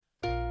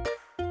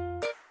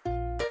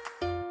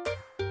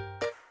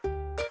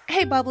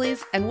Hey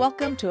Bubblies, and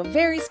welcome to a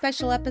very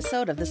special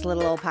episode of this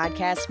little old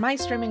podcast, My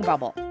Streaming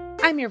Bubble.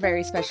 I'm your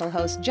very special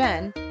host,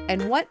 Jen,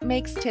 and what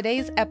makes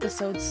today's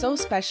episode so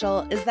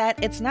special is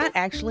that it's not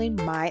actually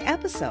my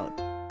episode.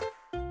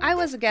 I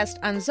was a guest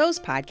on Zoe's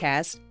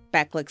podcast,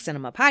 Backlick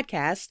Cinema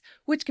Podcast,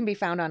 which can be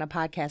found on a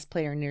podcast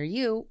player near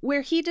you,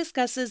 where he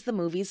discusses the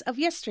movies of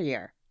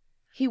yesteryear.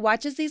 He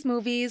watches these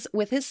movies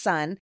with his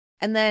son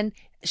and then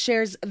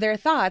shares their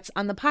thoughts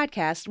on the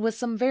podcast with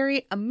some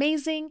very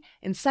amazing,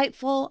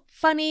 insightful,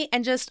 funny,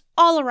 and just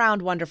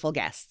all-around wonderful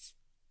guests.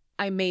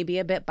 I may be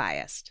a bit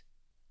biased.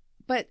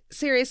 But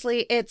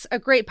seriously, it's a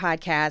great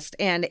podcast,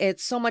 and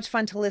it's so much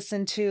fun to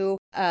listen to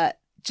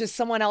just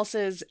someone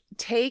else's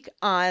take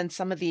on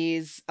some of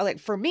these, like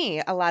for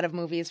me, a lot of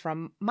movies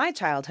from my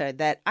childhood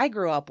that I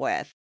grew up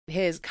with.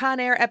 His Con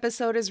Air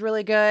episode is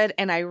really good,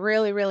 and I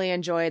really, really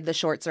enjoyed the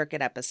Short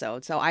Circuit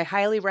episode. So I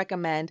highly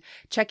recommend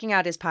checking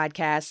out his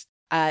podcast.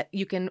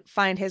 You can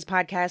find his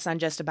podcast on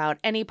just about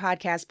any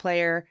podcast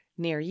player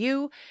near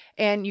you,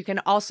 and you can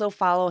also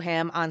follow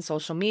him on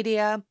social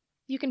media.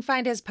 You can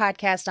find his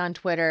podcast on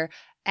Twitter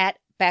at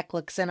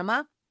Backlick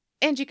Cinema,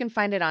 and you can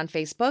find it on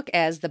Facebook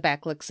as the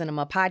Backlick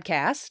Cinema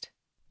Podcast,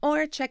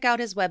 or check out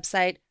his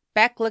website,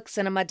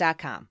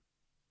 backlickcinema.com.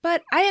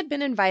 But I had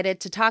been invited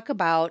to talk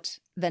about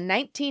the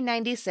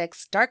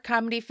 1996 dark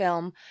comedy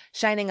film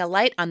shining a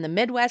light on the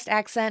Midwest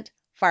accent,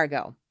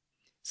 Fargo.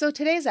 So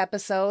today's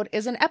episode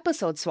is an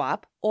episode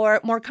swap,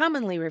 or more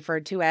commonly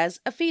referred to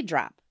as a feed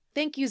drop.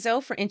 Thank you,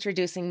 Zoe, for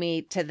introducing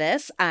me to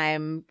this.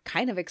 I'm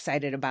kind of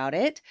excited about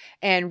it.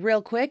 And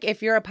real quick,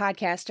 if you're a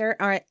podcaster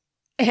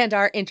and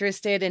are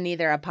interested in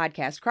either a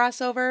podcast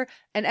crossover,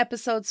 an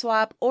episode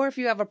swap, or if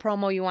you have a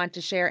promo you want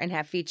to share and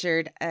have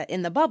featured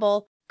in the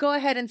bubble, go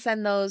ahead and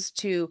send those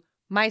to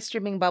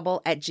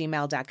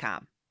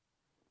mystreamingbubble@gmail.com.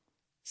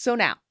 So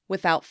now,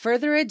 without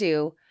further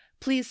ado,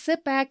 please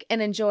sit back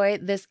and enjoy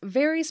this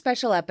very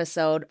special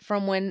episode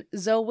from when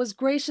Zoe was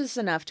gracious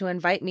enough to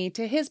invite me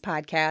to his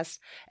podcast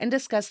and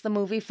discuss the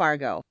movie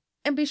Fargo.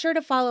 And be sure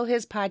to follow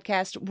his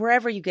podcast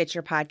wherever you get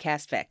your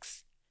podcast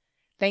fix.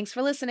 Thanks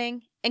for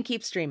listening, and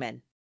keep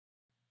streaming.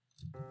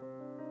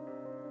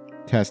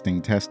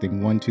 Testing,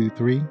 1, 2,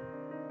 3.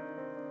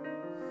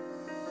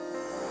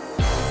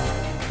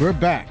 We're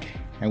back,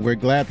 and we're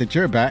glad that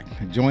you're back.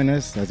 Join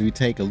us as we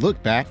take a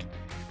look back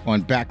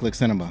on Backlick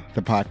Cinema,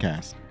 the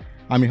podcast.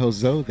 I'm your host,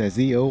 Zoe, that's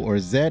Z-O or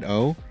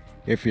Z-O,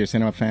 if you're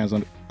cinema fans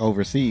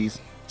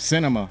overseas.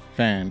 Cinema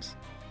fans.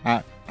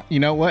 You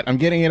know what? I'm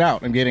getting it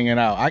out.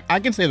 I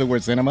can say the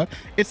word cinema.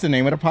 It's the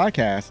name of the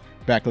podcast,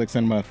 Backlick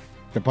Cinema,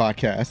 the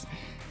podcast.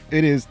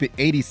 It is the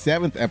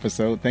 87th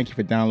episode. Thank you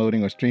for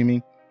downloading or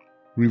streaming.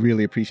 We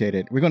really appreciate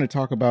it. We're going to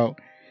talk about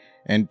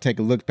and take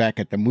a look back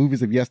at the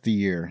movies of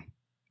yesteryear,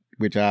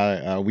 which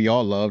we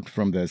all loved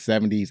from the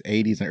 70s,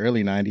 80s, and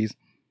early 90s.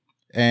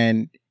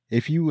 And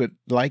if you would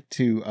like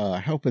to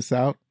help us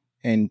out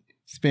and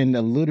spend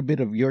a little bit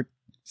of your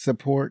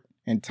support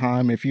and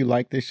time, if you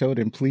like this show,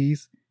 then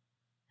please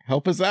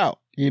help us out.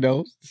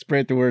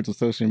 Spread the words on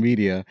social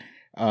media.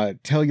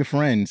 Tell your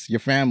friends,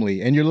 your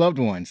family, and your loved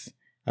ones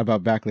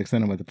about Backlick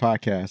Cinema, the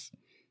podcast.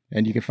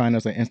 And you can find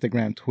us on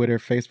Instagram, Twitter,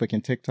 Facebook,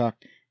 and TikTok.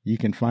 You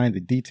can find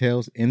the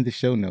details in the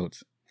show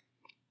notes.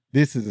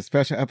 This is a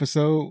special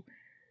episode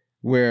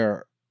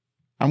where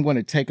I'm going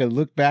to take a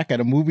look back at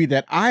a movie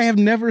that I have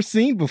never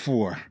seen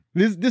before.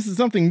 This is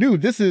something new.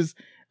 This is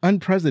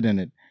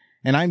unprecedented.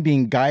 And I'm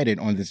being guided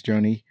on this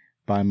journey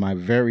by my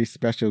very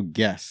special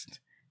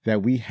guest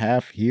that we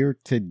have here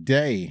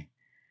today.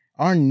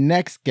 Our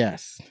next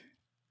guest.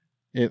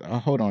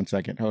 Hold on a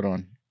second. Hold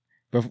on.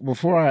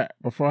 Before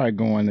I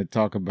go on to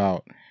talk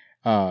about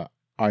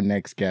our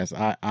next guest,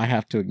 I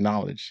have to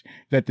acknowledge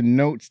that the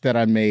notes that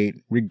I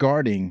made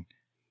regarding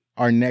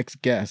our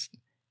next guest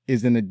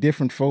is in a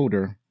different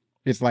folder.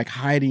 It's like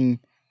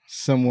hiding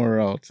somewhere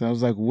else. I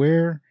was like,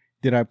 where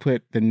did I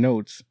put the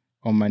notes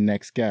on my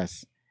next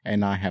guest?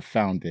 And I have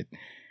found it.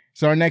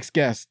 So our next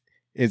guest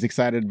is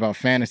excited about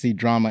fantasy,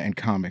 drama, and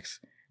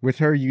comics. With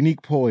her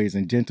unique poise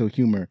and gentle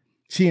humor,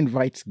 she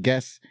invites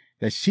guests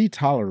that she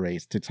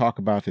tolerates to talk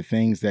about the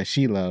things that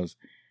she loves.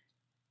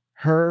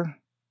 Her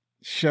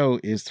show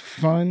is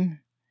fun,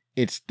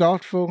 it's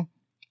thoughtful,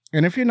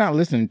 and if you're not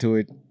listening to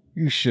it,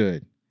 you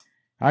should.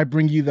 I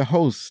bring you the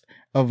host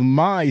of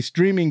My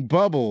Streaming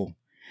Bubble,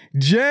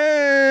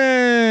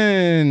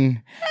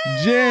 Jen!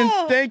 Hello. Jen,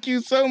 thank you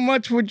so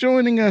much for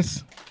joining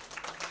us.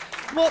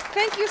 Well,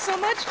 thank you so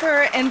much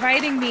for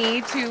inviting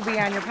me to be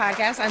on your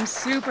podcast. I'm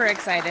super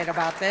excited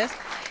about this.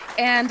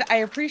 And I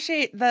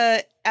appreciate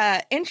the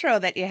intro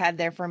that you had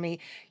there for me.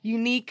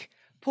 Unique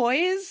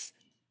poise,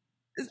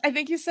 I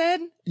think you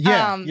said.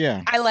 Yeah,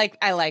 yeah. I like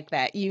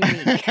that.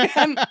 Unique.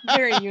 I'm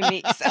very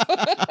unique. So.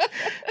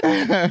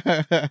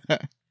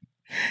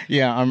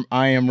 Yeah,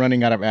 I am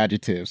running out of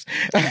adjectives.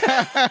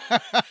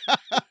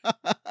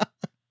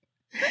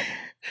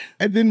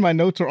 And then my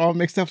notes are all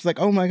mixed up. It's like,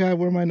 oh my God,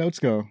 where'd my notes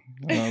go?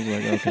 And I was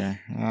like, okay,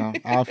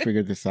 I'll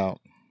figure this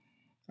out.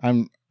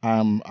 I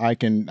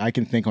can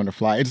think on the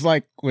fly. It's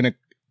like when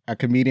a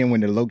comedian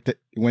when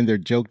their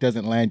joke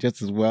doesn't land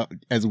just as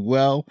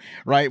well,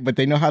 right? But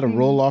they know how to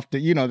roll off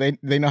they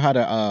know how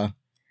to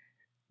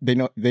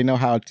they know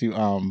how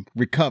to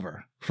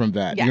recover from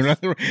that. Yes. You know,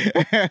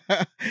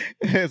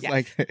 it's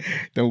like,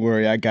 don't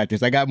worry, I got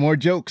this. I got more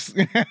jokes.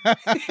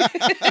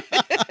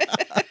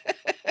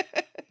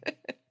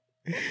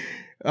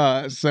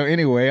 So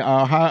anyway,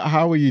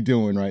 how are you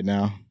doing right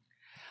now?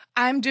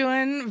 I'm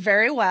doing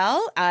very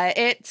well.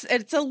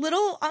 It's a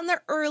little on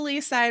the early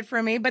side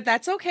for me, but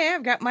that's okay.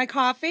 I've got my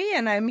coffee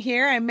and I'm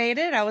here. I made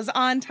it. I was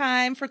on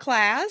time for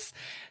class.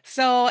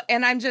 So,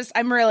 and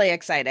I'm really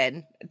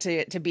excited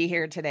to be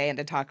here today and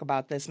to talk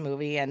about this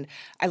movie. And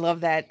I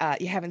love that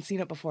you haven't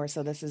seen it before,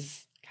 so this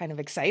is kind of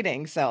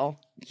exciting. So,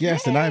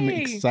 yes, yay! And I'm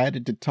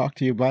excited to talk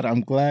to you about it.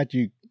 I'm glad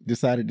you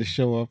decided to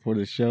show up for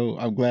the show.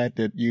 I'm glad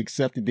that you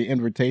accepted the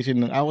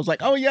invitation. And I was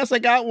like, oh yes, I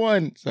got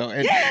one. So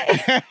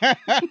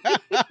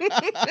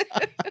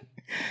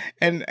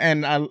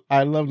and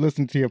I love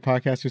listening to your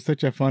podcast. You're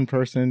such a fun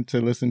person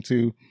to listen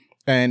to.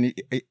 And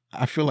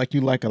I feel like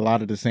you like a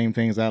lot of the same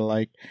things I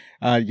like.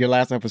 Your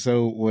last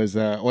episode was,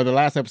 or the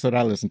last episode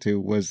I listened to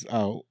was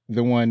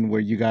the one where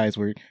you guys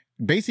were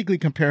basically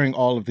comparing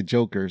all of the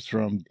Jokers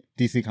from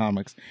DC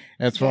Comics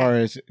as far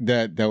as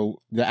the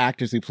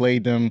actors who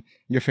played them,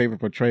 your favorite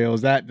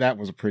portrayals. That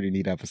was a pretty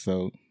neat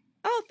episode.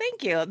 Oh,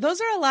 thank you.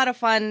 Those are a lot of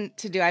fun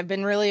to do. I've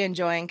been really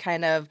enjoying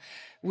my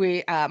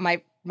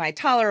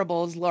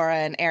tolerables, Laura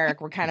and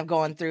Eric, were kind of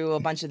going through a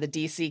bunch of the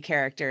DC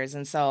characters.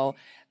 And so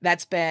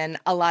that's been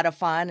a lot of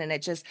fun. And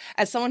it just,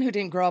 as someone who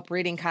didn't grow up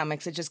reading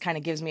comics, it just kind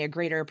of gives me a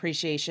greater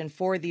appreciation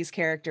for these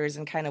characters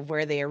and kind of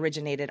where they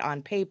originated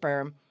on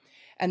paper,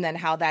 and then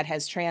how that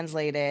has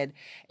translated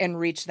and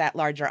reached that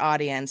larger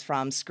audience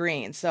from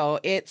screen. So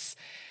it's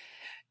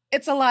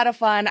a lot of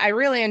fun. I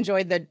really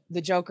enjoyed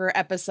the Joker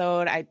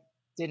episode. I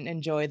didn't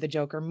enjoy the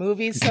Joker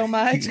movie so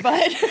much, but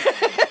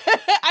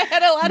I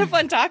had a lot of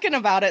fun talking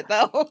about it,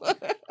 though.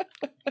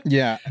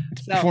 Yeah.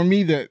 So, for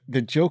me,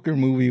 the Joker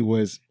movie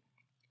was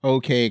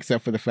okay,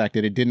 except for the fact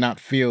that it did not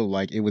feel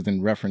like it was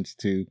in reference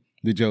to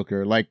the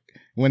Joker. Like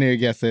when I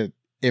guess it,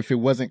 if it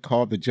wasn't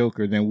called the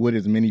Joker, then would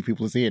as many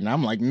people see it? And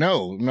I'm like,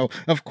 no,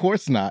 of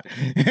course not.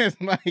 It's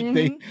like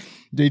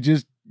they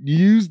just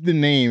used the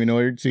name in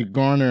order to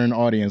garner an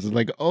audience. It's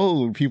like,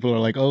 oh, people are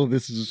like, oh,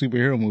 this is a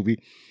superhero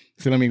movie,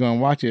 so let me go and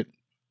watch it.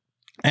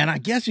 And I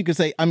guess you could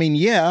say, I mean,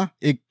 yeah,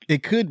 it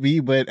could be,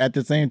 but at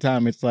the same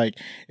time, it's like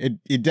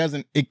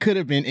it could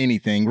have been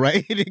anything,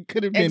 right? It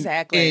could have been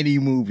any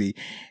movie.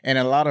 And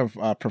a lot of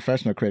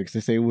professional critics, they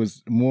say it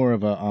was more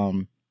of a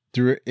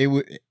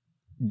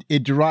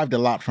it derived a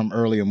lot from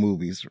earlier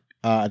movies.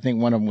 I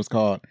think one of them was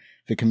called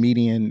The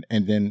Comedian,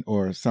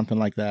 or something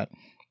like that.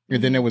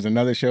 And then there was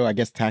another show, I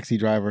guess Taxi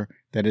Driver,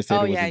 that it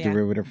said it was a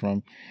derivative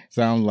from.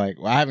 So I'm like,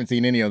 well, I haven't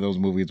seen any of those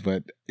movies,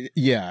 but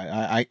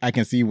yeah, I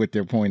can see what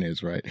their point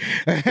is, right?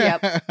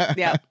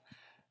 Yep.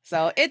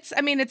 So it's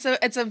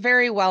a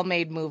very well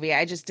made movie.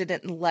 I just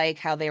didn't like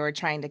how they were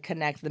trying to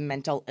connect the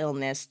mental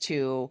illness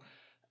to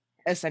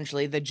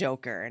essentially the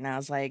Joker, and I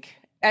was like,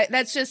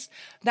 that's just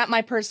not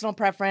my personal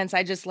preference.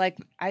 I just kind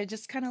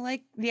of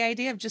like the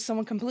idea of just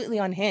someone completely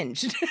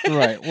unhinged.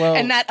 Right. Well,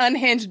 and not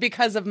unhinged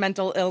because of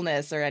mental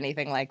illness or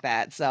anything like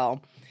that.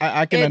 So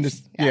I can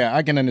understand. Yeah,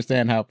 I can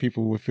understand how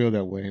people would feel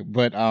that way.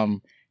 But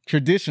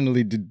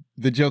traditionally,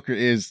 the Joker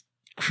is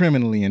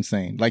criminally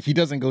insane. Like, he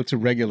doesn't go to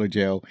regular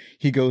jail.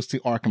 He goes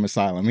to Arkham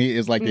Asylum. He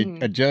is like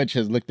a judge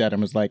has looked at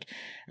him as like,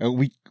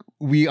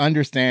 we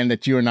understand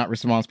that you are not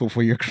responsible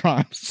for your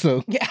crimes.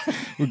 So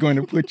we're going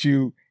to put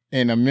you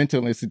in a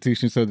mental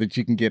institution so that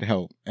you can get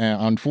help. And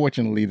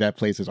unfortunately, that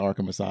place is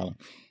Arkham Asylum.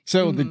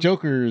 So the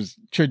Joker's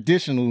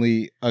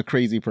traditionally a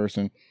crazy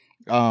person,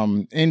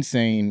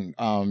 insane,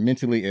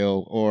 mentally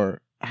ill,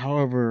 or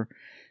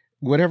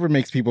whatever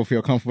makes people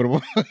feel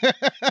comfortable.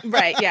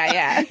 Right.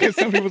 Yeah. Because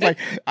some people's like,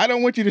 I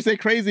don't want you to say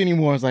crazy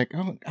anymore. It's like,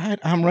 oh,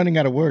 I'm running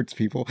out of words,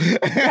 people.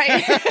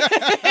 Right.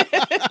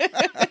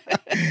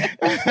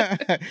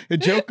 The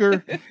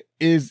Joker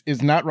is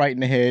not right in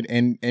the head,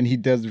 and he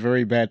does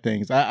very bad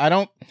things. I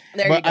don't.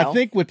 There but you go. I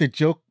think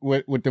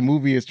what the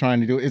movie is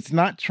trying to do, it's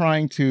not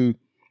trying to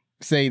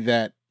say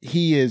that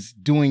he is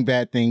doing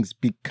bad things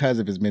because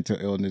of his mental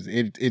illness.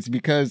 It's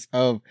because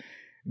of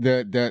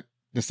the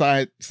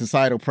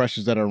societal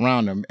pressures that are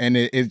around him, and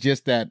it's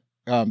just that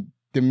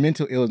the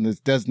mental illness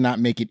does not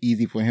make it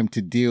easy for him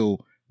to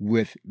deal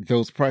with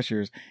those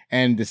pressures,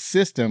 and the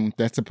system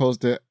that's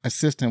supposed to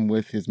assist him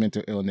with his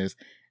mental illness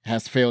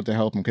has failed to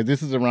help him, because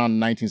this is around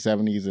the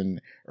 1970s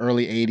and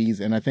early 80s,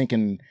 and I think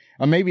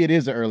or maybe it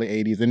is the early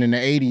 80s, and in the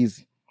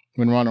 80s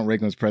when Ronald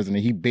Reagan was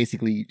president, he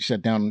basically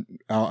shut down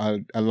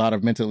a lot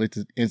of mental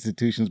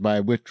institutions by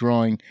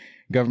withdrawing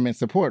government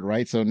support,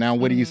 right? So now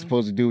what are you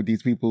supposed to do with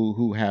these people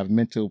who have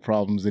mental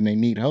problems and they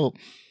need help?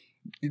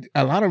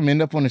 A lot of them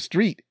end up on the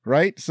street,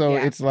 right? So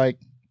it's like,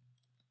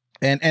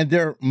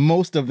 and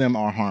most of them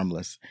are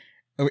harmless.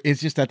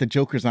 It's just that the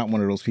Joker's not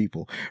one of those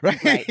people,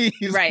 right?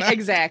 Right,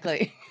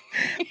 exactly.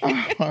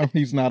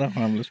 He's not a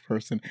harmless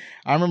person.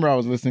 I remember I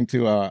was listening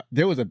to,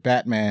 there was a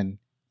Batman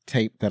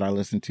tape that I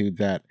listened to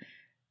that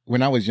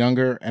when I was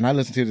younger, and I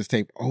listened to this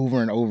tape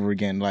over and over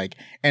again. Like,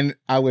 and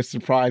I was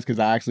surprised because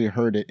I actually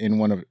heard it in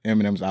one of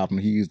Eminem's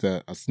albums. He used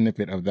a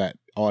snippet of that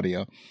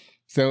audio.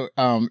 So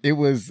it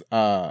was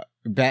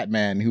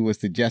Batman who was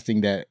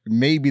suggesting that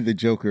maybe the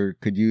Joker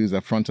could use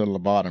a frontal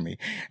lobotomy.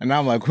 And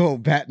I'm like, whoa,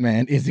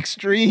 Batman is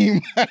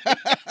extreme.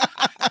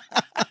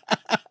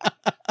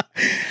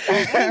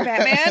 Hey,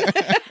 Batman.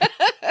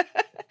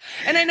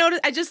 And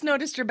I just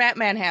noticed your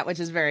Batman hat, which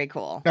is very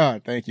cool.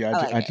 Oh, thank you.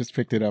 I just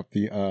picked it up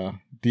the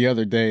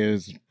other day.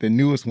 Is the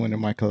newest one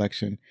in my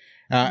collection.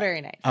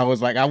 Very nice. I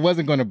was like, I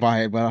wasn't going to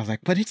buy it, but I was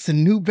like, but it's a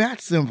new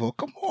bat symbol.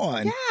 Come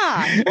on.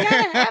 Yeah, you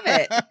gotta have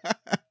it.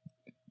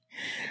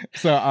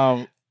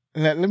 So,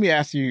 let me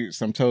ask you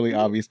some totally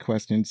obvious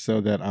questions so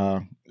that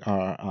our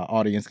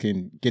audience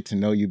can get to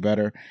know you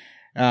better.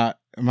 My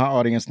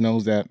audience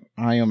knows that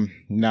I am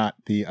not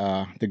the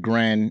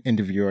grand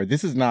interviewer.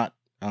 This is not.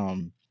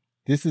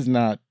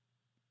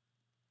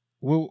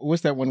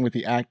 What's that one with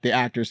the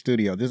actor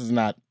studio? This is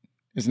not.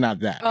 It's not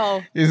that.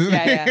 Oh,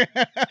 yeah.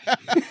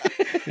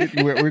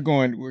 we're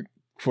going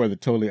for the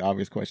totally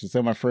obvious question.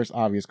 So my first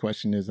obvious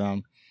question is,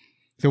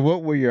 so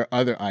what were your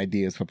other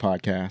ideas for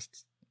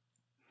podcasts?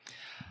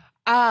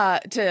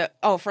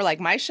 For like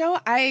my show,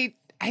 I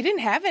didn't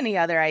have any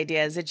other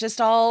ideas. It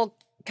just all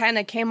kind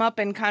of came up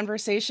in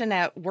conversation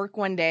at work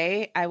one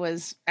day. I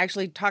was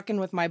actually talking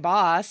with my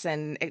boss,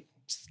 and it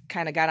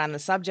kind of got on the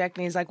subject,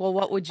 and he's like, well,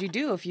 what would you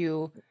do if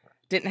you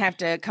didn't have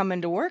to come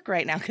into work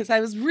right now? Because I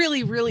was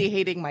really, really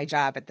hating my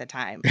job at the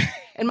time.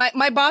 And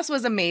my boss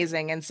was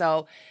amazing. And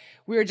so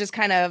we were just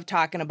kind of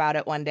talking about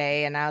it one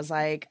day, and I was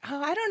like,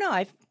 oh, I don't know.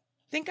 I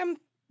think I'm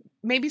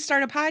maybe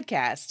start a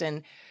podcast.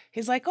 And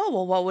he's like, oh,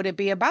 well, what would it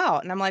be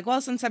about? And I'm like,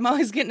 well, since I'm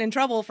always getting in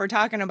trouble for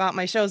talking about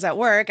my shows at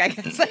work, I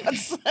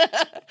guess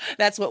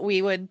that's what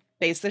we would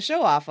base the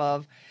show off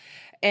of.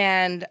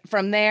 And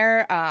from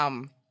there,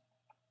 I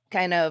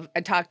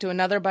talked to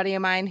another buddy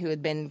of mine who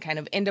had been kind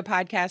of into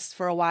podcasts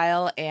for a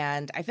while.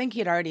 And I think he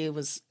had already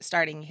was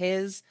starting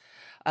his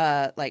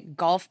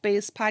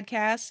golf-based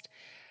podcast.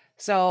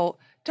 So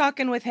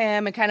talking with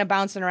him and kind of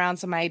bouncing around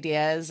some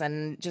ideas,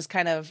 and just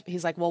kind of,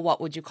 he's like, well,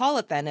 what would you call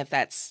it then if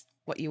that's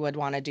what you would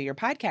want to do your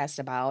podcast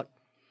about?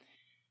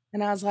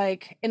 And I was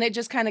like, and it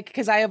just kind of,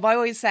 because I have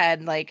always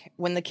said, like,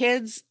 when the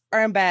kids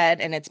are in bed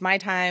and it's my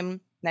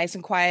time, nice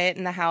and quiet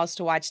in the house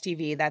to watch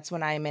TV, that's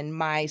when I'm in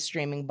my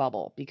streaming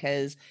bubble,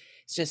 because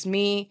it's just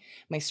me,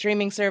 my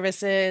streaming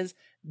services,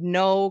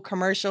 no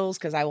commercials,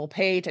 because I will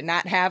pay to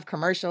not have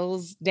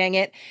commercials, dang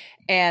it.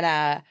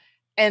 And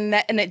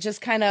it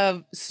just kind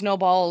of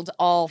snowballed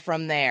all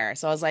from there.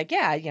 So I was like,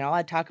 yeah,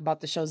 I'd talk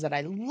about the shows that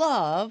I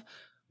love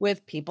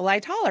with people I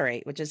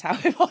tolerate, which is how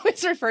I've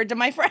always referred to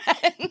my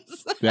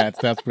friends.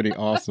 That's pretty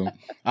awesome.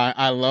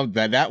 I love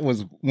that. That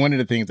was one of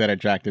the things that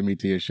attracted me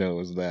to your show,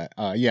 was that,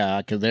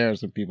 because there are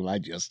some people I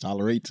just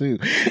tolerate too.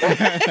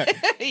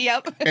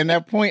 Yep. And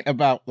that point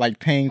about like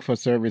paying for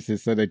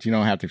services so that you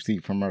don't have to see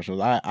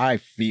commercials, I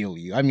feel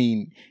you. I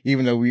mean,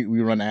 even though we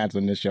run ads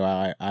on this show,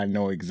 I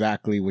know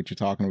exactly what you're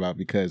talking about,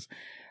 because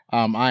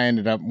I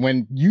ended up,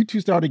 when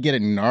YouTube started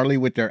getting gnarly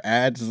with their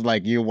ads, it's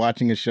like you're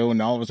watching a show and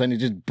all of a sudden it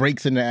just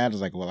breaks into ads.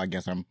 It's like, well, I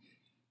guess I'm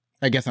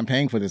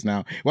paying for this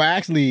now. Well,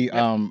 actually,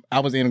 yep. I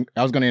was going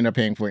to end up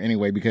paying for it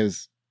anyway,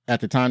 because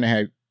at the time they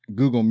had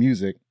Google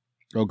Music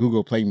or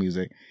Google Play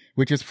Music,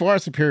 which is far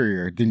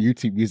superior than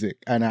YouTube Music.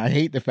 And I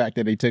hate the fact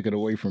that they took it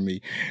away from me.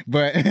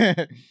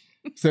 But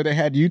so they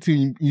had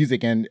YouTube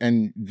Music,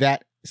 and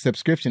that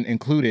subscription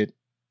included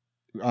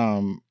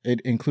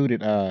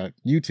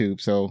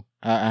YouTube. So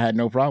I had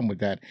no problem with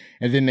that.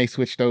 And then they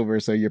switched over,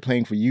 so you're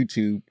paying for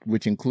YouTube,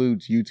 which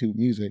includes YouTube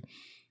Music.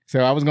 So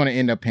I was going to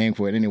end up paying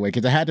for it anyway,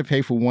 because I had to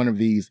pay for one of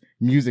these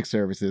music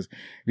services,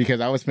 because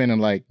I was spending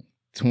like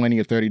 $20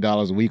 or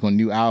 $30 a week on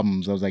new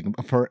albums. I was like,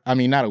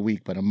 not a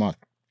week, but a month.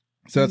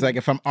 So it's like,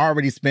 if I'm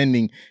already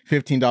spending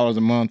 $15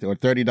 a month or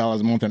 $30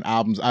 a month on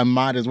albums, I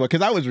might as well,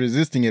 because I was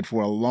resisting it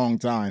for a long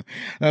time.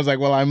 And I was like,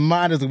 well, I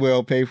might as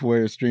well pay for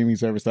a streaming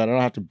service so I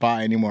don't have to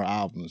buy any more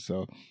albums.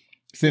 So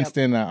since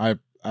then,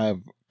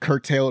 I've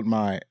curtailed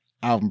my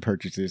album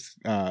purchases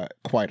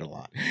quite a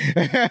lot.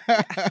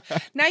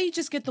 Now you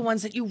just get the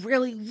ones that you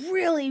really,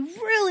 really,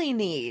 really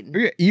need.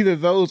 Either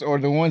those or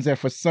the ones that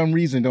for some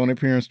reason don't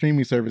appear on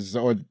streaming services,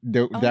 or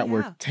that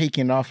were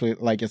taken off.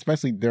 Like,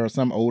 especially there are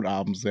some old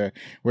albums there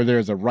where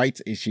there's a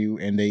rights issue,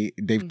 and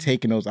they've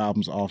taken those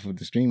albums off of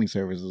the streaming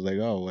services. Like,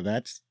 oh, well,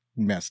 that's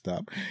messed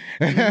up.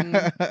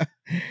 Yeah.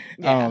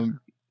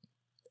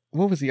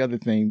 What was the other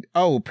thing?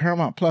 Oh,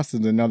 Paramount Plus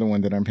is another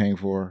one that I'm paying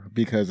for,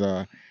 because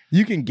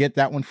you can get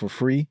that one for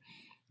free.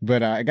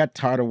 But I got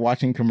tired of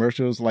watching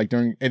commercials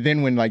and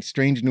then when like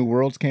Strange New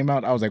Worlds came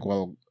out, I was like,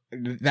 well,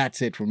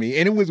 that's it for me.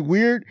 And it was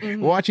weird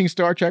watching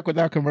Star Trek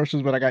without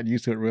commercials, but I got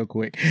used to it real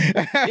quick.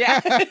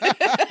 Yeah.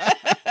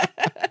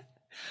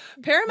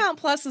 Paramount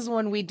Plus is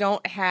one we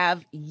don't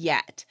have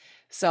yet.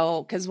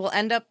 So, because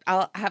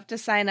I'll have to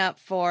sign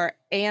up for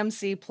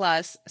AMC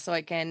Plus so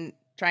I can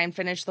try and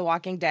finish The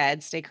Walking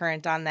Dead, stay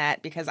current on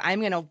that, because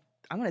I'm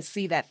gonna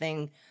see that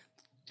thing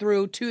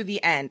through to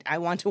the end. I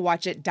want to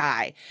watch it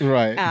die.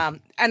 Right.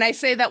 And I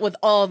say that with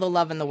all the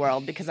love in the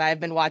world because I've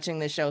been watching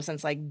this show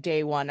since like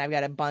day one. I've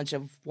got a bunch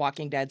of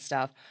Walking Dead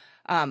stuff.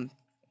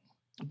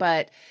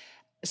 But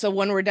so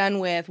when we're done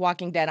with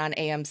Walking Dead on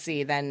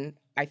AMC, then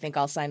I think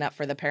I'll sign up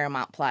for the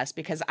Paramount Plus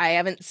because I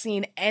haven't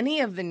seen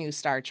any of the new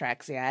Star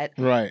Treks yet.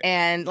 Right.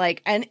 And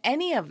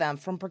any of them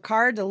from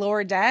Picard to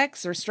Lower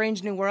Decks or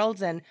Strange New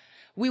Worlds. And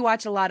we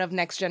watch a lot of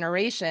Next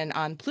Generation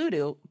on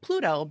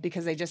Pluto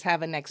because they just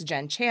have a Next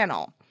Gen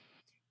channel.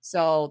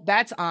 So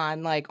that's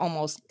on like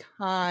almost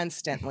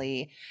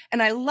constantly.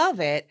 And I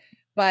love it.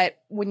 But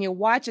when you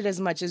watch it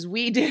as much as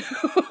we do,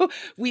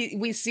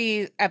 we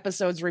see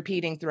episodes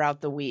repeating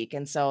throughout the week.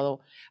 And so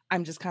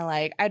I'm just kind of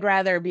like, I'd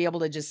rather be able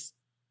to just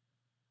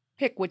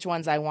pick which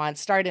ones I want,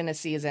 start in a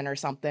season or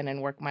something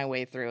and work my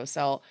way through.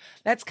 So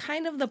that's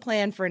kind of the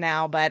plan for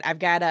now. But I've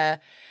got to,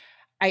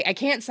 I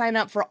can't sign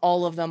up for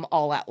all of them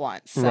all at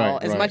once. So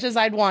as much as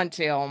I'd want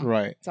to.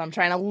 Right. So I'm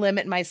trying to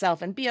limit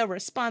myself and be a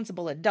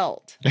responsible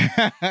adult.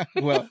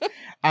 Well,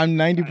 I'm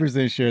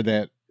 90% sure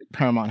that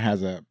Paramount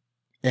has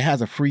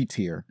a free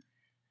tier.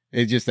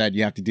 It's just that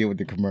you have to deal with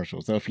the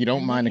commercials. So if you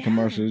don't mind the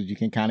commercials, you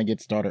can kind of get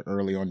started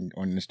early on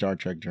the Star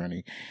Trek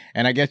journey.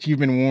 And I guess you've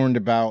been warned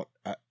about,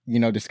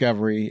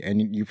 Discovery,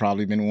 and you've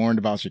probably been warned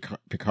about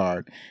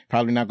Picard.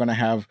 Probably not going to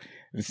have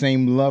the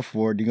same love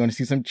for it. You're going to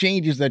see some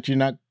changes that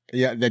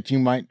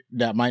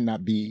might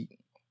not be,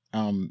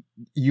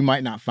 you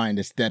might not find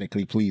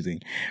aesthetically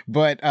pleasing,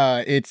 but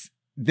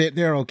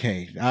they're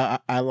okay.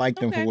 I like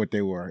them for what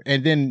they were.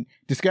 And then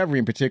Discovery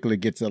in particular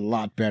gets a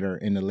lot better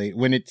in the late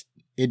when it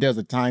does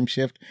a time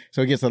shift.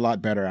 So it gets a lot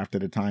better after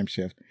the time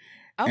shift.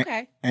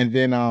 Okay. And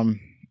then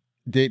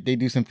they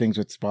do some things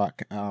with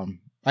Spock.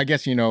 I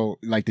guess,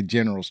 like the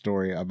general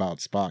story about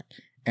Spock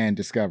and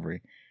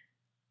Discovery.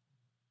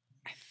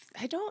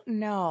 I don't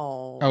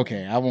know.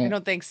 Okay, I won't. I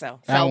don't think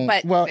so.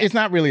 It's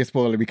not really a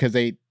spoiler because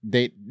this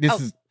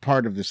is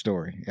part of the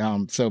story.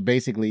 So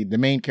basically, the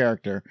main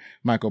character,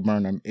 Michael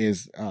Burnham,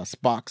 is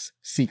Spock's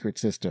secret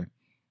sister.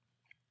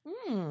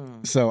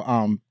 So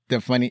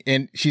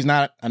and she's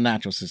not a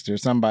natural sister,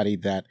 somebody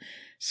that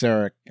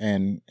Sarek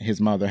and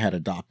his mother had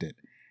adopted.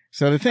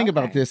 So the thing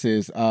about this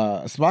is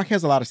Spock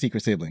has a lot of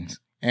secret siblings,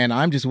 and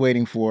I'm just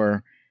waiting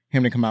for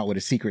him to come out with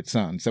a secret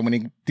son. So when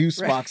he do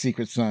Spock's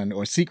secret son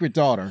or secret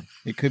daughter,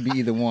 it could be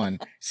either one.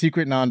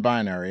 Secret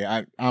non-binary.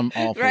 I'm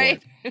all for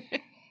it.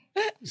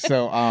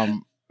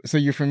 So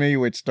you're familiar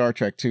with Star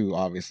Trek 2,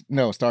 obviously.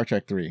 No, Star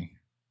Trek 3.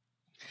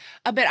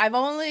 A bit. I've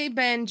only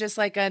been just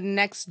like a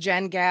Next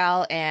Gen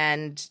gal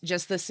and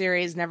just the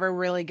series, never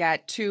really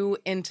got too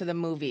into the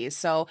movies.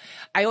 So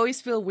I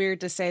always feel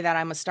weird to say that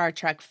I'm a Star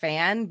Trek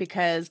fan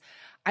because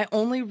I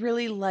only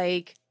really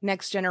like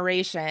Next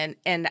Generation,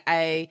 and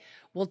I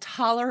will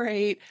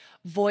tolerate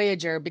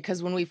Voyager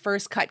because when we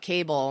first cut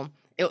cable,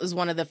 it was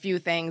one of the few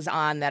things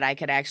on that I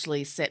could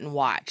actually sit and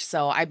watch.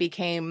 So I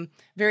became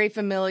very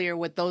familiar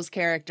with those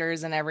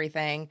characters and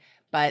everything,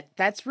 but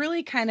that's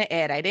really kind of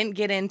it. I didn't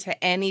get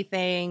into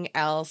anything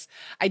else.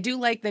 I do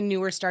like the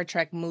newer Star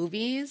Trek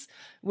movies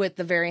with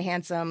the very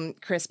handsome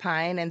Chris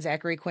Pine and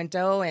Zachary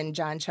Quinto and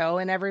John Cho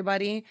and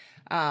everybody.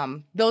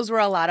 Those were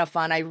a lot of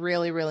fun. I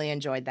really, really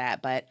enjoyed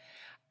that, but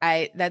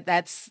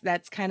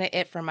that's kind of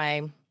it for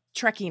my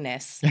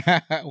Trekkiness.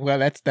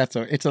 Well,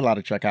 it's a lot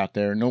of Trek out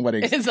there.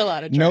 It's a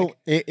lot of Trek. No,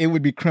 it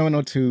would be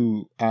criminal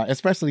to,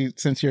 especially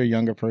since you're a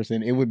younger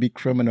person, it would be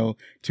criminal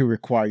to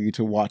require you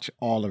to watch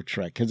all of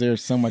Trek because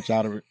there's so much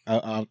out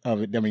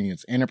of it. I mean,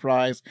 it's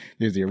Enterprise,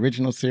 there's the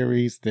original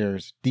series,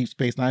 there's Deep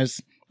Space Nine.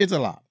 It's a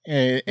lot.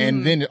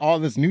 And then all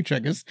this new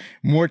Trek is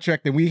more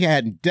Trek than we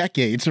had in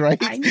decades, right?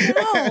 I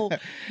know.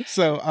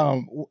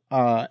 So,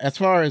 as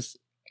far as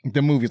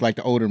the movies, like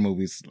the older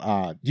movies,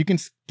 you can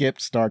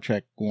skip Star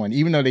Trek 1,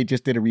 even though they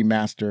just did a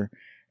remaster.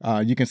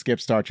 You can skip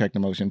Star Trek the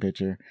motion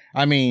picture.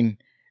 I mean,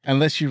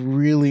 unless you're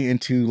really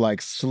into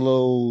like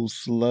slow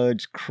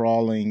sludge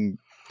crawling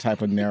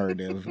type of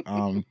narrative.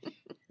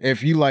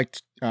 If you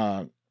liked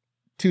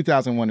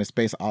 2001: A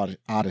Space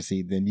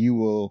Odyssey, then you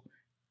will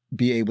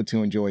be able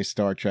to enjoy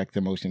Star Trek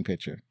the motion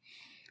picture.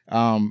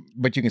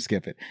 But you can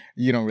skip it.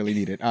 You don't really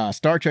need it.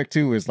 Star Trek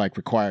 2 is like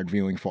required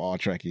viewing for all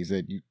Trekkies.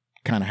 You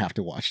kind of have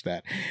to watch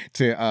that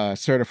to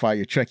certify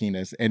your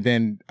Trekkiness. And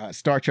then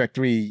Star Trek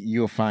 3,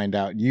 you'll find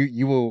out,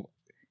 you will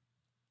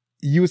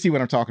see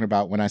what I'm talking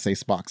about when I say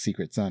Spock's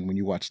secret son when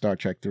you watch Star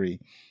Trek 3.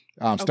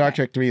 Star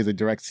Trek 3 is a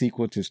direct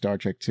sequel to Star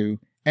Trek 2,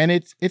 and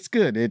it's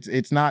good.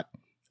 It's not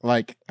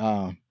like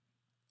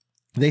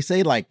they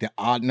say like the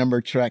odd number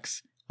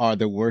Treks are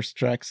the worst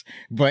Treks,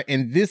 but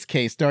in this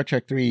case, Star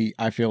Trek 3,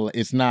 I feel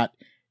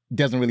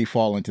doesn't really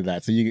fall into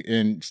that. So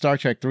and Star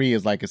Trek 3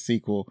 is like a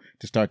sequel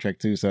to Star Trek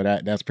 2, so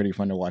that's pretty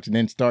fun to watch. And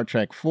then Star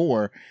Trek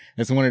 4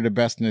 is one of the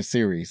best in the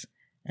series.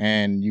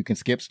 And you can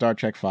skip Star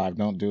Trek 5,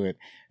 don't do it.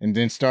 And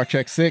then Star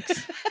Trek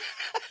 6,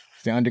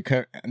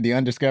 the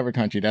Undiscovered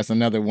Country, that's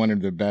another one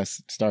of the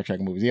best Star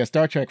Trek movies. Yeah,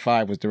 Star Trek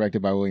 5 was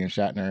directed by William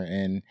Shatner,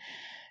 and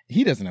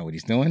he doesn't know what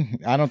he's doing.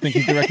 I don't think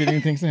he's directed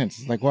anything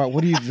since. Like,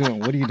 what are you doing?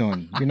 What are you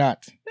doing? You're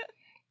not.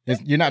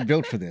 You're not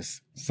built for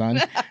this,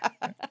 son.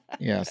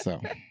 Yeah,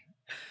 so.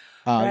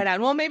 Right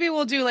on. Well, maybe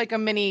we'll do like a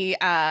mini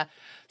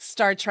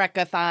Star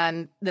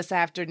Trek-a-thon this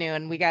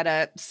afternoon. We got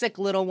a sick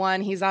little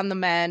one. He's on the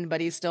mend,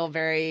 but he's still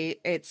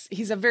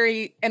he's a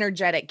very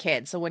energetic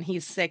kid. So when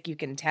he's sick, you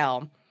can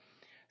tell.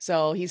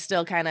 So he's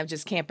still kind of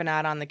just camping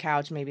out on the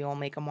couch. Maybe we'll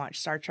make him watch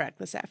Star Trek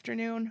this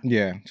afternoon.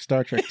 Yeah,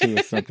 Star Trek 2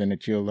 is something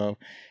that you'll love.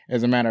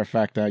 As a matter of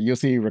fact, you'll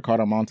see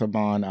Ricardo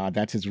Montalban.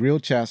 That's his real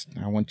chest.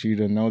 I want you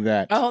to know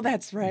that. Oh,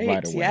 that's right.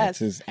 Right away. Yes. That's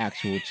his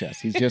actual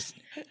chest.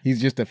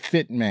 He's just a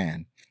fit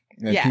man.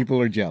 And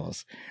people are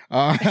jealous.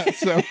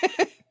 So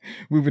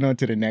moving on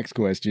to the next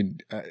question.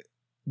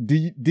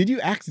 Did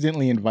you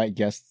accidentally invite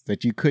guests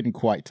that you couldn't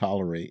quite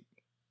tolerate?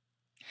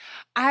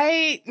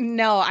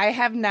 No, I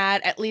have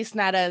not, at least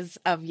not as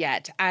of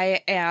yet.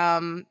 I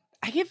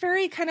get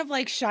very kind of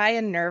like shy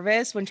and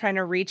nervous when trying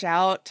to reach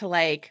out to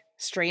like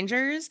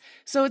strangers.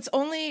 So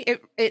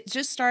it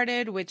just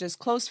started with just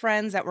close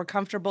friends that were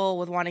comfortable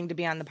with wanting to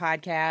be on the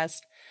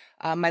podcast.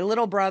 My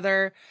little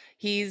brother,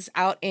 he's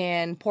out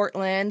in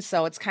Portland,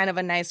 so it's kind of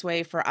a nice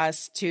way for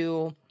us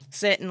to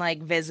sit and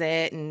like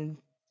visit and,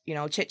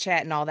 chit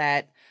chat and all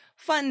that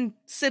fun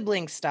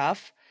sibling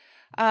stuff.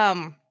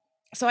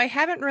 So I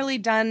haven't really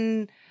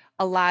done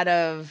a lot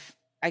of,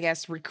 I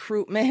guess,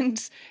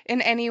 recruitment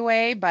in any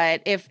way,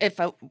 but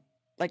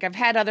I've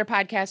had other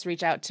podcasts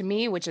reach out to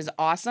me, which is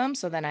awesome.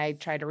 So then I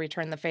try to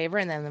return the favor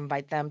and then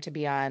invite them to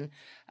be on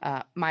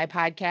my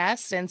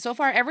podcast. And so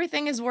far,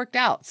 everything has worked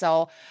out.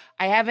 So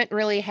I haven't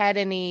really had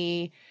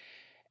any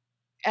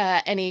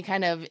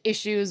kind of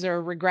issues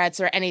or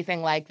regrets or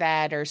anything like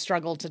that, or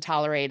struggled to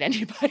tolerate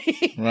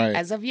anybody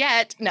as of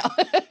yet. No.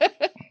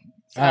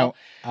 So,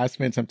 I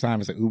spent some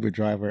time as an Uber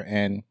driver,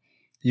 and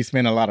you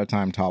spend a lot of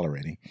time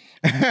tolerating.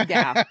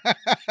 Yeah.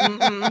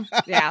 Mm-hmm.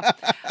 Yeah.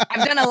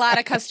 I've done a lot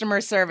of customer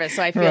service,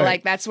 so I feel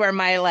like that's where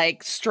my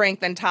like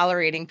strength in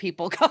tolerating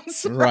people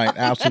comes from. Right.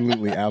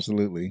 Absolutely.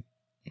 Absolutely.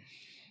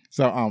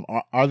 So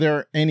are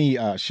there any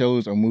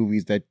shows or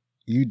movies that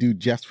you do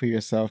just for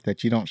yourself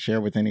that you don't share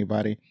with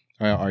anybody?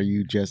 Or are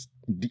you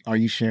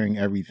sharing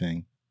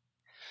everything?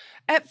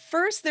 At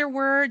first, there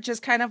were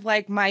just kind of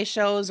like my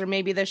shows or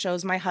maybe the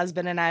shows my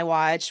husband and I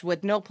watch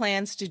with no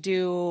plans to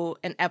do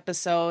an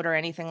episode or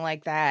anything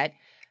like that.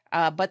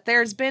 But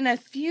there's been a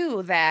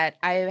few that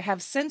I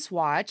have since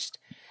watched.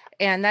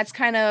 And that's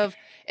kind of,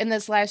 in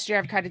this last year,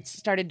 I've kind of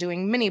started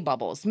doing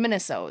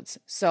minisodes.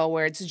 So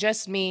where it's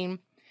just me.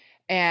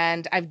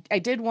 And I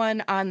did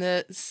one on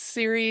the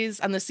series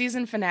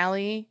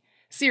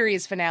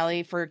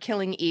finale for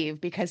Killing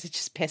Eve because it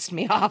just pissed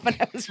me off and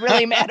I was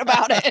really mad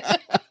about it.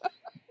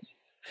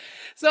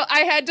 So I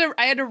had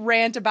to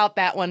rant about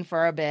that one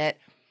for a bit.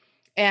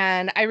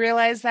 And I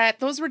realized that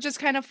those were just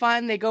kind of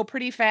fun. They go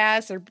pretty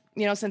fast, or,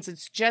 since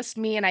it's just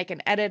me and I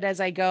can edit as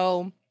I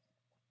go,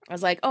 I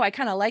was like, oh, I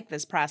kind of like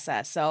this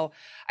process. So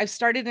I've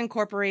started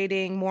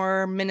incorporating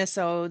more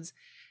minisodes,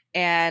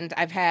 and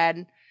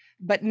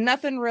but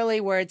nothing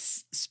really where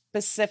it's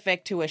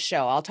specific to a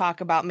show. I'll talk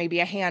about maybe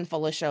a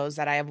handful of shows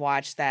that I have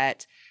watched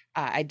that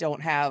I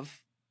don't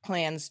have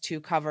plans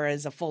to cover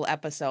as a full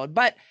episode.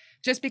 But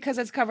just because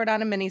it's covered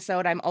on a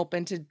minisode, I'm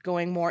open to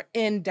going more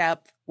in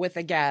depth with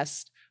a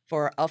guest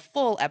for a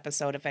full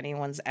episode if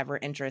anyone's ever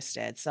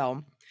interested.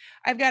 So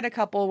I've got a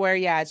couple where,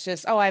 it's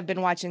just, I've been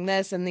watching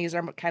this and these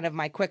are kind of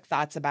my quick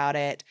thoughts about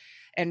it,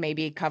 and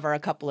maybe cover a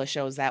couple of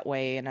shows that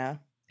way and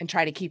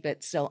try to keep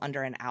it still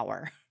under an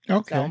hour.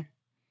 Okay. So,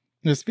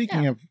 now,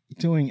 speaking of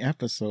doing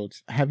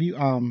episodes, have you,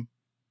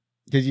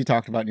 because you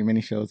talked about your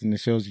mini shows and the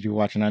shows that you're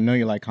watching, I know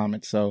you like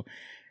comics, so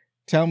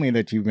tell me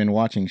that you've been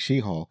watching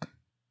She-Hulk.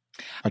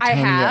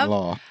 Attorney at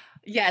Law.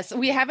 Yes,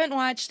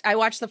 I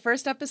watched the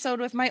first episode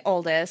with my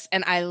oldest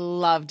and I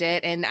loved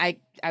it. And I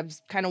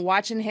was kind of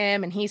watching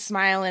him and he's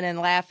smiling and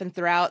laughing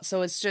throughout.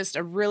 So it's just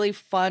a really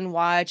fun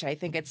watch. I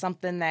think it's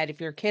something that if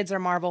your kids are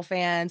Marvel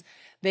fans,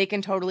 they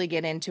can totally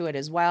get into it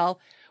as well.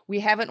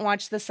 We haven't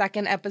watched the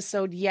second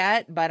episode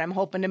yet, but I'm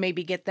hoping to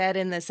maybe get that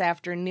in this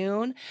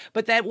afternoon.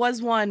 But that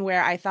was one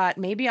where I thought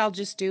maybe I'll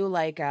just do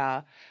like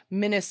a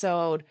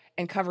minisode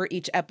and cover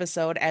each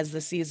episode as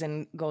the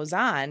season goes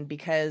on,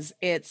 because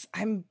I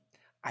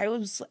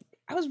was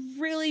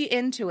really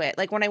into it.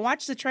 Like when I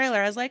watched the trailer,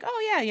 I was like,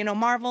 oh yeah,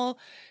 Marvel,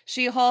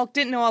 She-Hulk.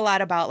 Didn't know a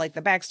lot about like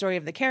the backstory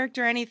of the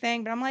character or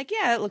anything, but I'm like,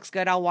 yeah, it looks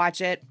good. I'll watch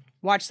it.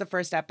 Watch the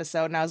first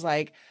episode, and I was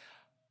like,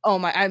 oh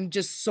my, I'm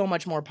just so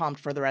much more pumped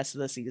for the rest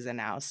of the season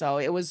now. So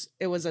it was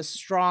a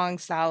strong,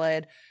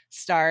 solid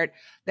start.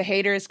 The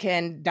haters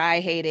can die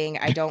hating.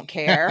 I don't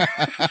care.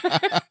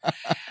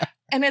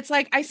 And it's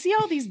like, I see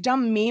all these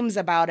dumb memes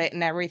about it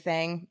and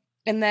everything.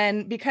 And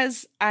then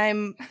because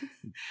I'm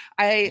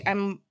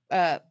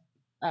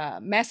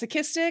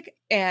masochistic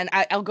and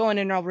I'll go in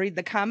and I'll read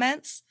the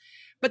comments,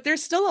 but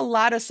there's still a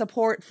lot of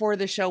support for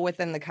the show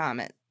within the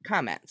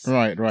comments.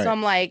 Right. So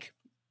I'm like,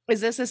 is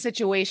this a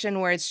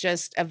situation where it's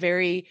just a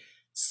very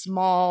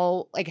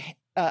small, like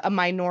a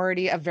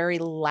minority of very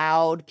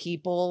loud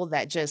people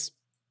that just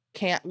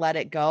can't let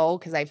it go?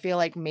 Because I feel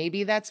like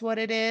maybe that's what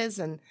it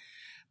is.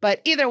 But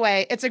either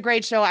way, it's a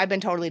great show. I've been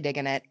totally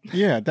digging it.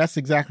 Yeah, that's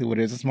exactly what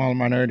it is. A small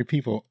minority of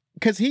people.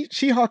 Because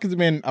She-Hulk has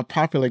been a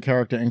popular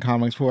character in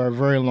comics for a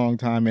very long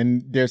time,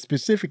 and they're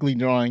specifically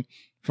drawing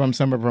from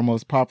some of her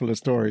most popular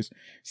stories.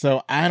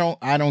 So I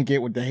don't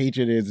get what the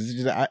hatred is.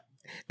 It's just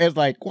it's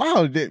like,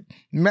 wow, the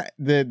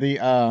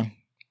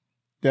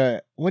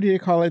what do you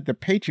call it? The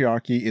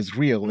patriarchy is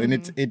real,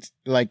 and it's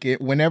like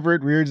whenever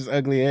it rears its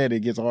ugly head,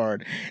 it gets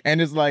hard,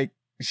 and it's like.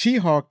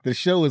 She-Hulk, the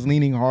show is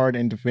leaning hard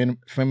into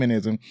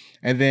feminism.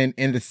 And then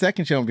in the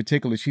second show in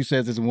particular, she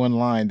says this one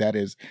line that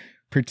is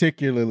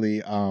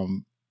particularly,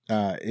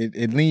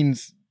 it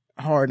leans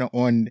hard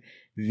on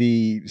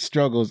the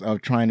struggles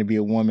of trying to be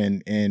a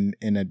woman in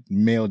a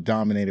male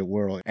dominated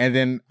world. And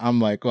then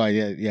I'm like, oh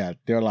yeah,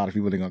 there are a lot of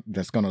people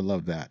that's going to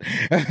love that.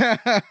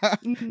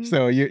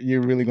 So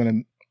you're really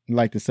going to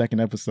like the second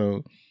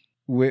episode.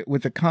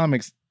 With the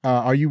comics,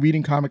 are you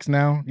reading comics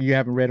now? You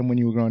haven't read them when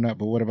you were growing up,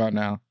 but what about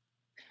now?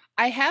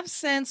 I have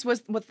since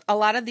with a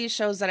lot of these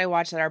shows that I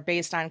watch that are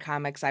based on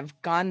comics,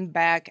 I've gone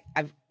back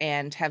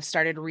and have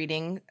started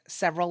reading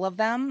several of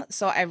them.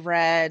 So I've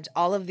read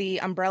all of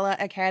the Umbrella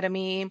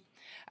Academy.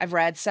 I've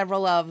read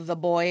several of The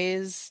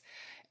Boys,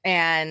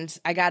 and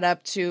I got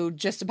up to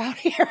just about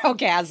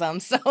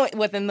Herogasm. So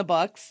within the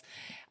books,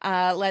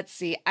 let's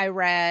see. I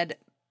read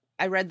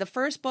the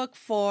first book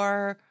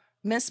for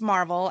Miss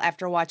Marvel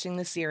after watching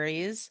the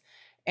series.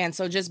 And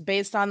so just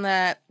based on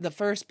the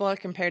first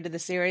book compared to the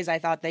series, I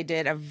thought they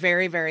did a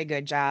very, very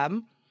good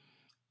job.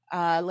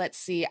 Let's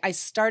see. I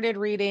started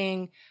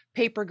reading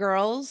Paper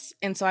Girls.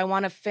 And so I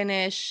want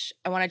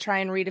to try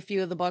and read a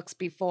few of the books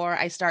before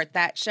I start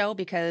that show,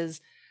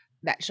 because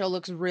that show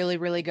looks really,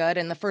 really good.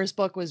 And the first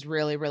book was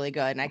really, really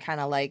good. And I kind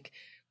of like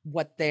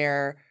what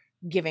they're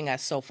giving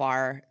us so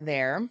far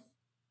there.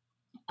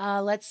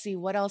 Let's see.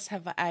 What else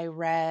have I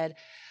read?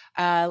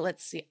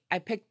 Let's see. I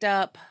picked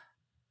up...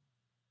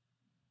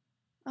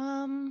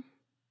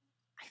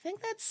 I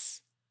think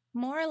that's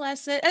more or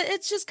less it.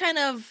 It's just kind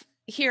of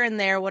here and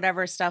there,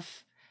 whatever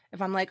stuff.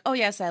 If I'm like, oh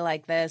yes, I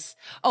like this.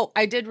 Oh,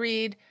 I did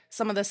read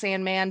some of the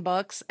Sandman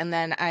books, and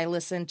then I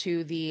listened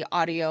to the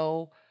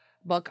audio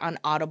book on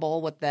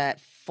Audible with that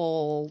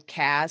full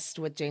cast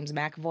with James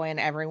McAvoy and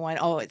everyone.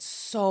 Oh, it's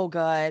so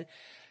good.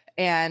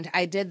 And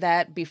I did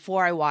that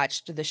before I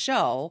watched the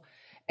show,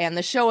 and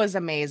the show is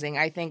amazing.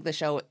 I think the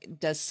show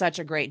does such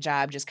a great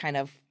job just kind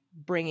of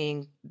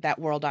bringing that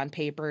world on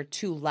paper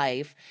to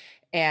life.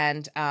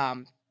 And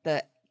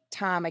the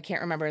Tom, I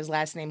can't remember his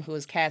last name, who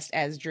was cast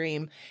as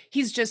Dream,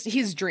 he's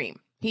Dream.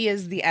 He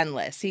is the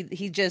Endless.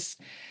 He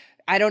just,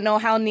 I don't know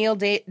how Neil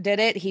did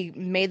it. He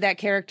made that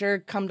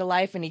character come to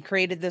life, and he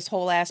created this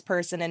whole ass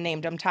person and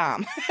named him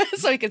Tom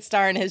so he could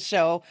star in his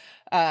show,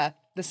 The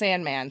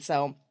Sandman.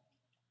 So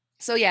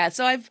yeah,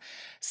 so I've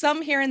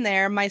some here and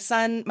there. My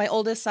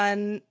oldest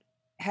son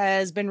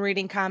has been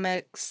reading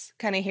comics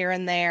kind of here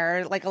and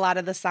there, like a lot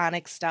of the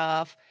Sonic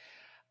stuff.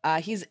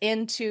 He's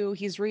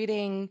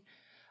reading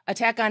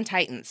Attack on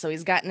Titan. So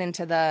he's gotten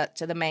into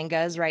the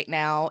mangas right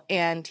now,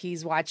 and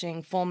he's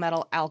watching Full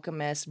Metal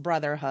Alchemist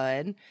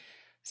Brotherhood.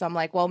 So I'm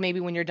like, well, maybe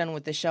when you're done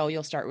with the show,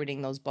 you'll start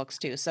reading those books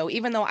too. So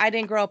even though I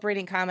didn't grow up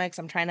reading comics,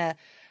 I'm trying to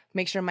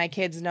make sure my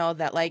kids know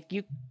that, like,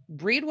 you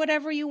read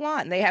whatever you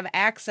want. They have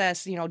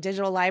access,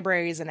 digital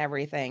libraries and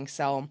everything.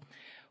 So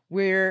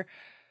we're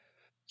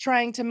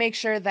trying to make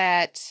sure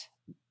that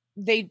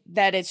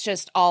it's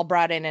just all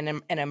brought in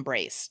and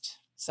embraced.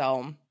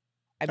 So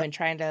I've been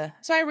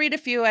so I read a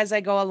few as I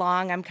go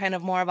along. I'm kind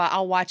of more of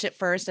I'll watch it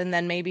first and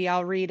then maybe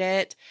I'll read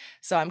it.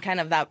 So I'm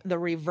kind of the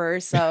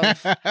reverse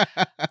of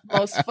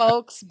most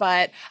folks,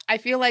 but I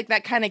feel like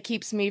that kind of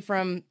keeps me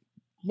from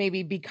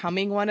maybe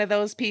becoming one of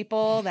those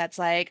people that's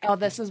like, oh,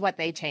 this is what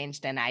they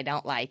changed and I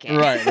don't like it.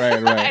 Right.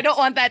 I don't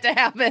want that to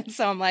happen.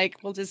 So I'm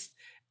like, we'll just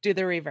do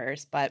the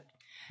reverse. But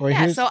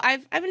so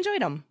I've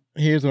enjoyed them.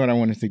 Here's what I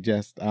want to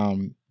suggest.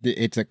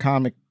 It's a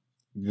comic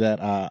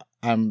that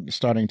I'm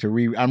starting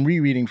to I'm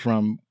rereading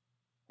from,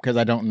 because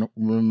I don't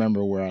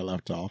remember where I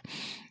left off.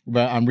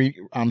 But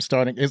I'm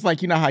starting. It's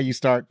like, how you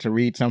start to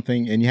read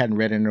something and you hadn't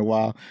read it in a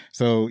while,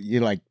 so you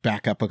like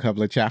back up a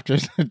couple of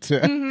chapters and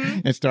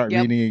start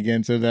reading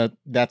again. So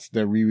that's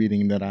the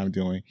rereading that I'm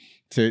doing,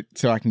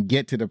 so I can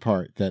get to the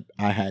part that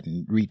I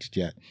hadn't reached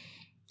yet.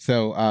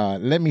 So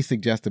let me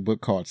suggest a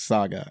book called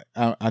Saga.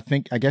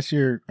 I guess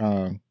you're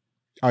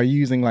are you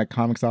using like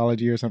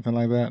Comixology or something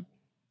like that?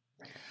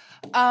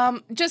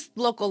 Just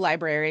local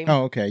library.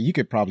 Oh, okay. You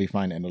could probably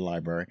find it in the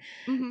library.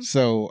 Mm-hmm.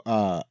 So,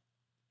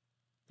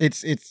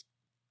 it's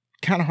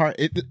kind of hard.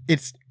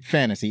 It's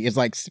fantasy. It's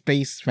like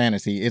space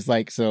fantasy. It's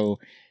like, so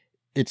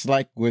it's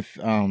like with,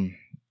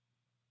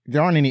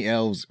 there aren't any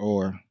elves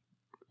or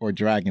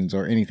dragons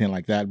or anything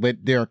like that, but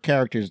there are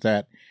characters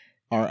that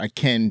are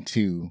akin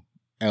to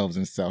elves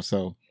and stuff.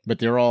 So, but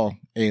they're all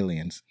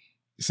aliens.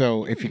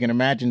 So if you can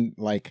imagine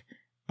like,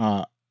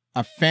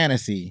 a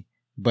fantasy,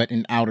 but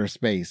in outer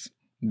space,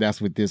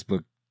 that's what this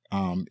book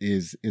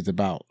is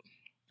about.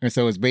 And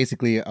so it's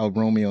basically a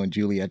Romeo and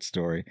Juliet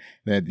story,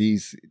 that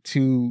these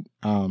two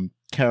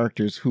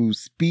characters whose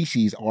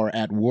species are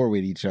at war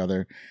with each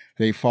other,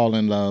 they fall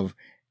in love,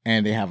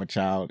 and they have a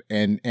child,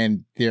 and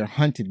they're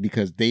hunted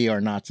because they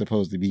are not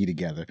supposed to be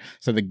together.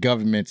 So the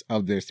governments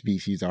of their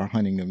species are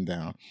hunting them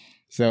down.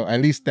 So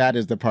at least that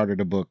is the part of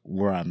the book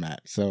where I'm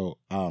at. So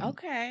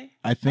okay.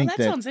 I think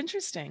that sounds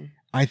interesting.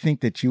 I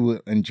think that you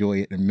will enjoy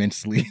it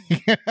immensely.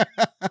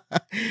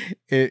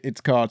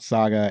 It's called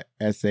Saga,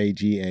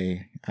 Saga.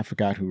 I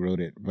forgot who wrote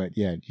it, but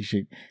yeah, you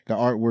should. The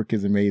artwork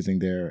is amazing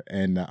there,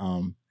 and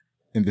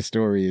the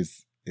story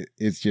is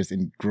just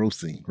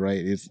engrossing.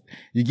 Right?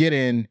 You get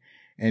in.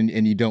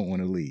 And you don't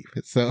want to leave.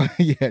 So,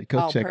 yeah,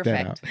 go check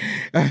perfect.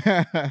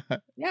 that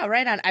out. Yeah,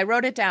 right on. I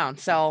wrote it down,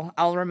 so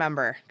I'll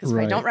remember. Because if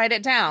I don't write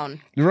it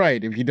down.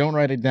 Right. If you don't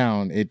write it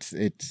down, it's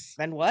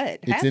then what?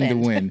 It's happened?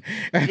 in the wind.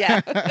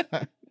 Yeah.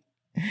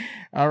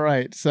 All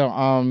right. So,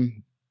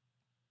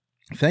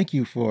 thank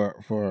you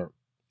for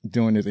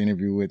doing this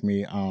interview with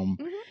me.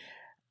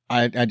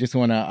 I just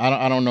want to,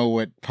 I don't know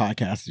what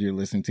podcast you're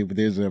listening to, but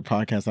there's a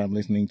podcast I'm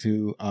listening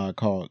to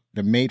called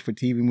the Made for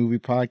TV Movie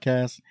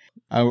Podcast.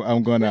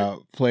 I'm going to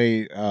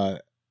play a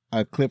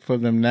clip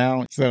from them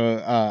now. So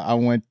I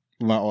want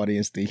my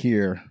audience to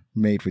hear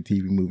Made for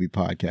TV Movie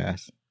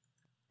Podcast.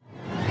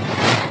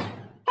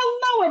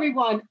 Hello,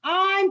 everyone.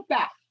 I'm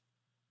Beth.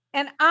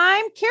 And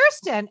I'm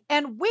Kirsten,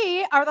 and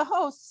we are the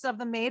hosts of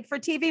the Made for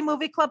TV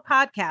Movie Club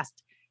podcast.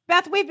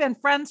 Beth, we've been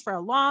friends for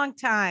a long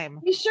time.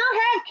 We sure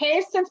have,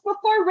 Kay, since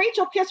before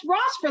Rachel kissed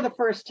Ross for the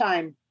first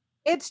time.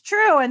 It's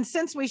true. And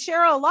since we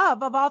share a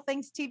love of all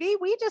things TV,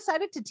 we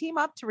decided to team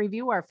up to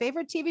review our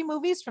favorite TV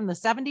movies from the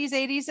 70s,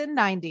 80s, and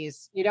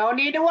 90s. You don't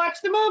need to watch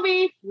the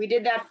movie. We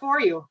did that for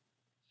you.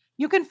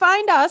 You can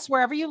find us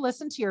wherever you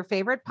listen to your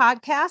favorite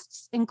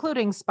podcasts,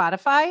 including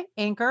Spotify,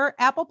 Anchor,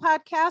 Apple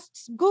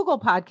Podcasts, Google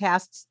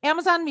Podcasts,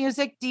 Amazon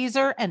Music,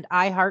 Deezer, and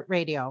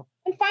iHeartRadio.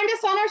 And find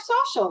us on our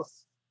socials.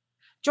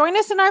 Join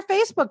us in our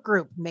Facebook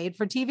group, Made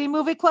for TV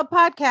Movie Club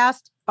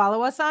Podcast.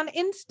 Follow us on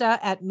Insta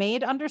at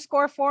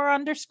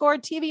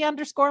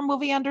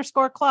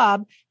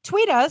made_for_TV_movie_club.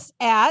 Tweet us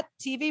at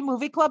TV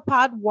Movie Club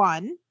Pod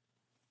 1.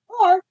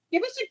 Or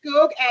give us a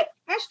Goog at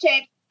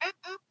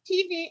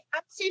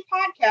 #MFTVMC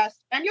Podcast,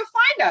 and you'll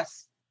find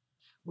us.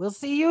 We'll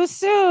see you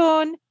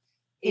soon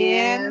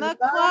in the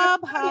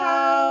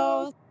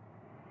clubhouse.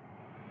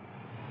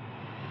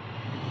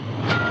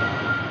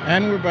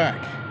 And we're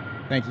back.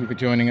 Thank you for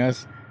joining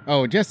us.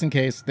 Oh, just in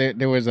case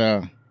there was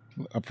a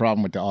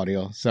problem with the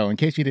audio. So in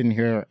case you didn't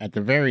hear at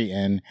the very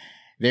end,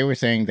 they were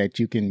saying that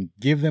you can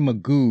give them a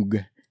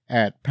Goog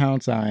at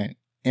 #MFTVMC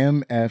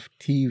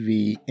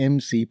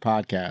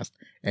Podcast,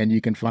 and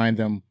you can find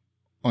them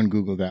on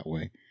Google that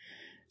way.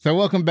 So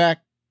welcome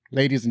back,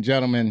 ladies and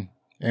gentlemen.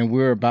 And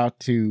we're about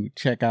to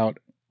check out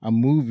a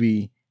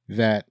movie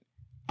that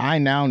I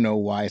now know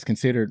why is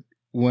considered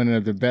one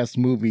of the best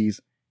movies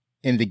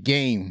in the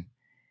game.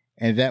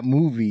 And that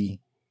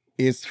movie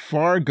is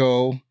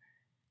Fargo.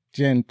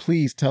 Jen,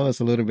 please tell us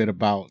a little bit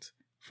about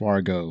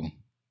Fargo.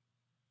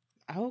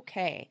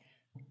 Okay.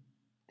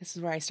 This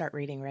is where I start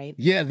reading, right?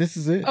 Yeah, this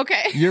is it.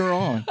 Okay. You're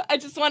on. I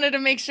just wanted to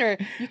make sure.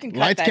 You can cut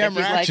Lights, that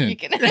camera, if action.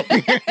 Like. You can...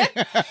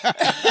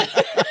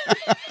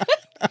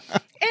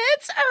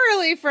 It's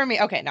early for me.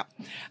 Okay, no.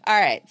 All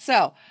right.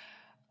 So,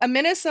 a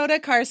Minnesota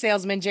car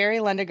salesman, Jerry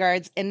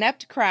Lundegaard's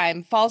inept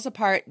crime falls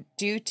apart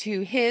due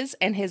to his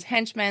and his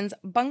henchmen's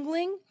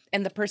bungling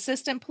and the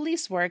persistent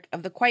police work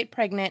of the quite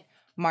pregnant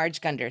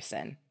Marge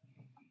Gunderson.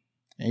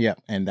 Yeah,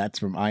 and that's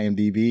from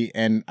IMDb.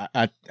 And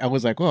I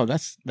was like, "Whoa,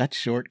 that's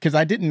short," because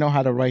I didn't know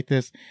how to write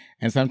this.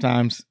 And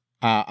sometimes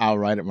I'll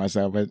write it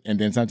myself, and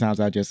then sometimes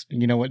I just,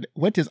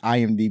 what does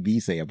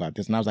IMDb say about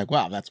this? And I was like,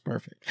 "Wow, that's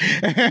perfect."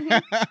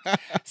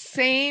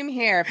 Same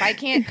here. If I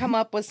can't come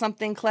up with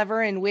something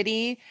clever and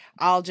witty,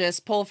 I'll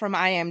just pull from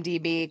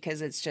IMDb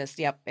because it's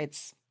just,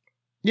 it's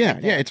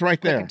it's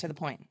right there. To the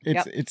point.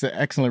 It's an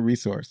excellent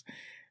resource.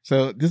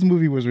 So this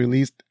movie was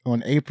released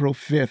on April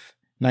 5th,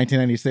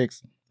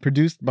 1996,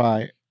 produced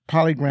by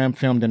Polygram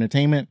Filmed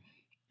Entertainment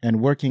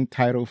and Working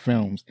Title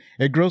Films.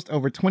 It grossed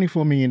over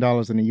 $24 million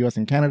in the U.S.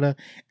 and Canada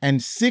and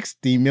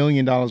 $60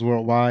 million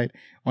worldwide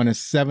on a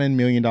 $7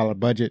 million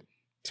budget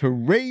to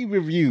rave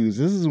reviews.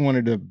 This is one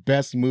of the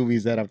best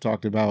movies that I've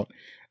talked about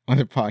on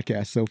the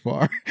podcast so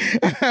far.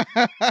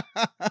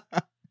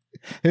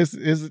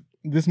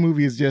 This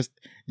movie is just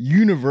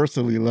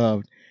universally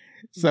loved.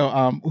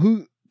 So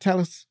tell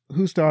us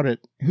who's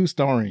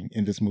starring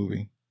in this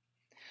movie.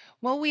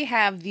 Well, we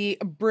have the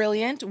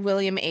brilliant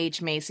William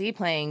H. Macy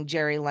playing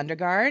Jerry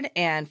Lundegaard,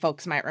 and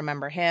folks might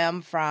remember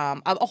him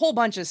from a whole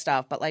bunch of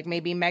stuff, but like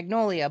maybe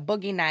Magnolia,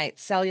 Boogie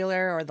Nights,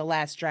 Cellular, or The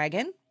Last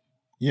Dragon.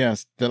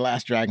 Yes, The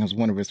Last Dragon was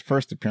one of his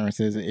first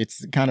appearances.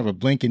 It's kind of a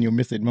blink and you'll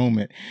miss it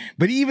moment.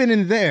 But even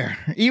in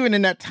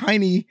that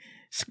tiny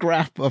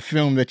scrap of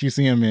film that you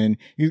see him in,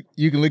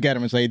 you can look at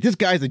him and say, this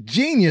guy's a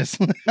genius.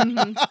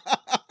 Mm-hmm.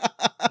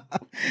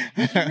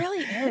 He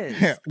really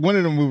is. One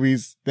of the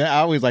movies that I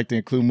always like to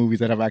include movies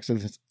that I've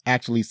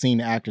actually seen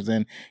actors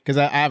in, because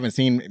I haven't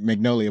seen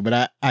Magnolia,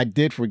 but I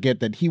did forget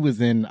that he was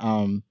in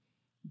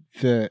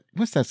what's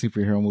that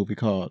superhero movie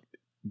called?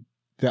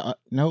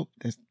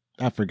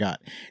 I forgot.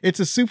 It's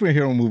a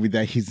superhero movie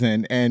that he's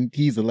in, and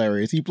he's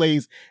hilarious. He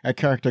plays a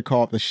character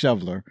called the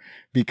Shoveler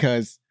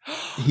because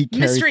he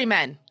carries... Mystery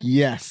Men.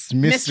 Yes,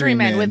 Mystery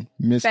Men with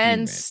Mystery Ben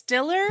Men.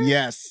 Stiller.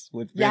 Yes,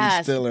 with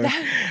Ben Stiller.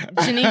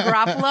 Janine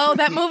Garofalo.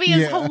 That movie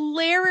is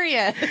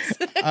hilarious.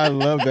 I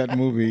love that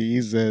movie.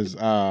 He says,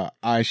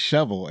 I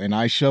shovel and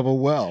I shovel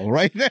well,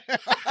 right there.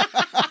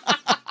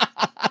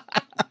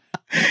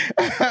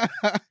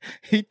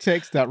 He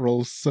takes that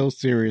role so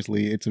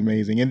seriously. It's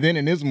amazing. And then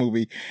in this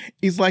movie,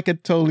 he's like a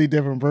totally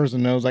different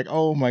person. I was like,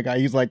 oh my God,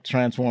 he's like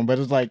transformed. But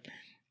it's like,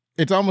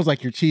 it's almost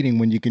like you're cheating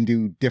when you can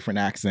do different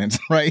accents,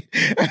 right?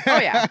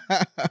 Oh, yeah.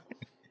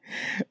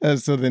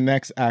 So the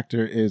next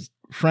actor is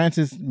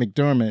Frances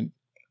McDormand.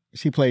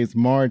 She plays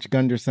Marge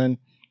Gunderson.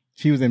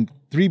 She was in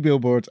 3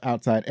 Billboards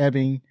Outside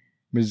Ebbing,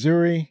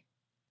 Missouri,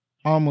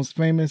 Almost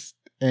Famous,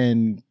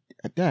 and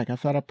Dak, I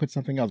thought I put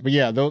something else. But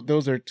yeah,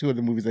 those are 2 of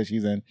the movies that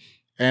she's in.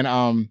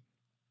 And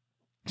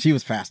she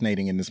was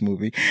fascinating in this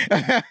movie.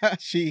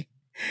 She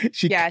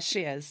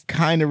is.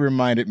 Kind of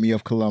reminded me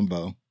of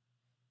Columbo.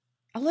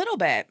 A little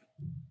bit.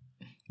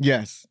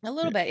 Yes. A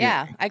little bit,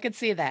 yeah. I could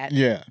see that.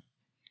 Yeah.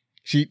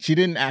 She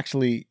didn't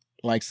actually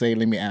like say,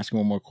 let me ask you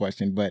one more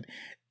question, but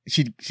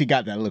she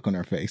got that look on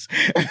her face.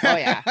 Oh,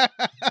 yeah.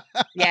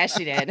 Yeah,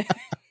 she did.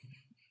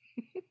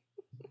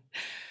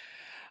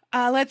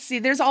 Let's see.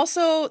 There's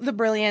also the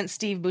brilliant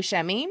Steve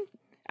Buscemi,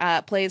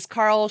 plays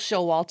Carl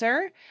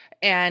Showalter,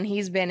 and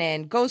he's been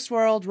in Ghost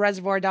World,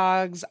 Reservoir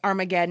Dogs,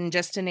 Armageddon,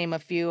 just to name a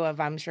few of,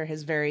 I'm sure,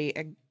 his very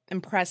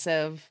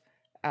impressive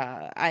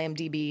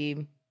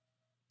IMDb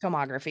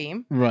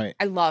filmography. Right.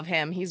 I love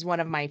him. He's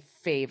one of my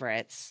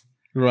favorites.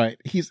 Right.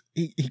 He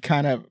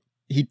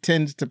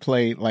tends to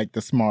play like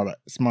the smart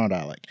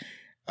aleck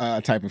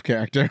type of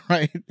character,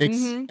 right?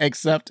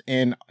 Except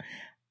in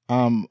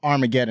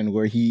Armageddon,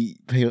 where he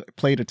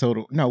played a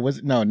total...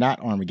 not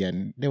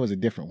Armageddon. There was a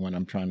different one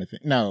I'm trying to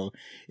think. No,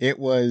 it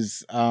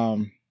was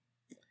the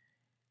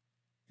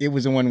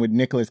one with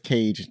Nicolas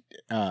Cage,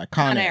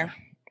 Con Air.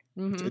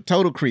 Mm-hmm.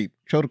 Total creep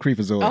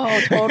Azor.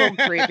 Oh, total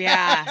creep.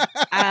 Yeah.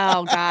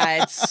 Oh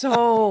God.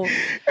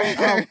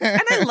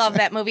 And I love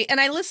that movie.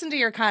 And I listened to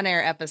your Con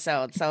Air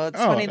episode. So it's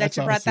funny that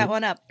you brought that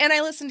one up. And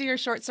I listened to your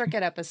Short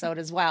Circuit episode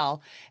as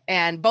well.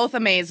 And both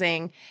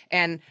amazing.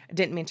 And I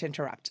didn't mean to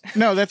interrupt.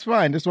 No, that's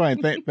fine. That's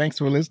fine. Thanks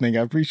for listening.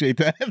 I appreciate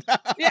that.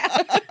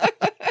 Yeah.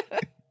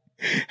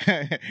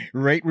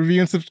 Rate,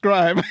 review, and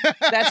subscribe.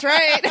 That's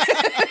right.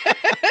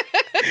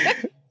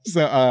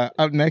 So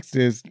up next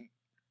is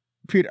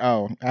Peter.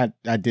 Oh, I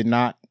did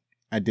not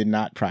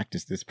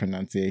practice this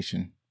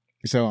pronunciation,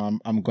 so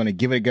I'm going to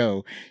give it a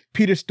go.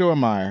 Peter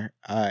Stormare.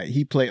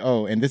 He played.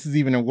 Oh, and this is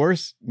even a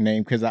worse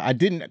name because I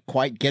didn't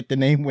quite get the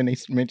name when they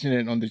mentioned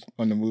it on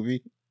the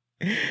movie.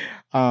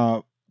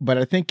 But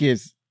I think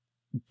it's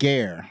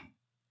Geir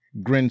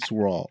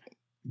Grimswald.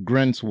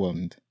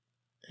 Does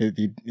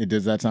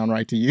that sound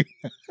right to you?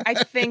 I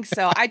think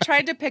so. I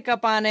tried to pick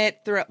up on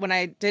it when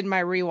I did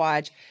my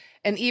rewatch.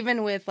 And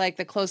even with like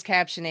the closed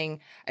captioning,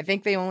 I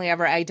think they only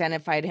ever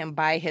identified him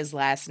by his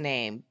last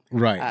name.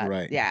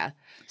 Right. Yeah.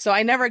 So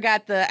I never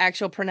got the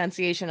actual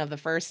pronunciation of the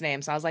first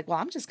name. So I was like, well,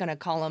 I'm just going to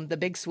call him the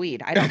Big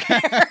Swede. I don't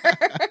care.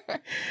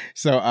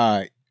 So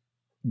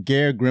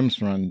Geir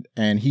Grimsrud,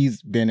 and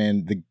he's been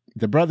in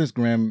the Brothers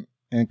Grimm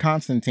and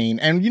Constantine.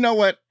 And you know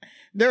what?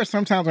 There are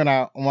some times when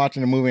I'm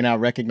watching a movie and I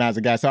recognize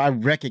a guy. So I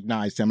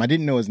recognized him. I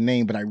didn't know his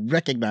name, but I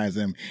recognized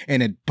him,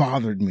 and it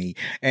bothered me.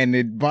 And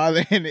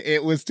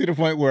it was to the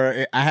point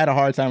where I had a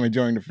hard time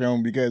enjoying the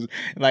film because,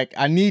 like,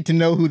 I need to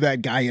know who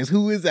that guy is.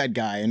 Who is that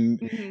guy?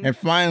 And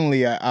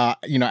finally,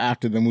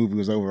 after the movie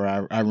was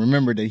over, I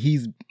remembered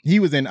that he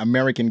was in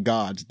American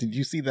Gods. Did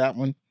you see that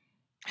one?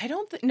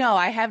 No,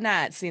 I have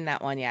not seen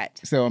that one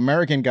yet. So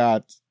American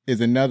Gods is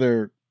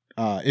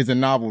is a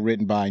novel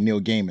written by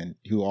Neil Gaiman,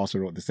 who also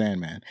wrote The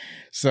Sandman.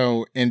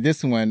 So in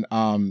this one,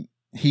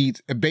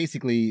 he's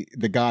basically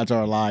the gods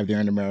are alive. They're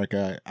in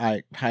America.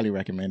 I highly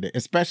recommend it,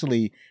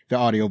 especially the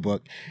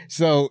audiobook.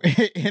 So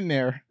in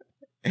there,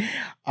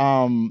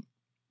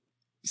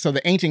 so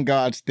the ancient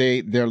gods,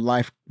 their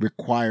life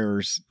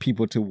requires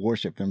people to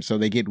worship them. So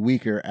they get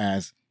weaker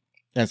as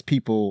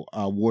people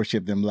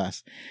worship them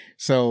less.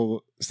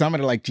 So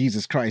somebody like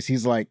Jesus Christ,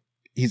 he's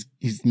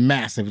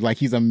massive. Like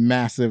he's a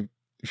massive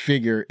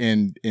figure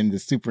in the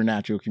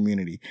supernatural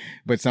community.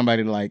 But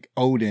somebody like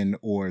Odin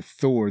or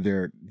Thor,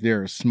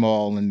 they're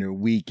small and they're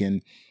weak,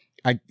 and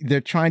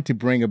they're trying to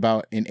bring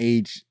about an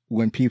age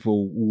when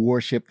people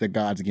worship the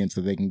gods again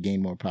so they can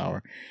gain more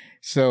power.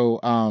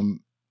 So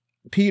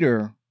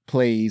Peter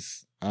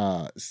plays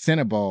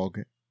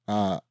Cenobog,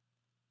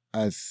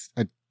 as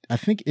I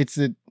think it's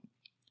a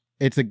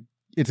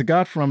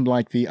god from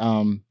like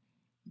the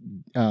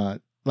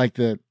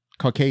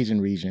Caucasian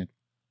region,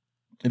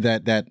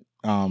 that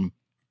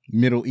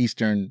Middle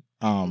Eastern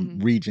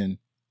region,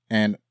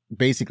 and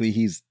basically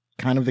he's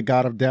kind of the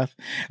god of death.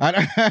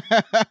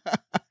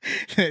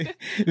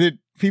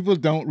 People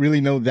don't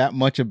really know that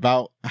much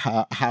about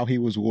how he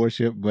was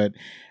worshipped, but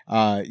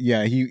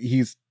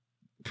he's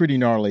pretty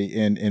gnarly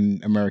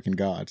in American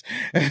Gods.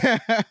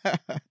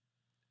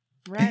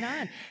 Right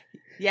on.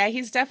 Yeah,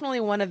 he's definitely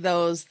one of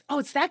those. Oh,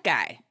 it's that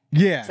guy.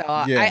 Yeah. So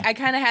yeah. I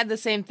kind of had the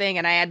same thing,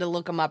 and I had to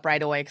look him up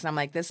right away because I'm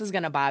like, this is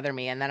going to bother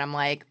me. And then I'm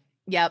like,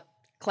 yep,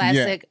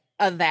 classic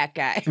of that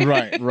guy.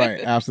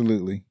 right.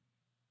 Absolutely.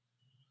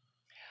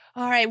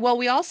 All right. Well,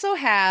 we also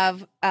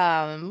have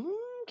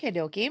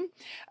Kadoki,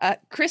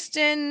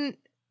 Kristen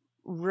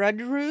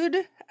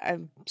Rudrud.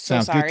 I'm so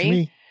Sounds sorry. good to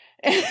me.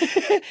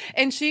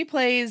 And she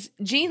plays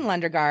Jean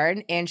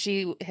Lundegaard, and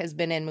she has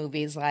been in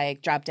movies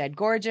like Drop Dead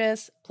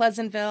Gorgeous,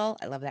 Pleasantville.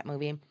 I love that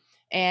movie.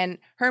 And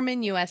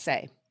Herman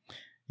USA.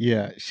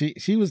 Yeah,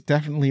 she was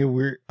definitely a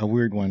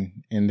weird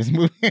one in this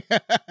movie.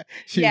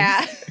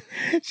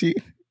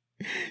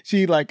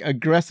 She like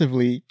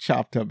aggressively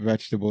chopped up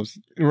vegetables,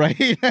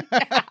 right?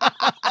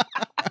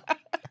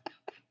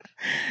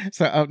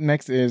 So up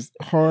next is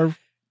Harv.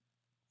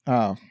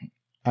 Oh,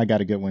 I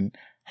got a good one.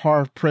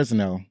 Harv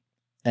Prisno,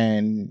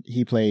 and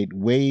he played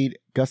Wade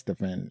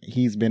Gustafson.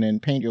 He's been in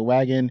Paint Your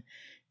Wagon,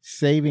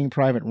 Saving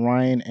Private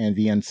Ryan, and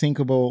The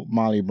Unsinkable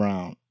Molly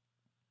Brown.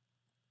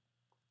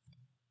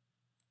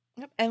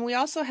 And we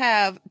also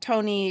have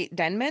Tony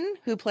Denman,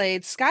 who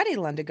played Scotty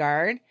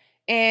Lundegaard,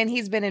 and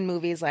he's been in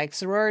movies like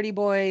Sorority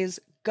Boys,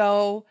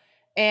 Go,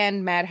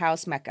 and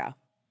Madhouse Mecca.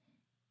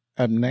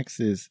 Up next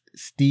is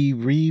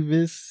Steve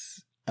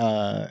Reeves.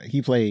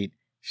 He played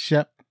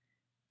Shep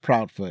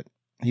Proudfoot.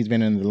 He's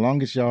been in The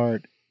Longest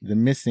Yard, The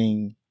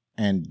Missing,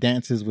 and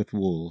Dances with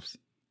Wolves.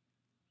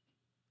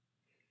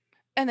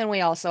 And then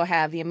we also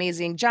have the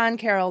amazing John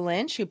Carroll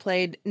Lynch, who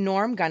played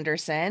Norm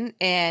Gunderson,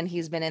 and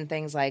he's been in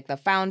things like The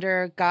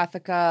Founder,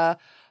 Gothica,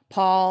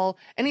 Paul,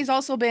 and he's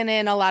also been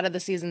in a lot of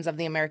the seasons of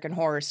The American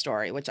Horror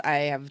Story, which I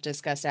have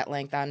discussed at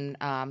length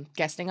on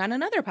guesting on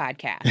another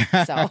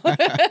podcast. So,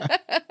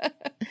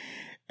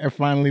 and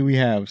finally, we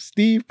have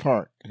Steve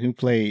Park, who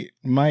played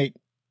Mike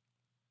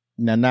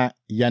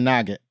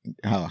Yanagit.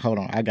 Oh, hold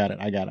on, I got it.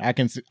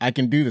 I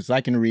can do this.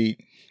 I can read.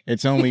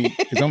 It's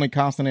only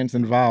consonants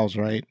and vowels,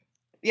 right?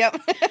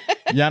 Yep.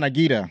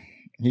 Yanagita.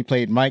 He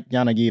played Mike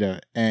Yanagita,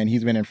 and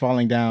he's been in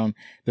Falling Down,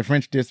 The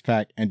French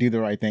Dispatch, and Do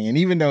the Right Thing. And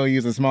even though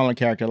he's a smaller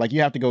character, like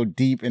you have to go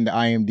deep into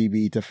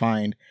IMDb to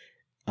find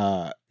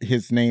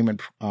his name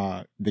and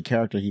the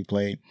character he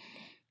played.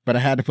 But I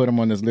had to put him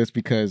on this list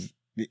because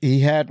he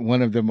had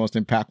one of the most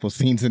impactful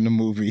scenes in the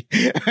movie.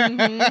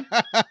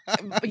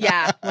 Mm-hmm.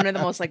 Yeah, one of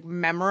the most like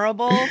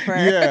memorable for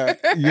yeah.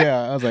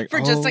 I was like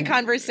for just a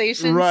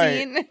conversation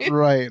scene.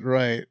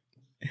 right.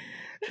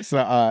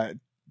 So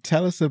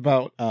tell us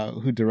about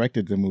who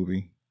directed the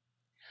movie.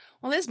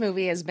 Well, this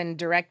movie has been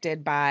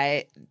directed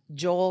by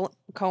Joel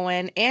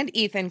Cohen and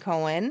Ethan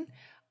Cohen,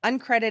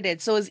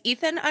 uncredited. So is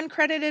Ethan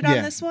uncredited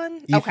on this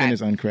one? Ethan is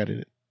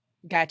uncredited.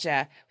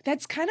 Gotcha.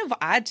 That's kind of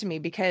odd to me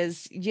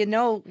because,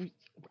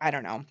 I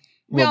don't know.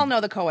 We all know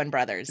the Cohen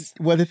brothers.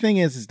 Well, the thing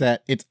is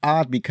that it's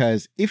odd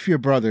because if you're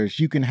brothers,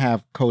 you can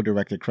have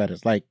co-directed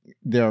credits. Like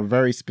there are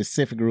very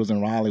specific rules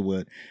in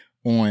Hollywood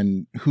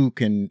on who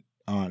can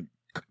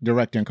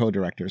director and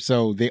co-director.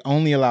 So they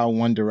only allow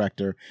one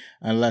director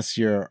unless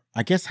you're,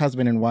 I guess,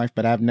 husband and wife,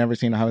 but I've never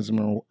seen a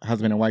husband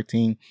and wife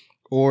team,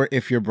 or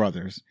if you're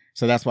brothers.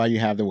 So that's why you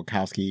have the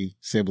Wachowski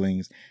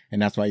siblings,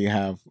 and that's why you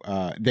have,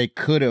 they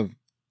could have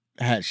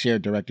had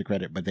shared director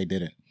credit, but they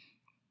didn't.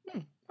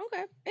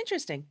 Okay.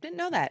 Interesting. Didn't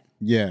know that.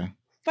 Yeah.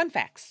 Fun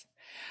facts.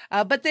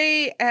 But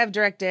they have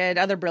directed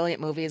other brilliant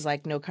movies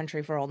like No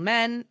Country for Old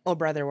Men, Oh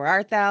Brother, Where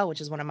Art Thou,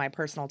 which is one of my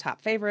personal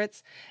top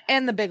favorites,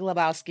 and The Big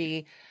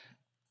Lebowski,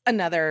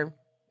 another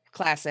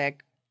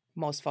classic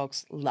most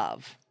folks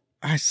love.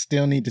 I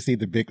still need to see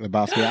The Big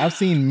Lebowski. I've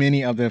seen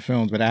many of their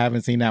films, but I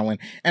haven't seen that one.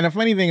 And the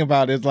funny thing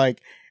about it is,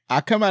 like, I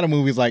come out of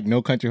movies like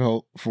No Country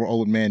for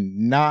Old Men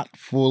not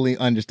fully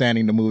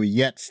understanding the movie,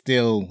 yet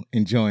still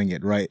enjoying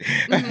it, right?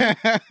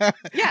 Mm-hmm.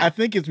 Yeah. I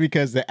think it's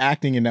because the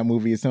acting in that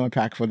movie is so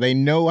impactful. They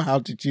know how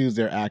to choose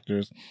their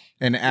actors,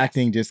 and the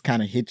acting just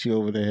kind of hits you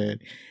over the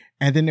head.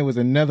 And then there was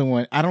another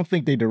one. I don't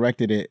think they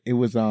directed it. It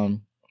was, what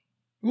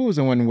was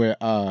the one where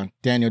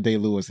Daniel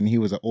Day-Lewis, and he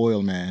was an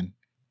oil man?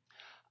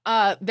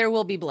 There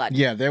Will Be Blood.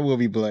 Yeah, There Will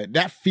Be Blood.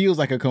 That feels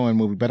like a Coen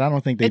movie, but I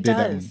don't think they did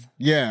that one.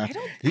 Yeah.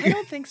 I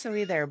don't think so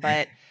either,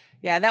 but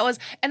yeah, that was,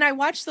 and I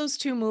watched those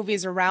two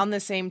movies around the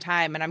same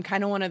time, and I'm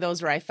kind of one of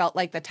those where I felt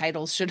like the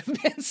titles should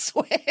have been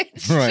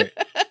switched. Right.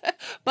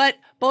 But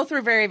both were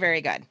very,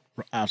 very good.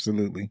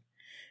 Absolutely.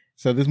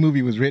 So this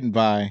movie was written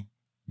by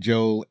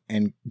Joe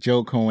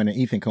Cohen and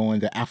Ethan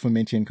Cohen, the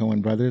aforementioned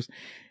Coen brothers.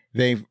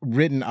 They've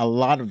written a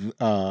lot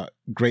of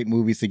great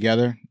movies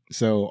together.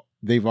 So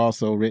they've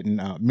also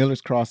written Miller's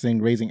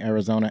Crossing, Raising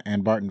Arizona,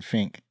 and Barton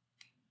Fink.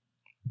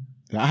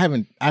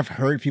 I've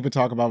heard people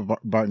talk about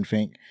Barton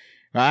Fink.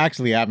 I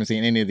haven't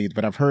seen any of these,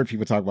 but I've heard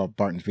people talk about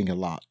Barton Fink a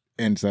lot.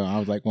 And so I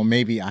was like, well,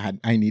 maybe I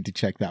need to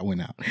check that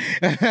one out.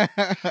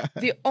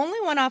 The only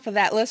one off of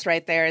that list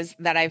right there is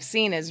that I've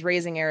seen is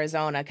Raising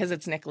Arizona, because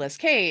it's Nicolas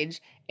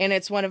Cage, and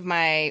it's one of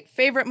my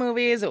favorite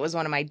movies. It was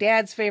one of my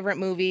dad's favorite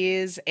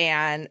movies,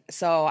 and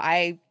so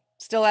I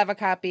still have a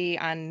copy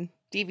on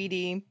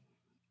DVD,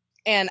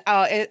 and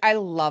I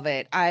love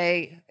it.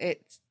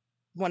 It's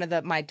one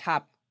of my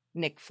top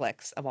Nick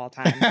flicks of all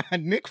time.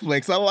 Nick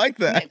flicks, I like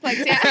that. Nick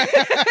flicks,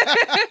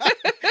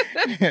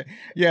 yeah.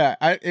 Yeah,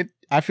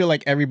 I feel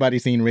like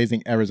everybody's seen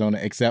Raising Arizona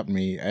except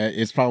me.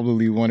 It's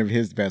probably one of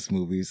his best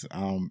movies.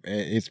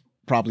 It's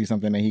probably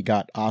something that he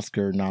got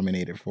Oscar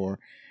nominated for.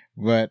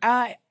 But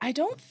I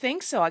don't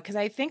think so, because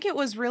I think it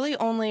was really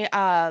only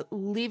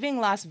Leaving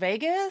Las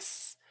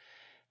Vegas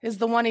is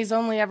the one he's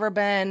only ever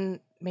been.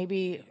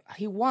 Maybe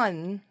he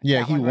won.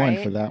 Yeah, he one, won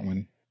right? for that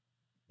one.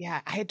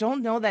 Yeah, I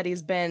don't know that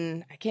he's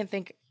been. I can't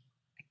think.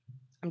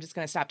 I'm just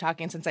going to stop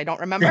talking since I don't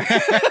remember.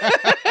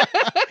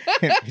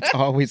 It's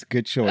always a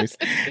good choice.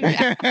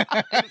 Yeah,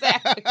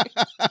 exactly.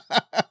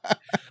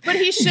 But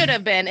he should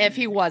have been if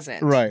he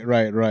wasn't.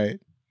 Right.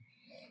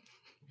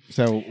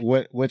 So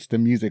what's the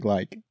music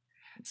like?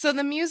 So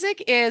the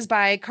music is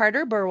by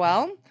Carter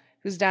Burwell,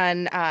 who's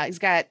done.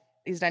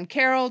 He's done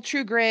Carol,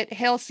 True Grit,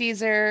 Hail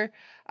Caesar,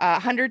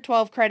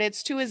 112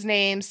 credits to his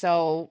name.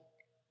 So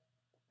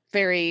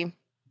very.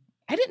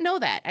 I didn't know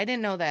that.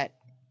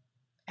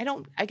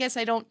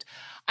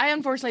 I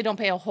unfortunately don't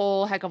pay a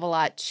whole heck of a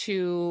lot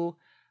to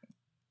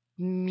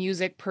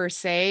music per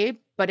se,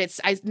 but it's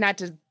not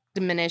to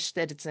diminish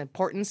that its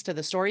importance to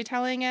the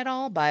storytelling at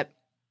all. But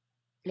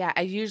yeah,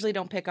 I usually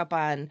don't pick up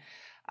on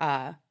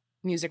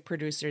music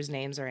producers'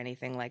 names or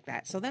anything like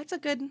that. So that's a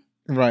good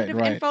bit of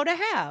info to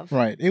have.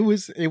 Right. It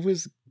was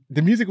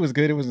the music was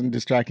good. It wasn't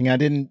distracting. I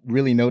didn't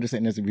really notice it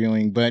in this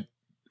viewing, but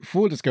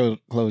full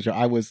disclosure,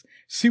 I was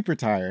super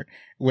tired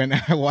when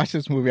I watched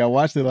this movie. I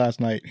watched it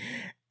last night,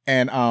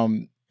 and I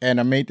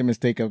made the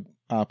mistake of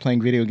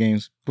playing video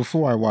games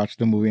before I watched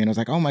the movie, and I was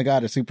like, "Oh my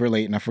god, it's super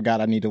late," and I forgot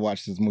I need to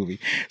watch this movie.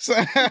 So,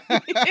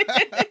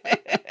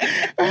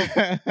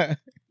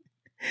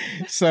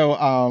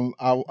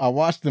 I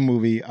watched the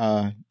movie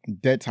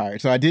dead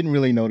tired, so I didn't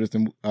really notice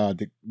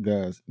the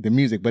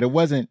music, but it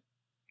wasn't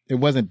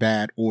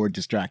bad or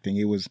distracting.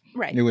 It was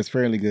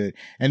fairly good,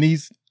 and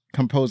these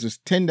composers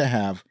tend to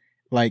have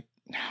like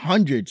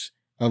hundreds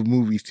of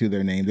movies to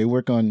their name. They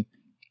work on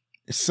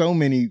so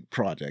many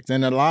projects,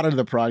 and a lot of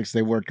the projects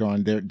they work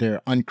on,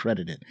 they're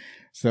uncredited.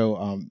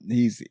 So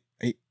he's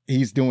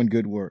doing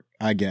good work,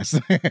 I guess.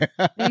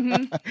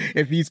 Mm-hmm.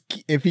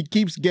 If he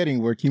keeps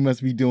getting work, he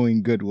must be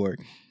doing good work.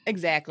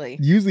 Exactly.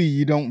 Usually,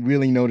 you don't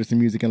really notice the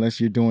music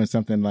unless you're doing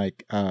something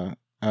like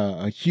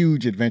a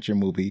huge adventure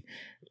movie,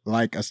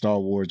 like a Star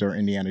Wars or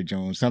Indiana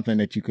Jones, something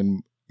that you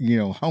can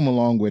hum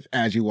along with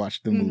as you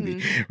watch the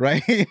movie,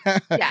 right?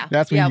 Yeah.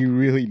 That's when you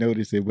really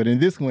notice it. But in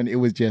this one, it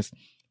was just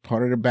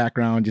part of the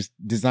background, just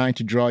designed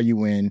to draw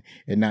you in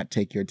and not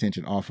take your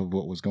attention off of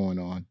what was going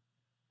on.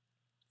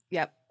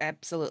 Yep,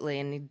 absolutely.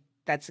 And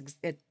that's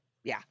it.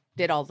 Yeah,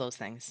 did all those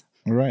things.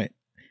 Right.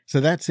 So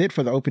that's it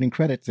for the opening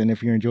credits. And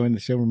if you're enjoying the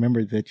show,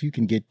 remember that you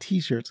can get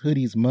t-shirts,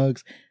 hoodies,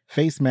 mugs,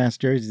 face masks,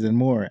 jerseys, and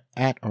more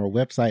at our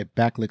website,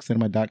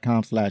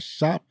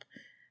 backlookcinema.com/shop.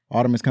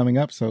 Autumn is coming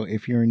up, so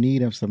if you're in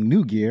need of some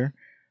new gear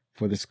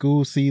for the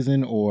school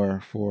season or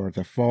for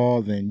the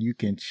fall, then you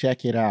can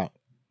check it out.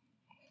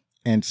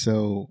 And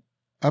so,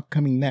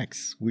 upcoming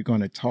next, we're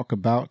going to talk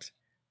about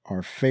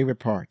our favorite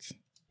parts.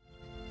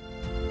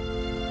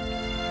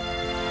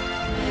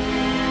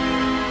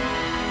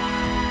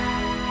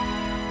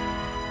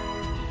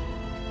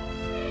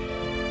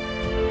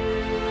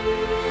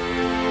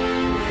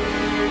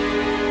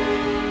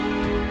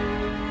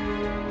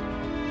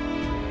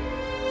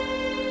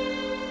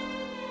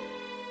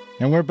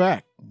 And we're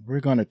back. We're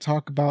going to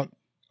talk about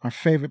our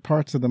favorite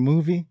parts of the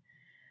movie.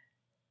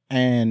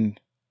 And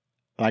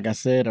like I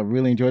said, I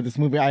really enjoyed this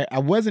movie. I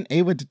wasn't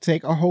able to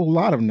take a whole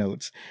lot of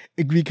notes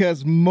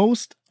because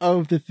most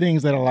of the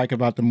things that I like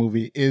about the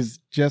movie is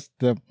just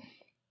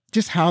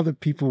how the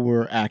people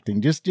were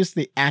acting. Just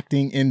the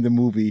acting in the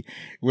movie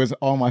was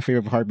all my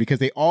favorite part because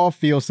they all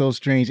feel so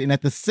strange. And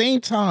at the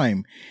same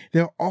time,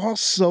 they're all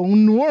so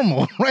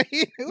normal,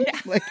 right?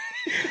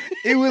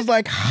 It was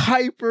like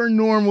hyper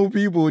normal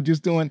people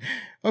just doing,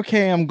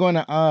 okay, I'm going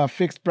to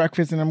fix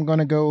breakfast and I'm going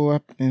to go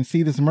up and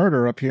see this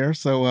murder up here.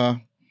 So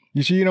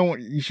you sure you don't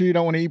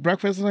want to eat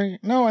breakfast?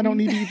 Like, no, I don't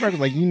need to eat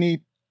breakfast. Like, you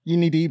need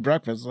to eat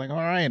breakfast. Like, all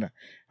right,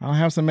 I'll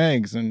have some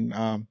eggs. And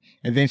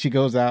then she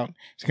comes back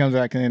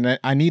and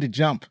I need a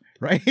jump,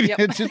 right? Yep.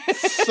 It's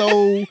just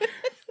so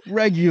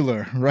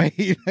regular, right?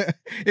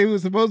 It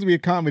was supposed to be a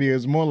comedy. It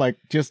was more like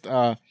just,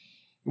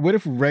 what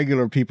if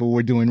regular people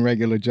were doing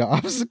regular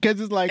jobs? Because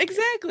it's like,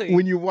 exactly,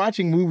 when you're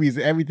watching movies,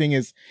 everything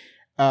is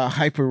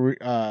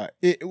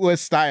it was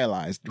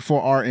stylized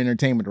for our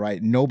entertainment,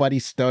 right? Nobody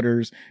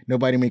stutters,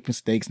 nobody makes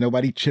mistakes,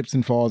 nobody trips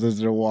and falls as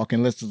they're walking,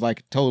 unless it's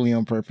like totally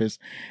on purpose.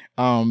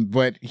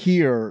 But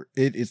here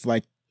it's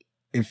like,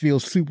 it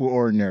feels super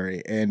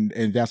ordinary. And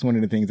that's one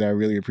of the things that I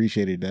really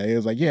appreciated. It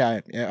was like, yeah,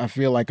 I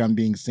feel like I'm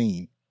being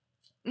seen.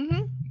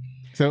 Mm-hmm.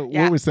 So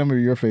what were some of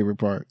your favorite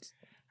parts?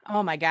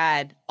 Oh my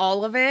God.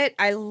 All of it.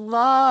 I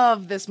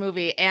love this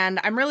movie. And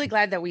I'm really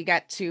glad that we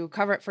got to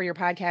cover it for your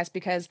podcast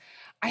because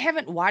I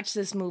haven't watched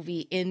this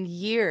movie in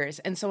years.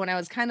 And so when I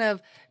was kind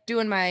of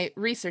doing my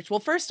research, well,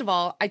 first of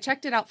all, I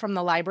checked it out from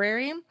the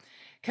library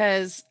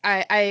because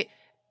I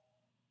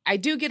I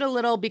do get a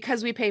little,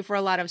 because we pay for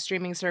a lot of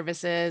streaming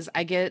services,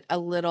 I get a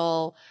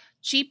little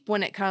cheap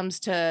when it comes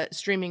to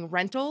streaming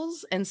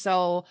rentals. And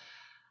so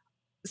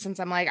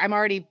since I'm like, I'm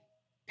already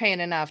paying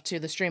enough to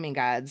the streaming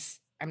gods,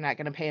 I'm not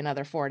going to pay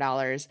another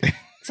 $4.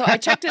 So I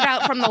checked it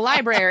out from the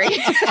library.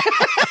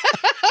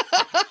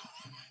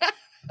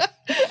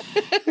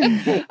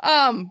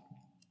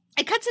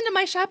 It cuts into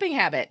my shopping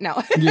habit.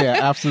 No. Yeah,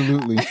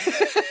 absolutely.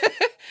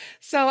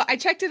 So I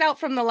checked it out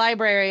from the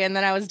library, and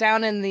then I was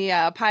down in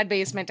the pod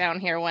basement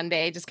down here one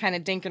day, just kind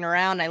of dinking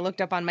around. I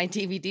looked up on my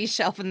DVD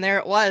shelf, and there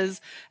it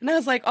was. And I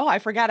was like, oh, I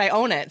forgot I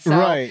own it. So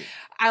Right.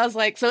 I was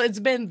like, so it's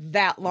been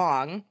that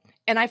long.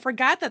 And I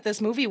forgot that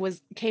this movie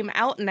came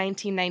out in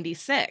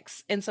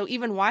 1996. And so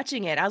even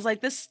watching it, I was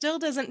like, this still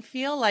doesn't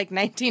feel like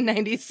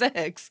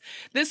 1996.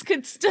 This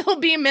could still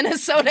be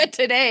Minnesota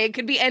today. It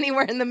could be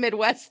anywhere in the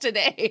Midwest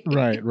today.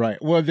 Right, right.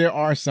 Well, there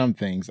are some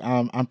things.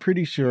 I'm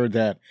pretty sure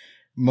that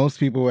most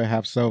people would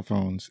have cell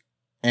phones.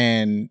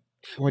 And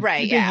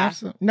Right, did they yeah.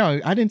 have no,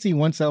 I didn't see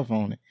one cell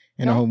phone in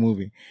the No? whole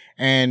movie.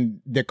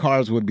 And the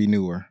cars would be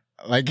newer.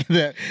 Like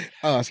that.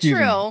 Excuse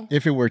True. me.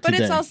 If it were But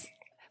today. it's also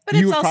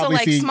You would probably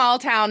like see- small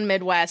town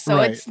Midwest, so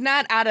Right. it's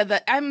not out of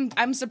the.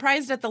 I'm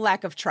surprised at the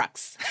lack of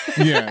trucks.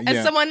 Yeah, As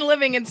yeah. someone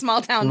living in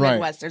small town Right.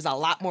 Midwest, there's a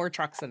lot more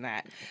trucks than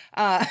that.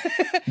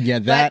 Yeah,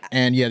 that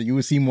and yeah, you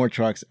would see more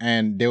trucks,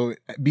 and there would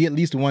be at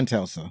least one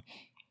Telsa.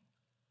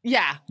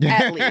 Yeah,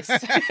 at least.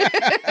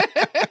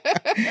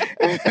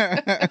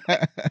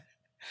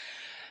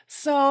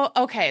 So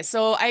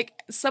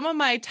some of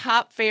my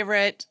top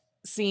favorite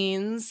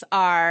scenes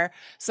are,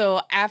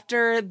 so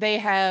after they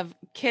have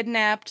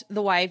kidnapped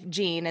the wife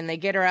Jean and they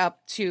get her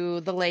up to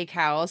the lake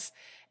house,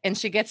 and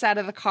she gets out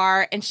of the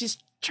car and she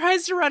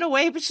tries to run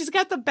away, but she's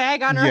got the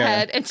bag on her Yeah.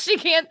 head and she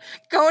can't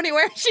go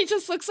anywhere. She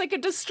just looks like a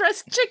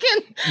distressed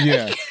chicken.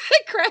 Yeah.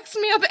 It cracks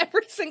me up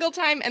every single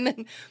time. And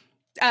then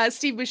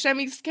Steve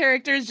Buscemi's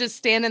character is just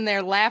standing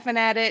there laughing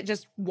at it,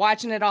 just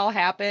watching it all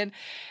happen.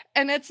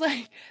 And it's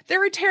like,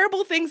 there are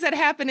terrible things that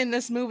happen in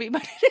this movie,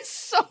 but it is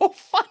so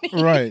funny.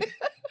 Right.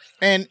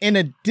 And in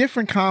a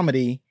different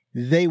comedy,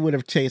 they would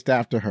have chased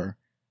after her.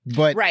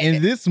 But Right.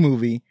 in this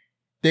movie,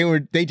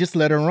 they just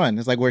let her run.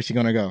 It's like, where's she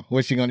gonna go?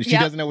 She Yep.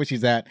 doesn't know where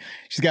she's at.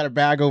 She's got her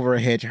bag over her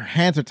head. Her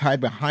hands are tied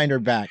behind her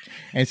back.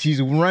 And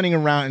she's running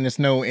around in the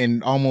snow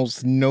in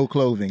almost no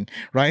clothing,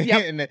 right?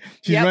 Yep. And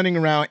she's Yep. running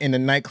around in the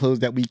night clothes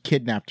that we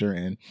kidnapped her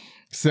in.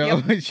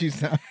 So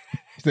she's not,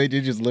 they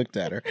just looked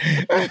at her.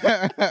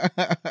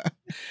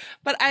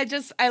 But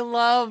I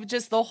love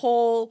just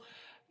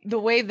the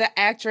way the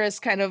actress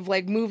kind of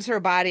like moves her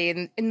body,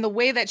 and in the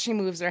way that she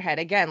moves her head.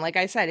 Again, like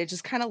I said, it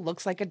just kind of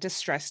looks like a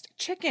distressed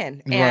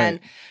chicken. And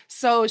Right.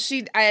 so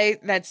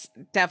that's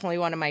definitely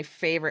one of my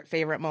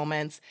favorite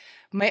moments.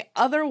 My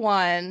other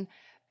one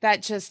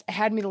that just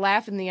had me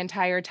laughing the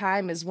entire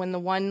time is when the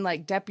one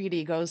like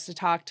deputy goes to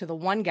talk to the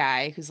one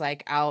guy who's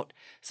like out,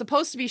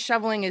 supposed to be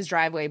shoveling his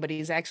driveway, but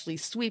he's actually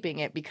sweeping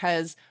it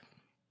because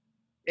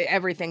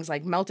everything's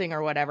like melting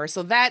or whatever.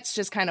 So that's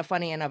just kind of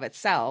funny in of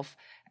itself,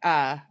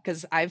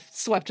 because I've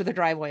swept the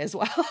driveway as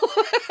well.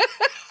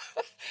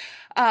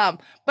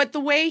 But the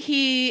way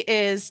he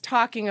is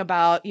talking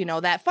about,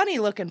 that funny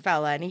looking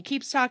fella, and he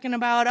keeps talking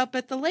about up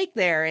at the lake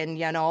there, and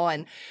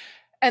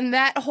and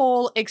that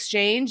whole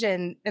exchange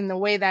and the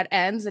way that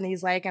ends, and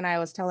he's like, and I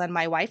was telling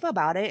my wife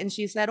about it, and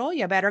she said, oh,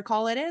 you better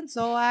call it in.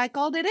 So I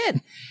called it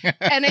in.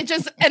 And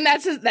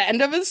that's the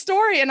end of his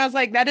story. And I was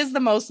like, that is the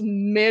most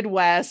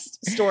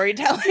Midwest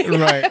storytelling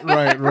Right, I've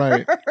right, ever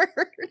right.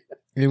 heard.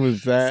 It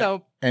was that.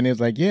 So And it was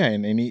like, yeah,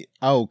 and he,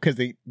 because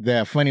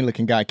the funny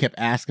looking guy kept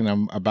asking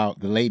him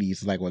about the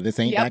ladies. Like, well, this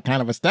ain't Yep. that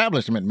kind of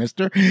establishment,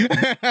 mister.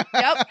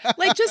 Yep.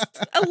 Like just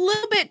a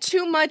little bit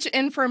too much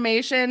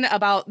information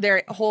about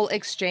their whole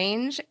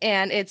exchange.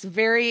 And it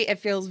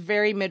feels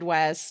very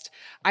Midwest.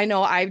 I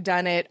know I've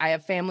done it. I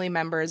have family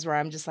members where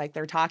I'm just like,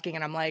 they're talking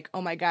and I'm like,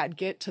 oh my God,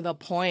 get to the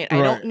point. I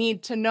Right. don't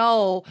need to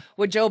know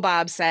what Joe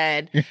Bob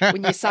said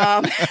when you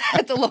saw him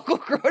at the local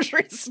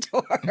grocery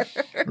store.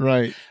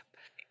 Right.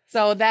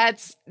 So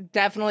that's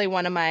definitely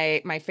one of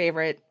my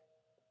favorite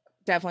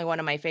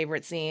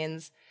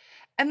scenes.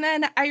 And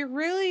then I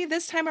really,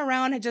 this time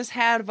around, I just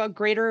had a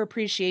greater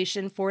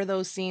appreciation for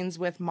those scenes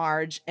with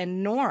Marge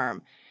and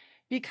Norm,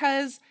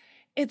 because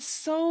it's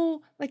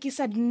so, like you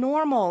said,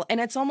 normal, and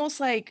it's almost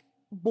like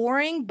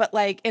boring, but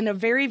like in a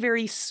very,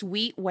 very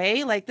sweet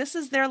way. Like this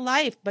is their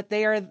life, but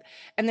and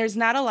there's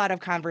not a lot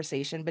of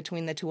conversation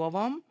between the two of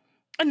them,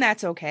 and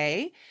that's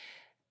okay.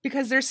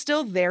 Because they're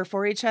still there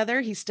for each other.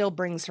 He still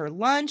brings her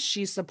lunch.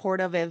 She's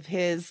supportive of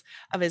his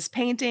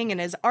painting and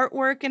his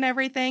artwork and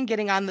everything,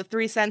 getting on the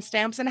 3-cent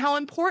stamps, and how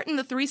important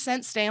the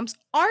 3-cent stamps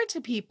are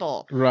to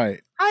people. Right.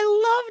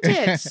 I loved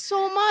it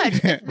so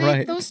much.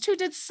 Right. Those two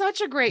did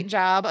such a great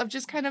job of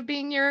just kind of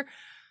being your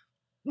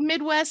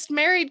Midwest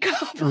married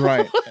couple.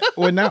 Right.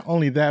 Well, not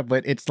only that,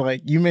 but it's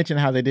like you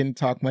mentioned how they didn't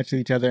talk much to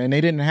each other, and they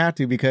didn't have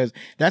to, because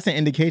that's an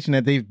indication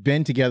that they've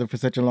been together for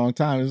such a long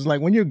time. It's like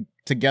when you're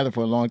together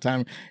for a long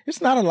time,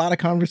 it's not a lot of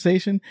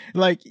conversation.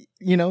 Like,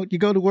 you know, you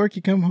go to work,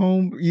 you come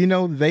home, you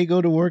know, they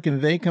go to work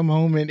and they come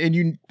home and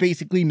you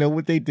basically know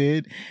what they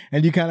did.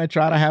 And you kind of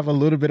try to have a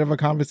little bit of a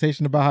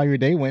conversation about how your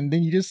day went. And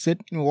then you just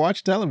sit and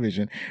watch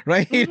television,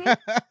 right? Mm-hmm.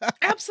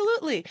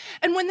 Absolutely.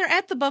 And when they're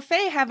at the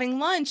buffet having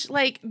lunch,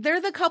 like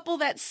they're the couple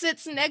that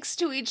sits next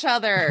to each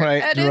other.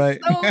 Right, That is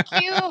so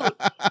cute.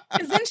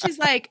 Because then she's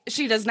like,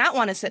 she does not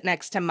want to sit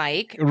next to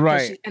Mike.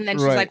 Right. And then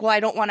she's like, well, I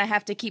don't want to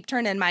have to keep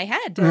turning my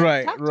head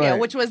to talk to you,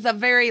 which was the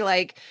very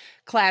like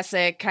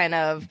classic kind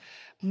of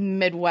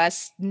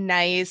Midwest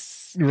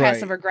nice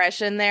passive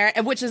aggression there,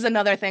 which is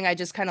another thing I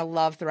just kind of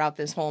love throughout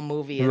this whole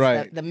movie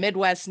is the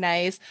Midwest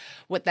nice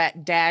with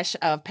that dash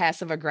of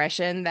passive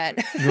aggression that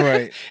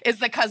is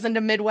the cousin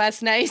to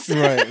Midwest nice.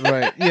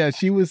 Right. Yeah,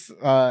 she was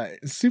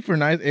super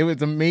nice. It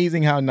was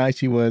amazing how nice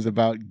she was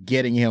about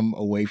getting him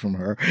away from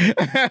her.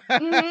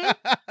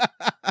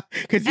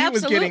 Because he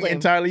was getting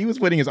he was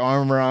putting his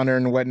arm around her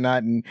and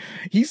whatnot, and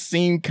he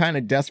seemed kind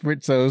of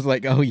desperate. So it was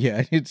like, oh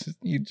yeah,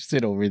 you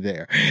sit over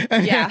there.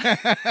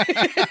 Yeah.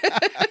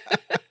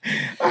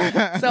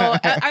 So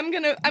I'm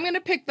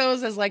gonna pick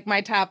those as like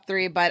my top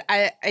three, but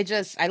I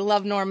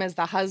love Norm as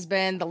the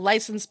husband. The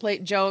license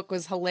plate joke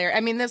was hilarious.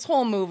 I mean, this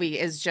whole movie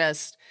is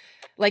just,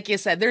 like you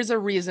said, there's a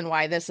reason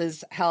why this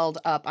is held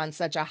up on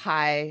such a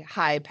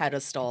high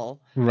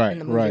pedestal in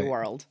the movie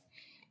world.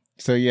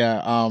 So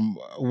yeah,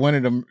 one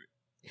of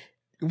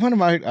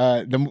my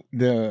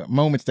the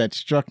moments that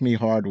struck me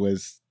hard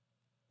was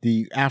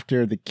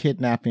after the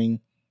kidnapping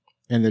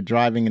and the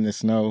driving in the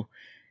snow,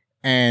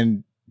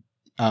 and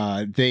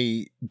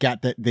they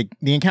got the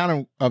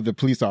encounter of the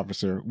police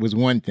officer was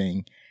one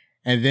thing,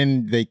 and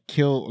then they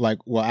kill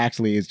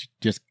actually it's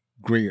just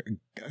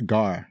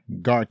Gar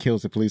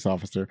kills the police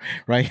officer,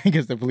 right?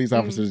 Because the police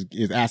officer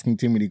is asking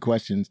too many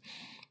questions,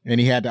 and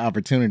he had the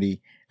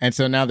opportunity, and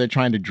so now they're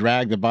trying to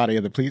drag the body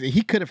of the police.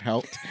 He could have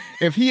helped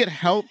if he had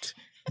helped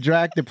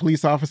drag the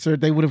police officer.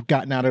 They would have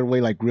gotten out of the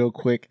way like real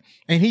quick.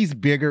 And he's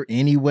bigger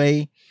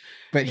anyway,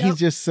 but he's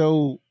just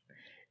so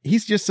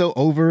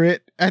over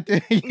it at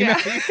the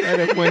at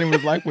a point in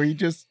his life where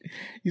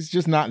he's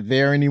just not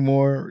there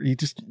anymore.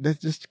 Let's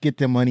just get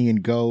the money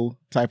and go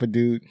type of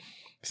dude.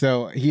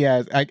 So he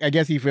has, I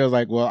guess he feels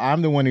like, well,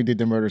 I'm the one who did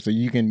the murder, so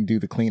you can do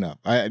the cleanup.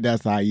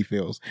 That's how he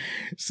feels.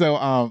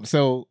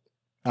 So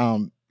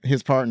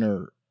his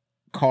partner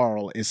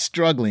Carl is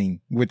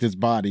struggling with his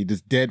body.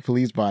 This dead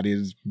police body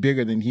is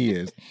bigger than he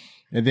is.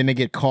 And then they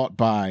get caught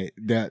by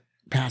the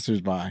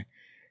passersby.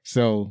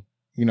 So,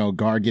 you know,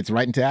 Gar gets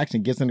right into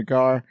action, gets in the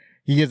car.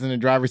 He gets in the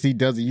driver's seat,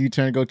 does a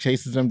U-turn,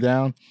 chases them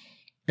down.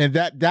 And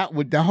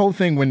the whole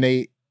thing when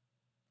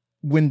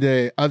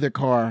the other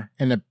car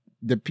and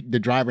the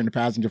driver and the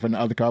passenger from the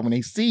other car, when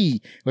they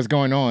see what's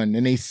going on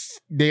and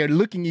they're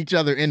looking each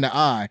other in the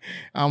eye,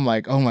 I'm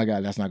like, oh my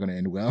God, that's not going to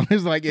end well.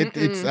 It's like,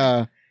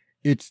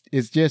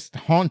 it's just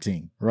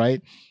haunting,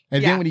 right?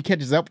 And then when he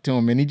catches up to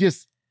him and he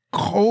just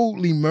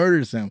coldly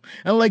murders him,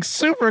 and like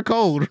super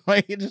cold,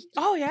 right?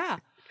 Oh yeah.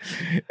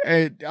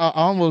 And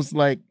almost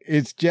like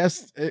it's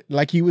just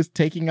like he was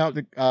taking out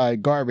the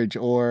garbage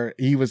or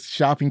he was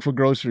shopping for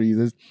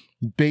groceries.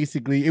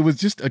 Basically, it was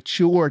just a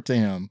chore to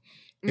him,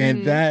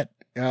 and that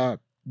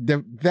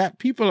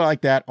people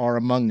like that are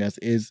among us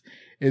is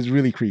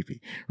really creepy,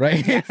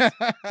 right? Yes.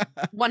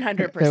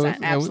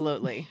 100%,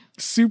 absolutely.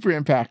 Super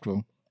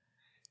impactful.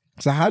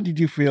 So how did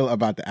you feel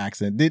about the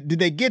accent? Did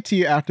they get to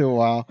you after a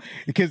while?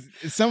 Because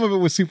some of it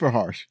was super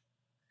harsh.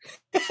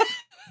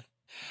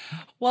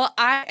 Well,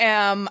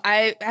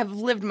 I have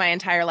lived my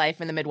entire life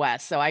in the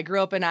Midwest. So I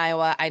grew up in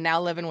Iowa. I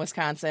now live in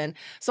Wisconsin.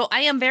 So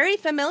I am very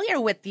familiar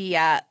with the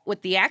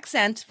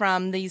accent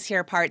from these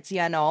here parts,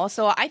 you know.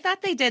 So I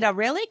thought they did a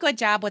really good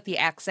job with the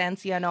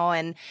accents, you know,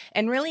 and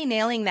really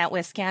nailing that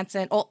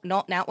Wisconsin. Oh,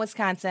 no, not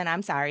Wisconsin.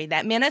 I'm sorry.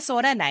 That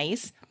Minnesota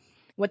nice.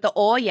 With the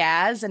oh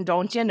yes and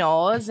don't you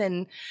knows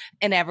and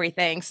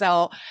everything.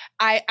 So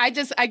I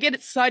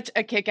get such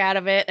a kick out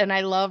of it, and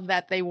I love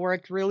that they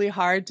worked really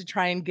hard to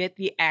try and get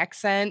the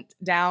accent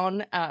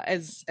down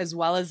as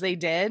well as they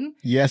did.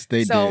 Yes,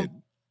 they did.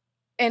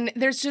 And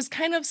there's just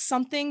kind of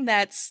something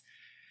that's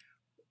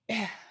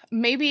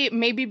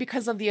maybe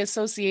because of the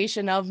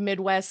association of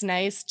Midwest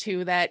nice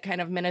to that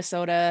kind of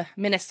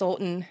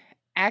Minnesotan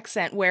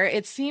accent, where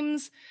it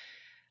seems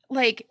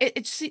like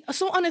it's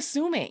so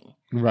unassuming,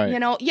 right? You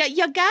know,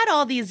 you got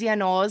all these, you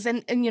knows,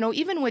 and you know,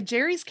 even with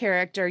Jerry's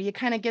character, you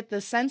kind of get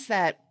the sense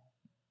that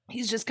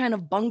he's just kind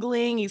of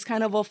bungling, he's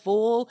kind of a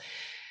fool,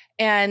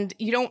 and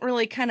you don't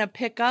really kind of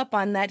pick up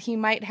on that he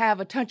might have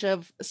a touch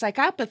of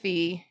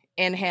psychopathy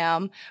in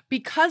him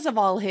because of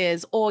all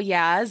his oh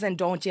yeahs and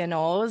don't you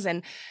knows,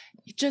 and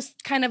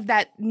just kind of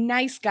that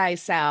nice guy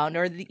sound,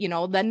 or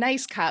the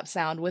nice cop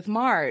sound with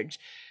Marge.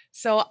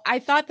 So I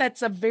thought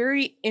that's a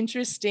very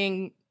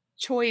interesting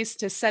choice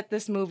to set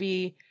this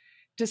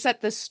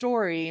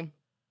story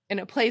in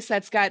a place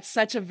that's got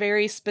such a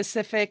very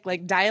specific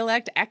like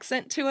dialect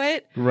accent to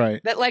it. Right.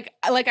 That like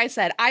I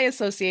said, I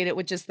associate it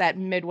with just that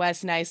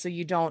Midwest nice. So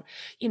you don't,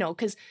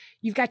 because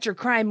you've got your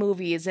crime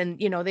movies and,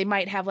 they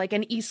might have like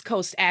an East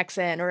Coast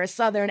accent or a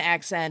Southern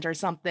accent or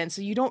something.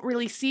 So you don't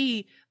really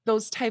see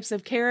those types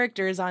of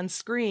characters on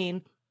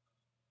screen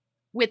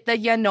with the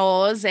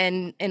knows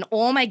and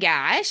oh my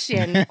gosh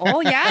and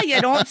oh yeah,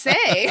 you don't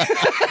say.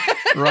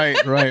 Right.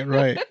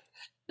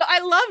 So I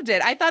loved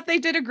it. I thought they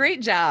did a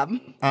great job.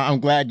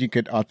 I'm glad you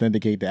could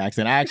authenticate the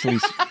accent. I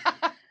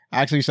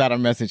actually shot a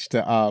message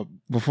to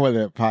before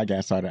the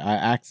podcast started.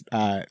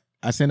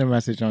 I sent a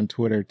message on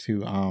Twitter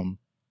to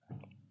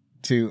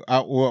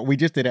we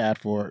just did an ad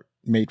for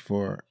Made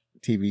for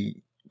TV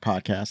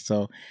podcast.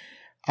 So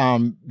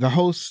the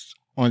hosts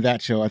on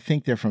that show, I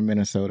think they're from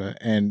Minnesota,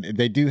 and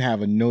they do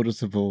have a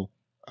noticeable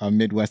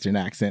Midwestern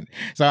accent.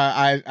 So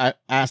I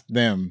asked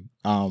them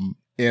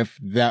if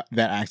that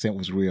accent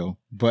was real,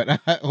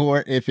 but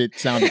or if it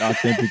sounded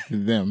authentic to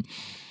them.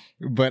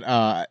 But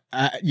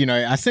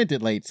I sent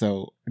it late,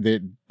 so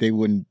that they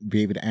wouldn't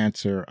be able to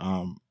answer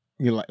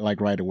like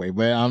right away.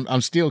 But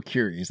I'm still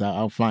curious.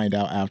 I'll find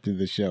out after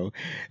the show.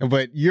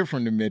 But you're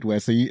from the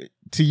Midwest, so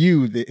to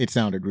you it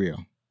sounded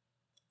real.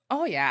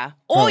 Oh yeah.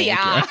 Oh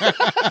yeah. Okay.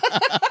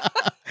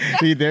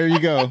 See, there you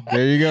go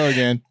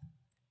again.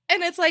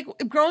 And it's like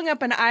growing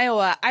up in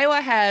Iowa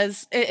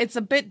it's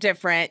a bit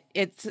different.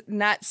 It's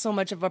not so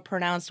much of a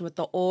pronounced with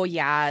the oh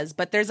yeahs,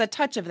 but there's a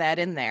touch of that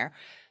in there.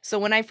 So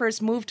when I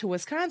first moved to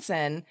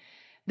Wisconsin,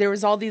 there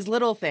was all these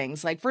little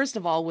things. Like, first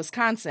of all,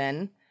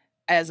 Wisconsin,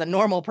 as a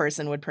normal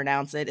person would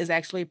pronounce it, is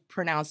actually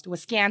pronounced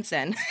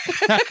Wisconsin.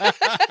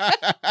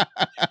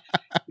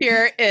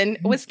 Here in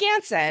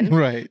Wisconsin.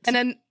 Right.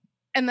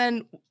 And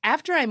then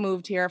after I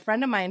moved here, a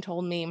friend of mine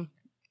told me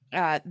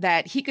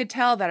that he could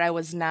tell that I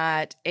was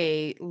not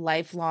a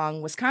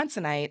lifelong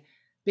Wisconsinite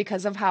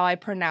because of how I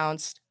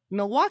pronounced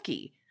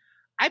Milwaukee.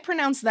 I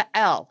pronounced the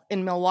L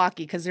in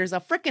Milwaukee because there's a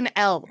freaking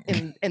L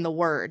in the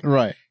word.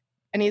 Right.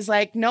 And he's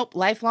like, nope,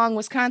 lifelong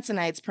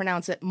Wisconsinites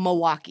pronounce it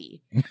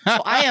Milwaukee.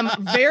 So I am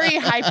very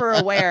hyper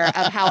aware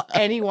of how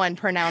anyone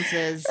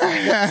pronounces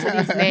the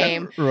city's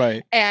name.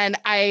 Right. And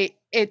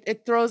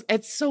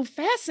it's so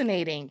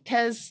fascinating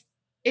because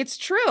it's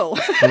true.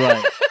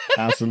 Right.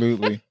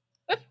 Absolutely.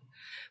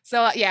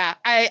 So yeah,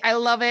 I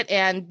love it.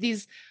 And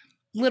these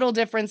little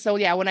differences. So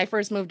yeah, when I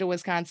first moved to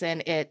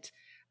Wisconsin,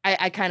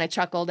 I kind of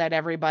chuckled at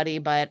everybody,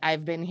 but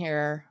I've been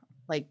here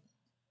like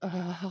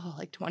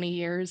 20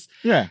 years.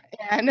 Yeah.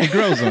 And it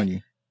grows on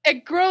you.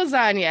 It grows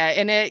on you,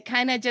 and it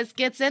kind of just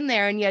gets in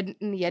there, and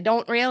you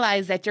don't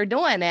realize that you're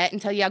doing it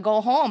until you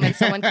go home and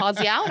someone calls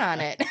you out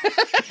on it.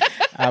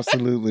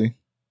 Absolutely.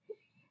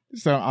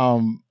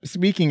 So,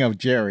 speaking of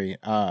Jerry,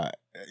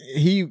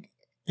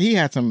 he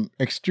had some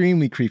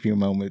extremely creepy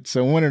moments.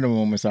 So one of the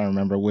moments I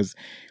remember was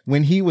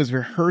when he was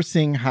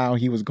rehearsing how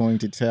he was going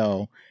to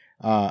tell,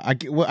 I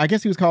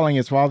guess he was calling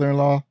his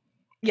father-in-law.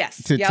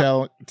 Yes. To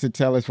tell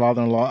his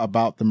father-in-law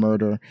about the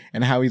murder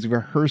and how he's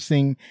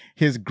rehearsing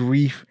his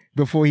grief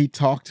before he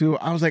talked to him.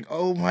 I was like,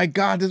 oh my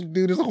God, this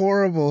dude is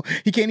horrible.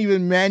 He can't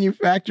even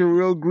manufacture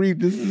real grief.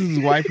 This is his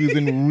wife who's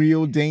in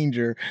real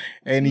danger.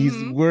 And he's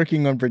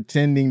working on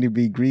pretending to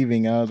be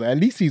grieving. I was like, at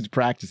least he's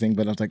practicing,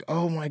 but I was like,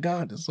 oh my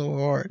God, it's so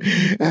hard.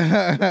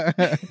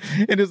 And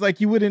it's like,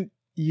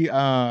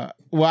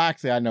 well,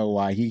 actually, I know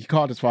why. He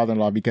called his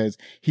father-in-law because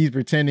he's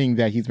pretending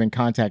that he's been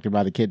contacted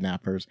by the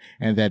kidnappers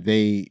and that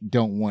they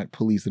don't want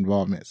police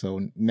involvement.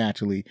 So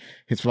naturally,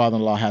 his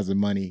father-in-law has the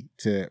money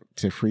to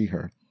free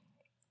her.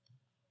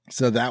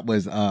 So that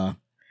was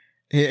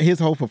his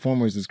whole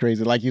performance is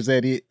crazy. Like you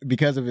said,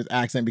 because of his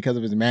accent, because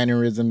of his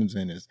mannerisms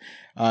and his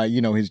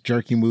his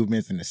jerky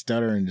movements and the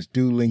stutter and his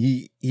doodling,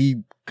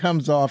 he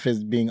comes off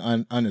as being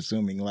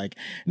unassuming. Like,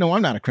 no,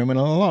 I'm not a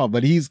criminal at all,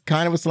 but he's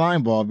kind of a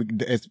slime ball.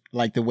 It's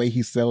like the way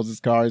he sells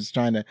his cars,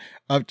 trying to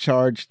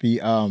upcharge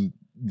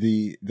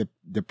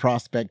the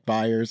prospect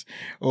buyers,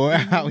 or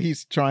how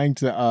he's trying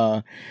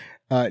to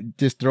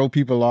just throw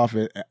people off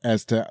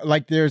as to,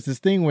 like, there's this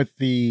thing with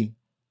the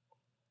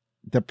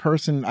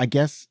person, I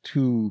guess,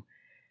 who's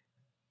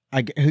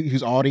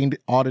auditing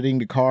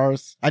the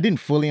cars. I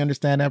didn't fully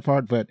understand that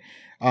part, but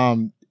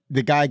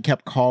the guy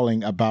kept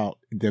calling about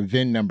the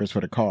VIN numbers for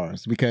the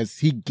cars because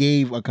he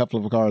gave a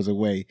couple of cars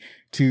away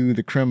to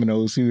the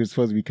criminals who were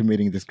supposed to be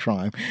committing this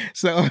crime.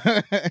 So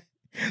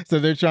so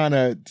they're trying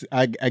to,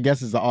 I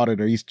guess as the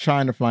auditor, he's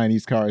trying to find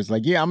these cars.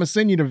 Like, yeah, I'm gonna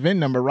send you the VIN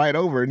number right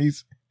over.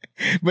 And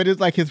but it's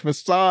like his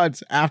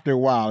facades, after a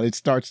while, it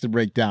starts to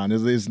break down.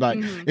 It's like,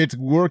 it's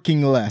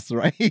working less,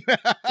 right?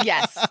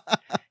 Yes.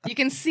 You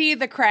can see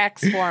the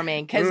cracks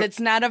forming because it's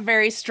not a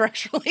very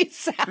structurally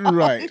sound.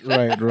 Right.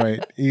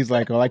 He's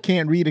like, well, I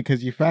can't read it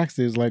because you faxed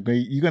it. It's like,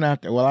 you're going to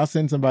have to, well, I'll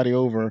send somebody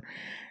over.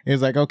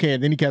 It's like, okay.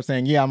 And then he kept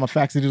saying, yeah, I'm going to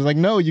fax it. He was like,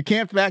 no, you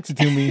can't fax it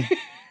to me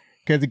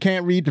because you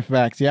can't read the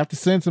fax. You have to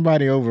send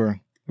somebody over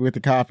with the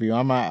copy.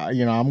 I'm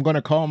going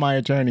to call my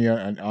attorney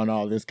on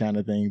all this kind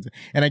of things.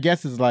 And I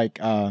guess it's like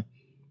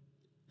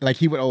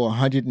he would owe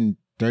 $120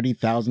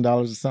 $30,000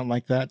 or something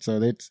like that.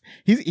 So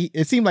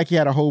it seemed like he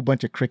had a whole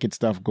bunch of crooked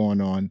stuff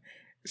going on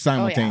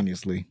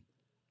simultaneously.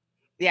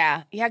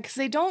 Yeah, because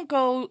they don't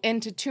go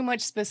into too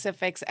much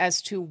specifics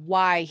as to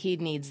why he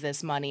needs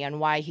this money and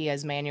why he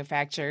has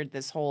manufactured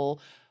this whole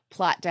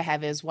plot to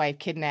have his wife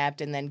kidnapped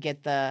and then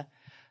get the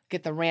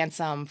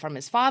ransom from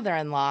his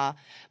father-in-law.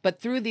 But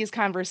through these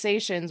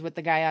conversations with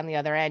the guy on the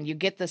other end, you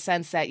get the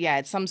sense that,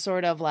 it's some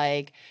sort of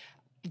like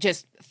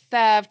just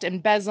theft,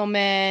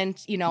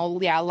 embezzlement,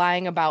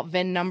 lying about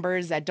VIN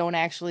numbers that don't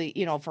actually,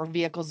 for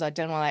vehicles that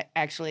don't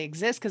actually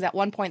exist. Because at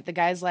one point the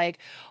guy's like,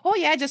 oh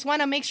yeah, I just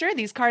want to make sure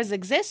these cars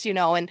exist,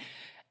 and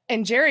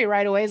Jerry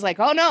right away is like,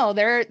 oh no,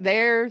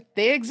 they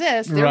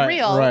exist, they're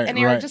real. Right, and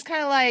you're just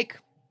kind of like,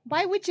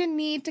 why would you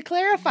need to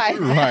clarify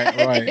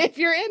that if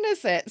you're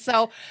innocent?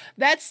 So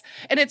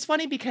and it's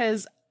funny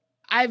because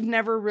I've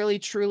never really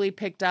truly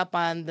picked up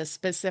on the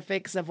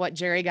specifics of what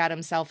Jerry got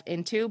himself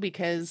into,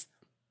 because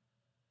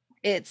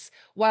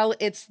while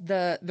it's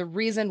the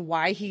reason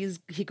why he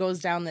goes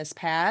down this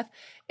path,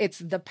 it's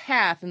the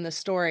path and the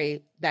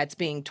story that's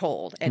being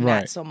told, and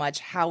not so much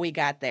how we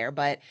got there.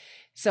 But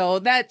so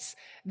that's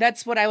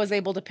what I was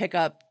able to pick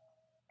up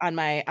on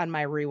my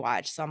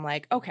rewatch. So I'm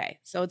like, okay,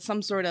 so it's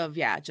some sort of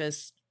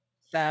just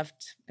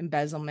theft,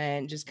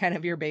 embezzlement, just kind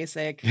of your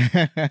basic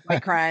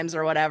like crimes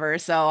or whatever.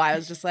 So I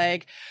was just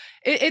like,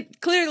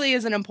 it clearly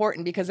isn't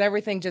important, because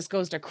everything just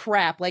goes to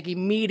crap like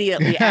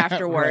immediately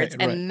afterwards.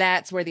 And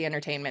that's where the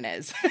entertainment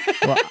is.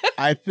 Well,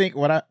 I think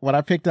what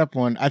I picked up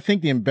on, I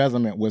think the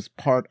embezzlement was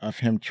part of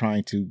him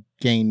trying to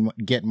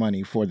get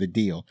money for the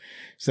deal.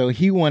 So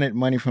he wanted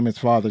money from his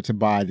father to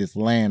buy this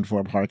land for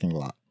a parking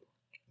lot.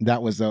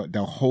 That was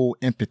the whole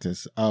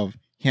impetus of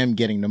him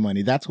getting the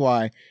money. That's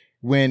why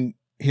when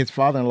his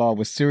father-in-law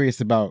was serious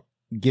about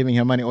giving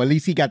him money, or at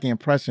least he got the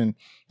impression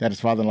that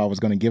his father-in-law was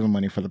going to give him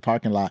money for the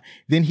parking lot,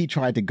 then he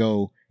tried to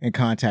go and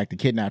contact the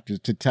kidnappers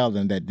to tell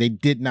them that they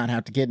did not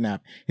have to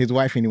kidnap his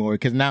wife anymore,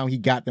 because now he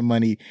got the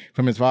money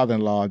from his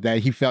father-in-law that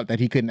he felt that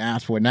he couldn't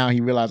ask for. Now he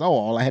realized,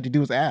 all I had to do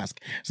was ask.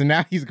 So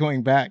now he's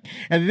going back.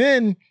 And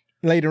then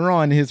later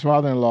on, his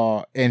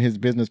father-in-law and his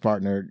business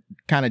partner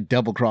kind of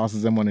double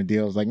crosses him on the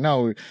deal. It's like,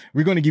 no,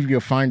 we're going to give you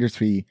a finder's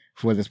fee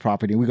for this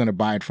property. We're going to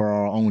buy it for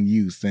our own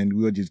use, and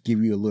we'll just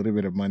give you a little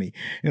bit of money.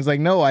 And it's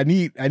like, no, I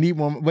need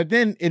more. But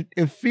then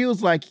it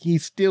feels like he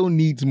still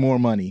needs more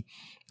money.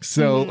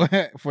 So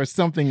for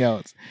something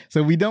else.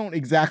 So we don't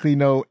exactly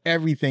know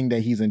everything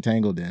that he's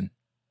entangled in.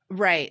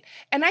 Right.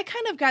 And I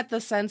kind of got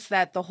the sense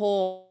that the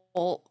whole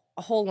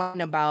line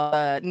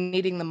about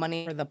needing the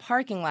money for the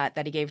parking lot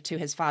that he gave to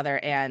his father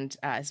and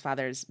his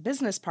father's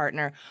business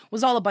partner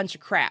was all a bunch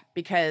of crap,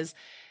 because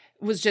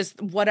it was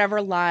just whatever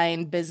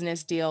line,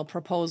 business deal,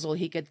 proposal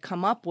he could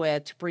come up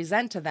with to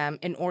present to them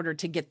in order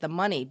to get the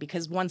money.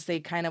 Because once they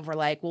kind of were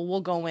like, well,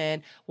 we'll go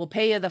in, we'll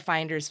pay you the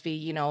finder's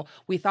fee,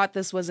 we thought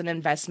this was an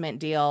investment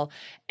deal.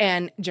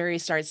 And Jerry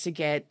starts to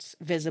get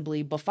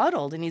visibly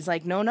befuddled, and he's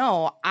like,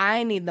 no,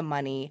 I need the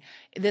money.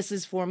 This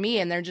is for me.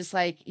 And they're just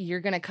like, you're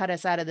going to cut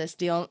us out of this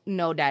deal?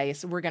 No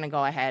dice. We're going to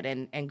go ahead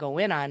and go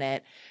in on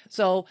it.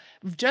 So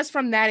just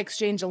from that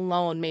exchange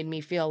alone made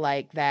me feel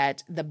like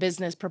that the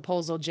business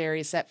proposal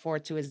Jerry set forth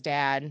to his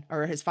dad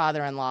or his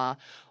father-in-law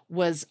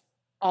was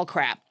all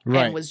crap.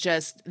 And was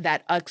just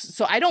that.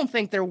 So I don't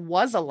think there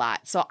was a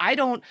lot.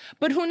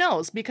 But who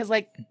knows? Because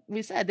like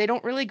we said, they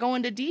don't really go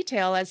into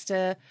detail as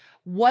to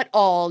what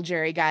all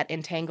Jerry got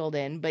entangled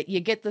in, but you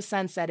get the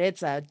sense that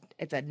it's a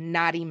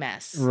knotty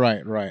mess.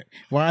 Right.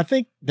 Well, I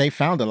think they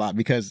found a lot,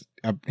 because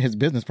his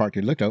business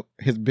partner looked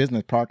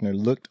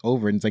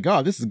over and was like,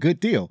 "Oh, this is a good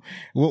deal.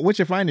 What's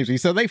your finder's fee?"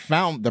 So they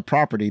found the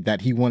property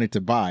that he wanted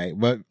to buy,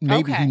 but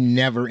maybe he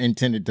never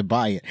intended to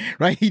buy it.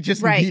 Right? He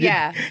just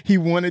he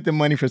wanted the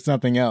money for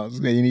something else,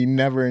 and he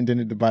never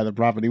intended to buy the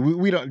property.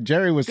 We don't.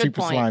 Jerry was super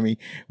slimy.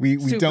 We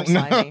don't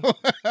know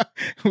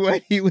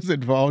what he was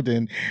involved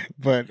in,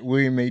 but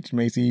William H.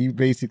 Macy, he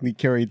basically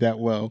carried that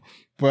well.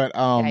 But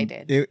I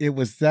did. It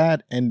was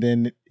that, and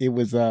then it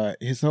was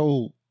his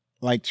whole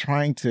like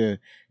trying to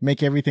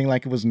make everything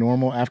like it was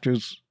normal after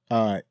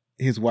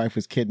his wife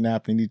was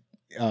kidnapped, and he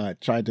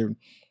tried to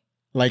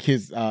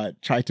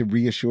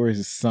reassure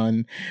his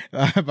son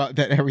about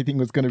that everything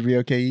was going to be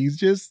okay. He's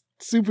just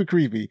super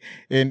creepy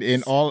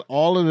in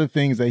all of the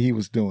things that he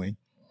was doing.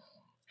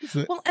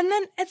 So, well, and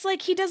then it's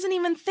like he doesn't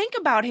even think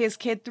about his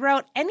kid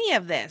throughout any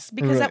of this,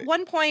 because at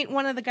one point,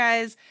 one of the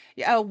guys,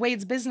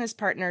 Wade's business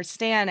partner,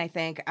 Stan, I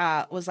think,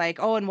 was like,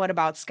 "Oh, and what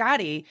about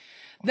Scotty?"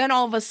 Then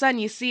all of a sudden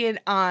you see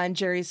it on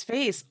Jerry's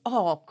face.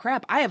 Oh,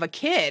 crap, I have a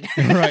kid.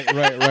 Right.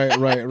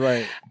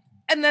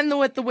 And then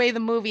with the way the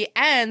movie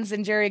ends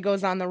and Jerry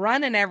goes on the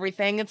run and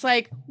everything, it's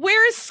like,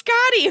 where is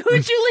Scotty?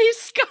 Who'd you leave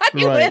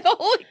Scotty with?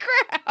 Holy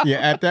crap. Yeah,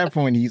 at that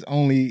point, he's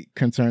only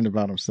concerned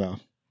about himself.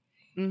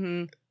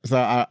 Mm-hmm. So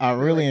I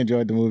really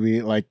enjoyed the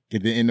movie. Like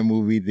at the end of the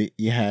movie,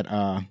 you had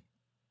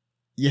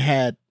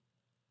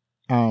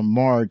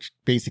Marge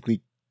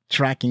basically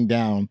tracking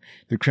down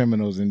the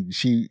criminals, and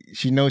she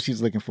knows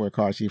she's looking for a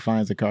car. She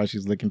finds the car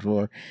she's looking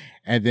for,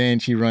 and then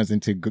she runs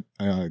into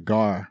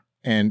Gar,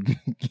 and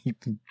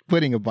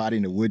putting a body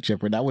in a wood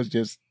chipper. That was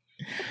just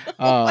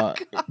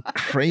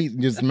crazy,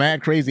 just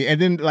mad crazy. And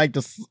then like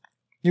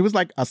it was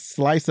like a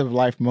slice of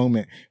life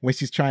moment when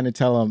she's trying to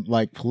tell him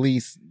like,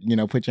 police,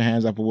 put your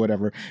hands up or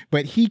whatever.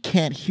 But he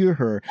can't hear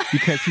her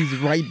because he's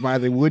right by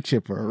the wood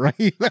chipper,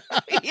 right?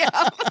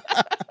 Yeah.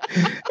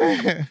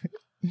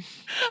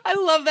 I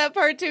love that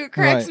part too. It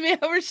cracks me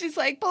up where she's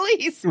like,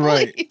 police.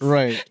 Right.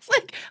 It's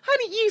like,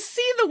 honey, you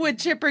see the wood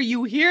chipper,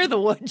 you hear the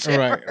wood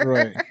chipper.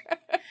 Right.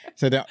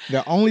 So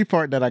the only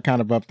part that I kind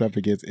of bumped up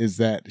against is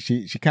that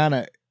she shot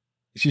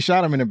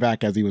him in the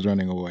back as he was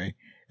running away.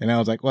 And I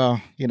was like,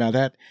 well,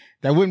 that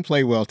wouldn't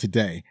play well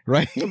today,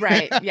 right?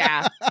 Right.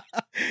 Yeah.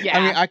 Yeah.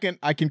 I mean,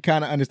 I can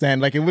kind of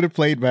understand. Like, it would have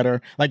played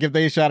better. Like, if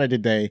they shot her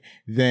today,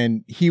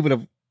 then he would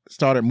have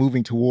started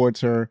moving towards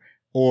her,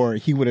 or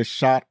she would have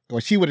shot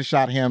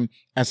him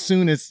as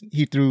soon as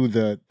he threw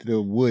the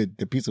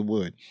piece of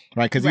wood,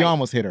 right? Because he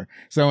almost hit her.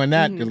 So in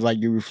that, like,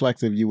 you're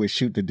reflexive, you would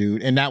shoot the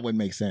dude, and that would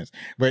make sense.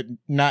 But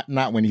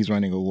not when he's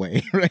running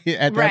away, right?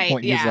 At that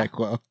point, he's like,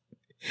 well,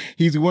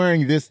 he's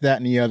wearing this, that,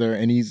 and the other,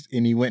 and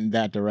he went in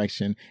that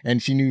direction,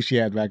 and she knew she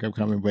had backup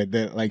coming, but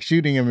like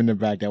shooting him in the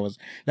back, that was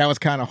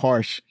kind of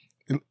harsh.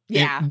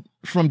 Yeah.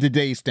 From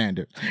today's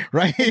standard,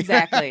 right?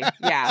 Exactly.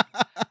 Yeah.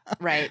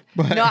 Right.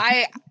 But, no,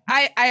 I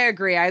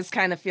agree. I was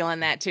kind of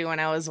feeling that too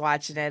when I was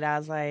watching it. I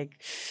was like,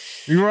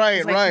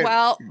 right.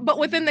 Well, but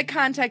within the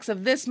context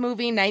of this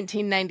movie,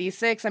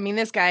 1996, I mean,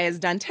 this guy has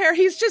done terror.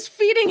 He's just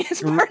feeding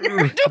his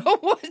partner into a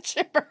wood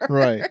chipper.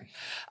 Right.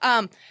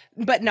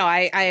 But no,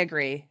 I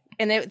agree.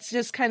 And it's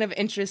just kind of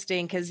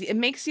interesting because it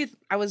makes you,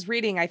 I was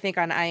reading, I think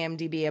on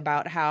IMDb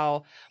about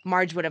how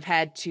Marge would have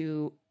had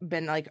to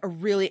been like a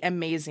really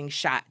amazing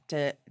shot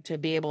to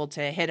be able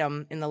to hit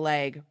him in the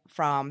leg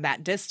from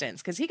that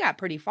distance. Cause he got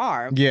pretty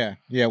far. Yeah.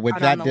 With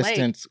that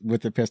distance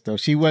with the pistol,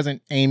 she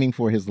wasn't aiming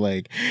for his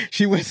leg.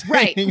 She was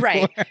right.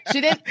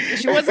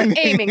 She wasn't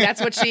aiming.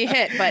 That's what she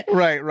hit. But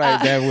right.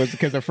 That was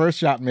because the first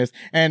shot missed.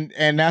 And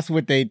that's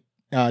what they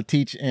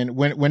teach. And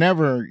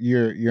whenever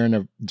you're in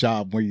a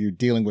job where you're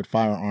dealing with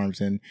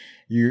firearms and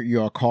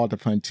you are called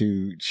upon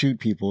to shoot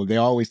people, they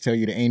always tell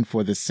you to aim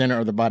for the center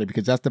of the body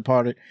because that's the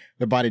part of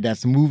the body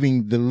that's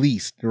moving the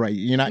least, right?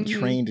 You're not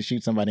trained to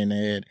shoot somebody in the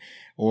head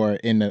or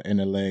in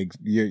the legs.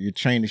 You're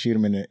trained to shoot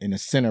them in the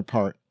center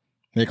part.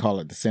 They call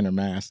it the center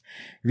mass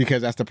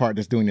because that's the part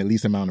that's doing the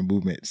least amount of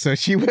movement. So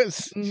she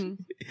was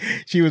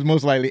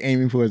most likely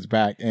aiming for his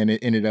back and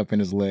it ended up in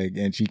his leg.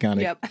 And she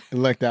kind of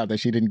lucked out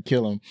that she didn't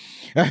kill him.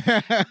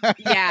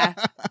 Yeah.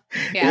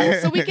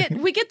 So we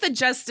get the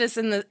justice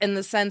in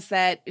the sense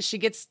that she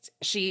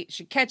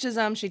catches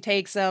him, she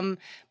takes him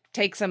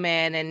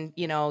in, and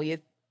you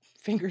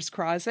fingers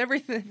crossed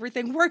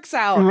everything works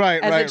out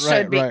as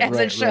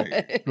it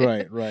should.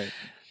 Right.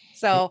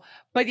 So,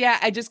 but yeah,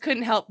 I just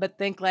couldn't help but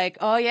think like,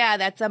 oh yeah,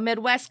 that's a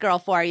Midwest girl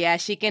for you.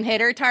 She can hit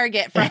her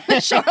target from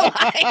the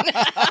shoreline.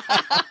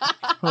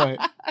 Right.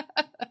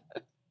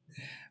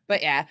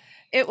 But yeah,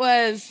 it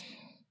was,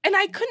 and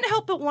I couldn't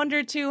help but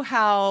wonder too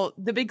how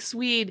the big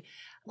Swede,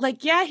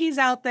 like, yeah, he's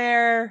out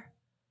there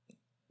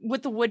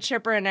with the wood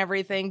chipper and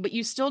everything, but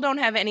you still don't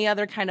have any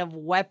other kind of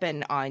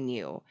weapon on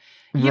you.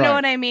 You know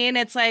what I mean?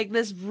 It's like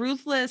this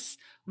ruthless,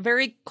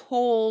 very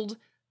cold,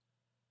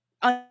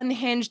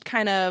 unhinged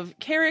kind of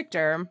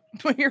character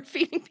when you're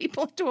feeding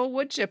people into a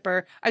wood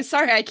chipper. I'm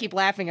sorry I keep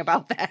laughing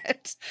about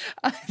that.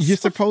 You're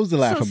supposed to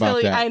laugh about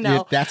silly, that. I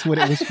know. That's what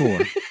it was for.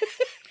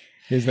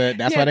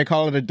 That's why they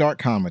call it a dark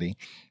comedy.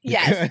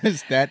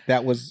 Because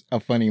that was a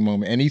funny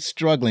moment. And he's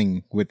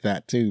struggling with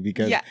that too,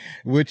 because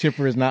wood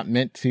chipper is not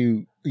meant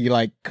to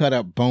cut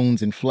up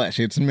bones and flesh.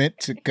 It's meant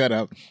to cut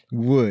up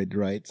wood,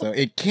 right? So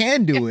it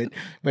can do it,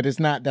 but it's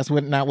not,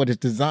 not what it's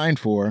designed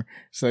for.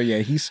 So yeah,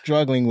 he's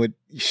struggling with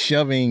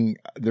shoving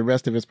the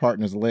rest of his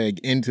partner's leg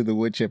into the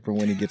wood chipper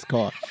when he gets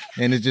caught.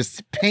 And it's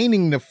just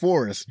painting the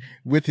forest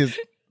with his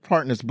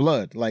partner's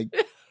blood. Like,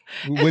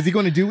 was he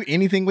going to do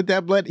anything with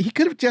that blood? He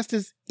could have just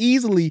as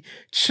easily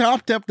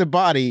chopped up the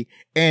body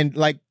and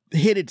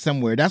hit it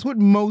somewhere. That's what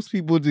most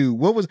people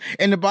do.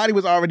 And the body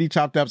was already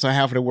chopped up, so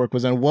half of the work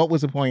was done. What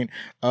was the point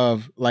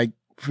of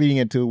feeding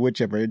it to a wood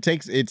chipper?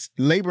 It's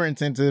labor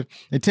intensive.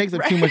 It takes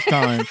up too much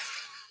time.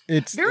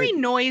 It's very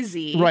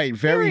noisy. Right,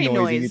 very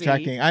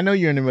noisy. I know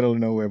you're in the middle of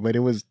nowhere, but it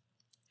was,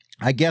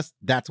 I guess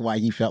that's why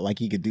he felt like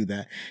he could do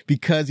that,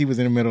 because he was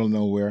in the middle of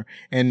nowhere.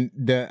 And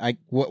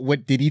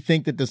what did he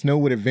think that the snow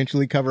would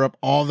eventually cover up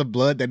all the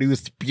blood that he was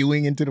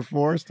spewing into the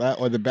forest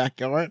or the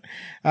backyard?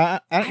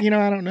 I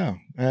don't know.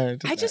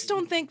 I just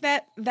don't think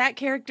that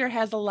character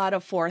has a lot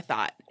of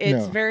forethought.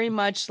 It's very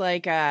much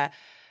like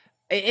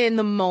in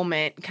the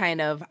moment kind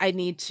of, I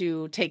need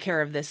to take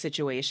care of this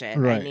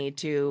situation. Right. I need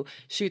to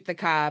shoot the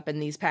cop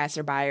and these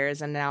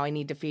passerbyers, and now I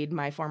need to feed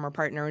my former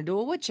partner into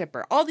a wood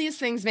chipper. All these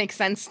things make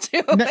sense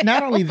too.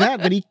 Not only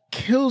that, but he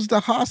kills the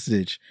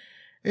hostage.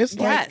 It's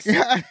like,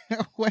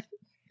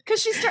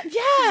 because she started,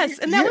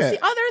 and that was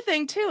the other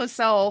thing too.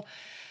 So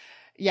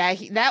yeah,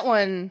 that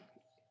one,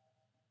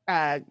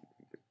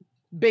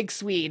 Big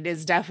Swede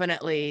is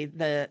definitely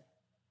the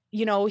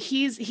you know,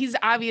 he's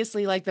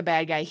obviously like the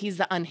bad guy. He's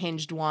the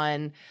unhinged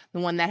one, the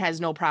one that has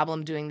no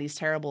problem doing these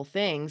terrible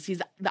things.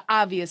 He's the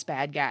obvious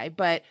bad guy,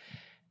 but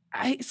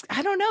I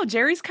don't know.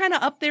 Jerry's kind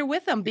of up there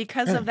with him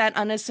because of that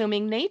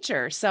unassuming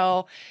nature.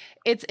 So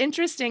it's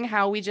interesting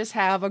how we just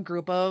have a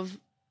group of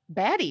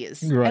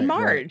baddies and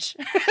Marge.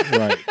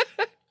 Right.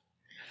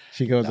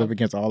 She goes up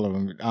against all of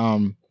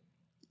them.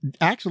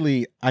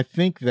 Actually, I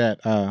think that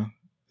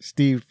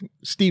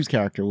Steve's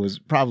character was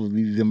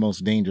probably the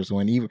most dangerous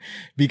one, even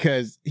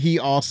because he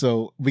has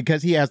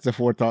the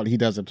forethought, he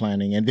does the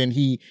planning, and then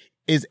he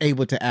is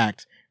able to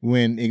act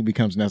when it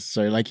becomes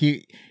necessary. Like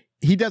he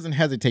doesn't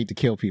hesitate to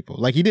kill people.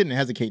 Like he didn't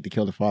hesitate to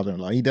kill the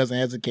father-in-law. He doesn't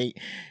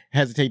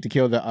hesitate to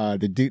kill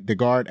the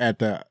guard at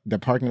the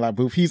parking lot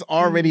booth. He's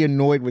already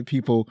annoyed with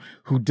people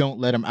who don't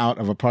let him out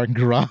of a parking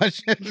garage.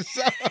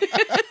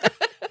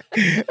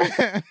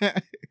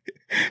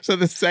 So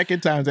the second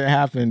time that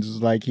happens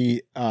is like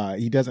he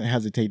doesn't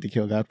hesitate to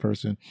kill that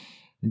person.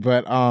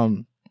 But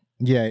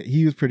yeah,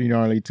 he was pretty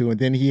gnarly too. And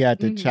then he had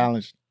to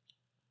challenge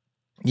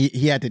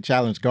he had to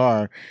challenge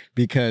Gar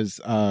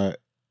because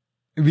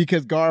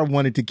Gar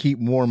wanted to keep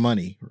more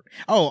money.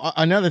 Oh,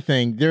 another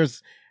thing,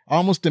 there's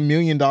almost $1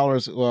 million.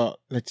 Well,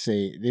 let's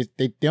say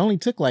they only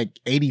took like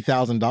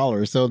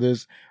 $80,000. So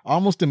there's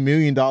almost $1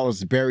 million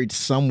buried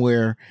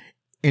somewhere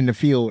in the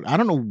field. I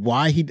don't know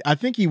why I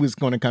think he was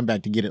going to come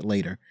back to get it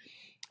later.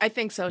 I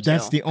think so too.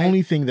 That's the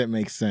only thing that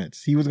makes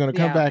sense. He was going to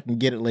come back and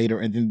get it later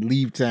and then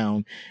leave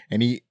town.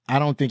 And I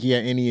don't think he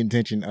had any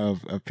intention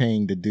of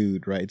paying the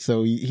dude, right?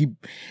 So he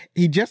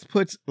just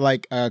puts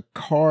like a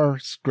car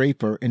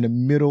scraper in the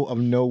middle of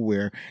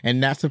nowhere,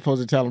 and that's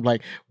supposed to tell him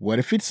like, what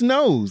if it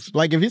snows?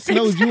 Like if it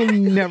snows, you're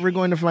never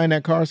going to find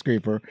that car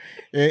scraper.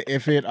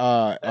 If it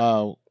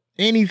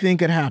anything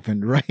could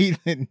happen, right?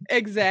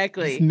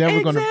 Exactly. It's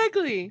never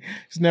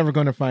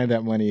going to find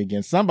that money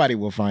again. Somebody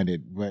will find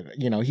it, but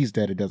you know, he's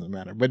dead. It doesn't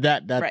matter. But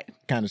that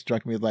kind of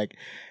struck me as like,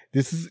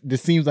 this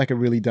seems like a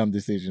really dumb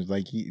decision.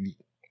 Like he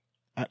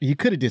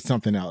could have did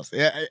something else.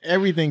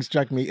 Everything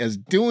struck me as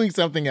doing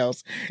something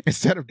else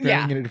instead of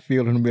burying it in the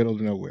field in the middle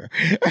of nowhere.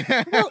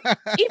 Well,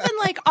 even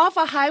like off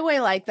a highway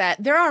like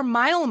that, there are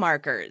mile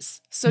markers.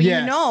 So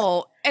you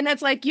know, and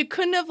it's like you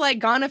couldn't have like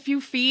gone a few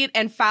feet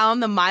and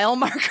found the mile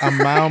marker. A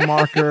mile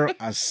marker,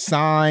 a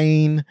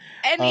sign,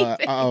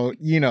 anything.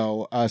 You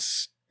know,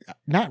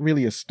 not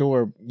really a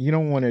store. You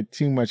don't want it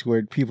too much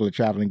where people are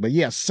traveling, but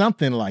yeah,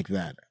 something like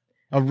that.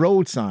 A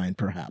road sign,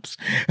 perhaps.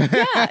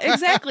 Yeah,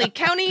 exactly.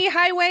 County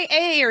Highway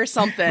A or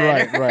something.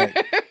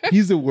 Right.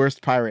 He's the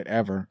worst pirate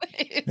ever.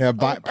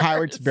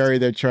 Pirates bury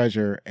their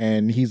treasure,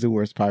 and he's the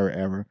worst pirate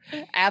ever.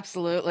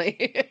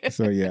 Absolutely.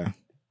 So, yeah.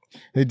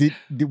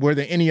 Were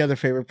there any other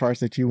favorite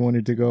parts that you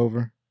wanted to go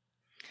over?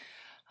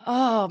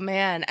 Oh,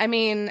 man. I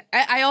mean,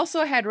 I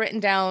also had written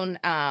down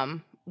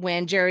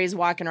when Jerry's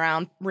walking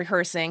around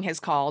rehearsing his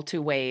call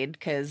to Wade,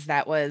 because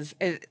that was,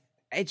 it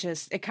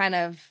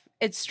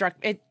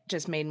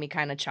just made me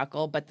kind of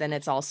chuckle, but then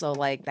it's also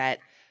like that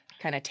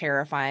kind of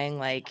terrifying,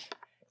 like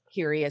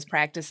here he is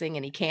practicing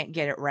and he can't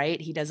get it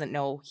right. He doesn't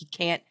know, he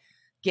can't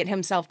get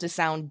himself to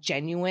sound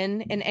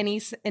genuine in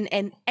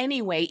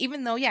any way,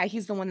 even though,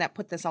 he's the one that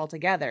put this all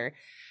together.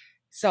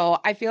 So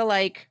I feel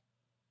like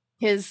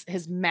his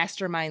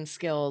mastermind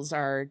skills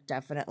are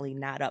definitely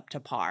not up to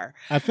par.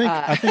 I think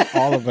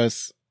all of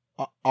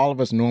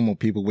us normal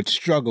people would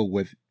struggle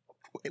with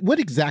what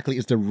exactly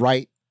is the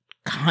right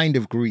kind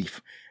of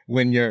grief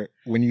when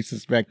you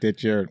suspect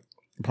that your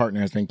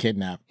partner has been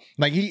kidnapped.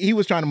 Like he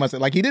was trying to muscle,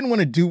 like he didn't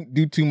want to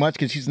do too much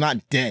because she's not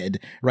dead,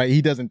 right?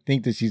 He doesn't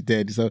think that she's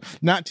dead, so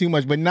not too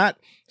much, but not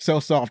so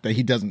soft that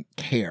he doesn't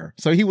care.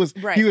 So he was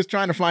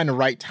trying to find the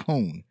right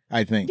tone,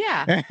 I think.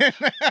 Yeah.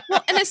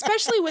 Well, and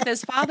especially with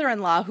his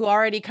father-in-law who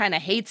already kind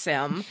of hates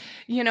him,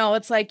 you know,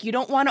 it's like you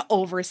don't want to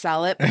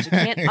oversell it, but you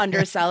can't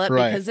undersell it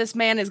because this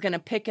man is going to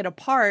pick it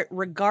apart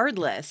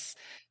regardless.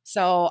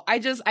 So I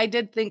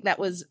did think that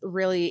was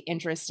really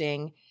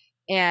interesting.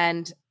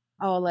 And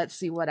let's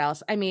see what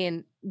else. I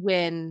mean,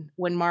 when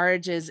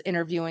Marge is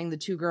interviewing the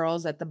two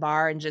girls at the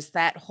bar and just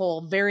that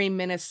whole very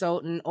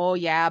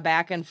Minnesotan,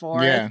 back and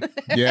forth.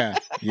 Yeah.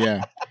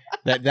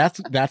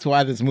 That's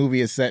why this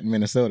movie is set in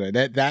Minnesota.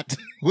 That's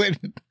what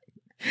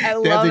I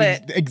love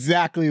it.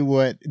 Exactly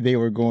what they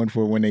were going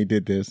for when they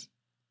did this.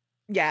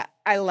 Yeah,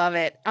 I love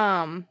it.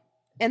 And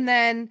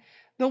then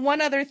the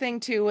one other thing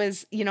too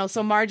is, you know,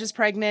 so Marge is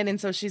pregnant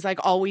and so she's like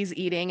always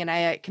eating, and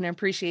I can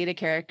appreciate a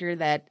character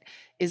that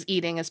is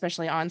eating,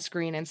 especially on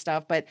screen and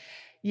stuff. But,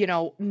 you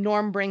know,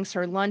 Norm brings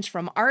her lunch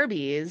from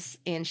Arby's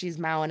and she's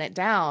mowing it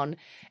down.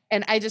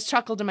 And I just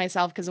chuckled to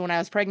myself because when I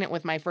was pregnant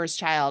with my first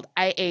child,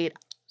 I ate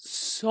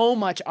so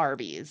much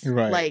Arby's,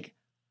 like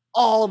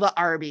all the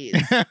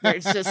Arby's.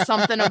 There's just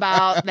something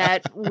about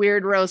that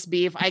weird roast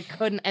beef. I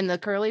couldn't, and the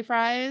curly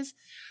fries,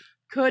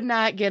 could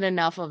not get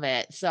enough of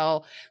it.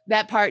 So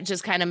that part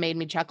just kind of made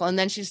me chuckle. And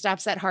then she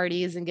stops at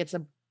Hardee's and gets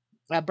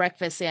a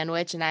breakfast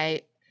sandwich,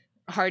 and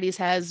Hardee's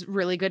has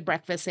really good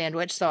breakfast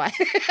sandwich. So I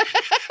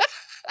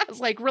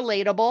was like,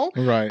 relatable.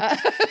 Right.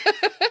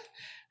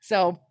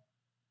 So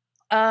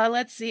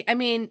Let's see. I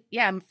mean,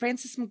 yeah,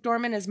 Frances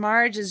McDormand as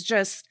Marge is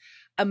just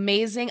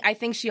amazing. I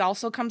think she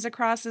also comes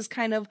across as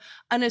kind of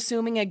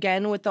unassuming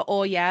again with the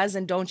oh yes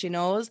and don't you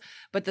knows.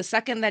 But the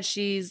second that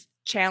she's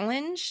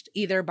challenged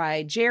either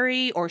by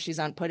Jerry or she's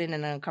put in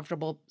an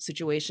uncomfortable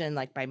situation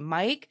like by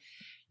Mike,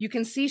 you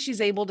can see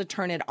she's able to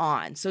turn it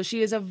on. So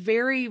she is a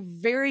very,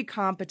 very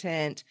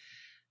competent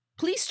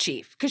police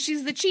chief because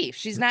she's the chief.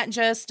 She's not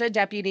just a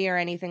deputy or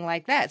anything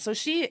like that. So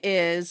she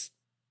is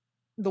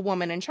the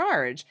woman in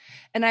charge.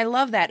 And I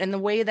love that. And the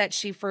way that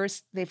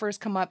they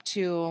first come up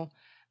to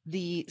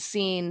the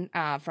scene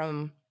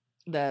from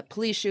the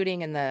police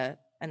shooting and the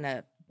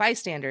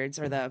bystanders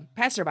or the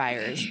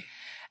passerbyers.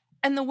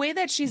 And the way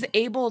that she's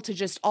able to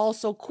just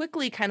also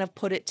quickly kind of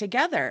put it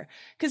together.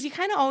 Because you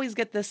kind of always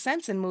get this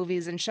sense in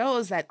movies and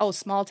shows that, oh,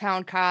 small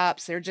town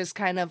cops, they're just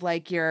kind of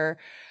like your,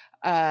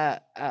 oh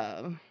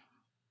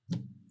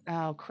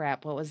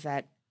crap, what was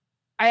that?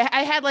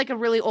 I had like a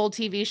really old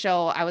TV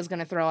show I was going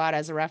to throw out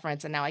as a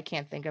reference, and now I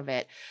can't think of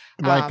it.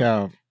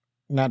 Like,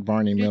 not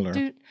Barney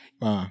Miller.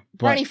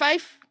 Barney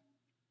Fife?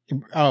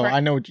 Oh, I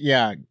know.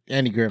 Yeah,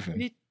 Andy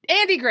Griffin.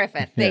 Andy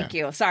Griffin. Thank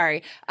you.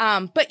 Sorry.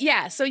 But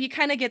yeah, so you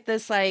kind of get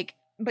this like,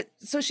 but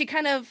so she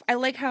kind of, I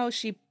like how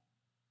she,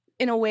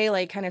 in a way,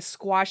 like kind of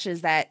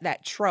squashes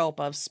that trope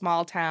of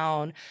small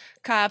town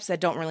cops that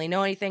don't really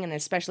know anything, and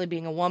especially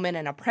being a woman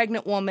and a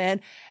pregnant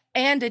woman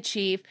and a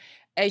chief.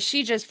 As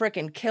she just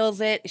freaking kills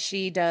it.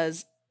 She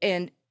does.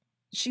 And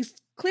she's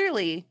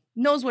clearly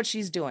knows what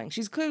she's doing.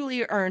 She's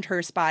clearly earned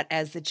her spot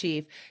as the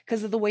chief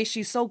because of the way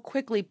she so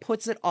quickly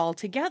puts it all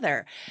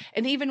together.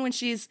 And even when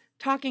she's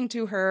talking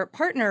to her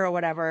partner or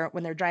whatever,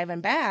 when they're driving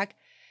back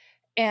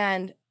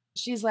and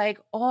she's like,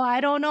 oh,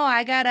 I don't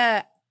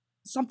know.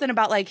 Something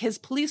about like his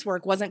police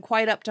work wasn't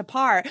quite up to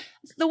par.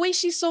 The way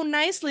she so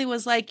nicely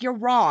was like, you're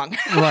wrong.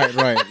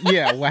 Right.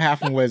 Yeah. What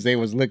happened was he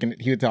was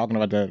talking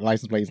about the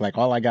license plate. He's like,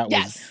 all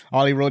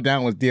he wrote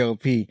down was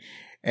DLP.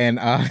 And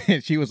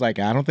she was like,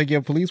 I don't think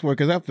your police work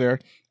is up there.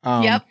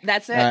 Yep,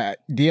 that's it.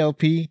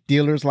 DLP,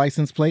 dealer's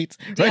license plates.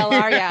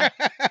 DLR, yeah.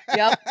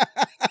 Yep.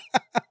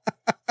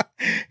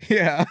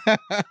 Yeah.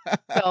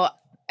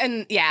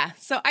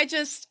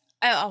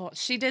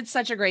 She did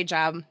such a great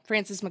job.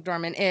 Frances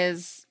McDormand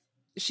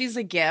she's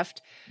a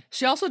gift.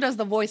 She also does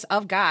the voice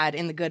of God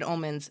in the Good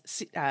Omens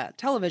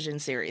television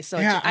series. So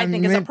yeah, I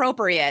think it's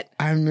appropriate.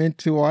 I meant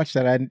to watch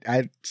that.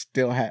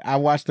 I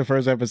watched the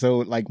first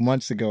episode like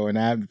months ago and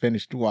I haven't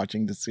finished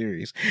watching the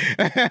series.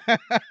 I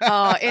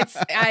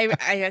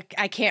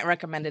can't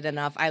recommend it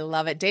enough. I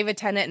love it. David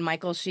Tennant and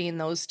Michael Sheen,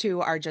 those two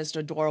are just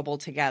adorable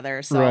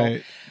together. So,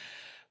 right.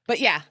 But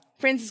yeah,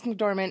 Frances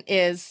McDormand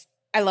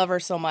I love her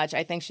so much.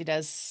 I think she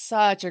does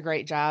such a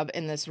great job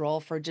in this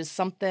role for just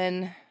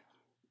something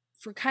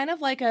for kind of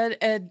like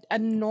a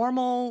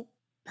normal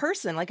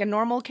person, like a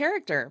normal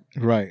character.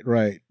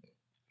 Right.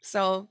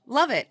 So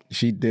love it.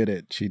 She did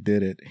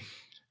it.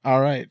 All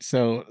right.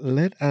 So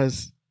let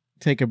us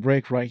take a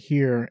break right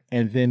here.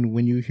 And then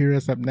when you hear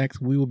us up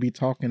next, we will be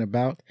talking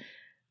about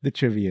the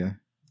trivia.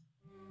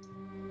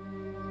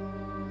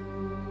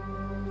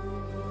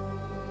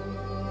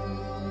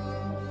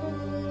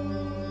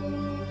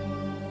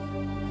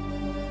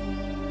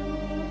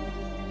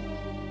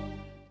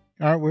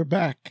 All right. We're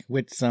back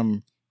with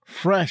some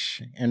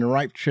fresh and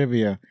ripe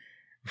trivia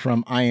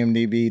from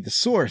IMDb, the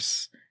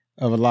source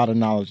of a lot of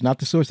knowledge. Not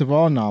the source of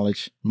all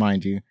knowledge,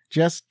 mind you,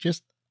 just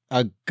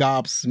a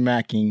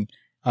gobsmacking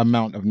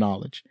amount of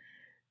knowledge.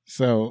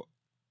 So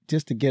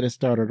just to get us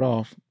started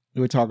off,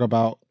 we'll talk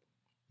about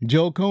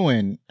Joel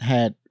Cohen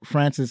had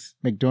Frances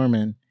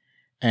McDormand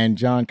and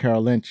John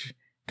Carroll Lynch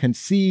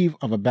conceive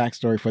of a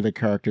backstory for their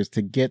characters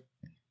to get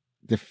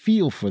the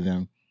feel for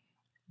them.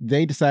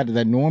 They decided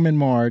that Norm and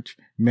Marge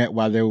met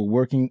while they were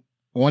working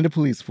on the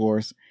police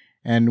force,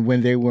 and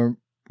when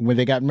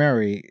they got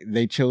married,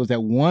 they chose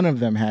that one of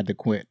them had to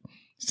quit.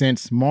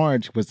 Since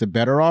Marge was the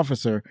better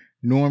officer,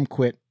 Norm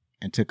quit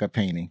and took up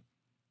painting.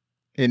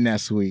 Isn't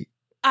that sweet?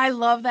 I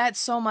love that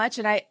so much,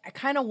 and I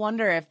kind of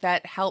wonder if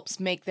that helps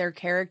make their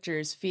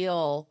characters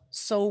feel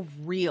so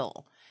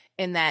real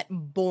in that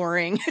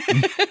boring,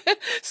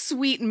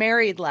 sweet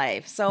married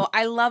life. So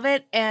I love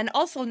it. And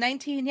also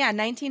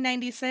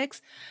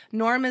 1996,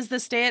 Norm is the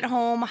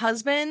stay-at-home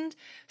husband,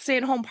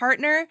 stay-at-home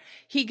partner.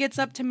 He gets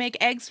up to make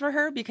eggs for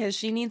her because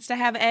she needs to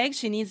have eggs.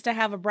 She needs to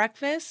have a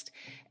breakfast.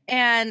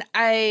 And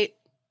I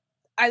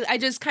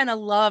just kind of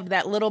loved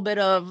that little bit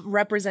of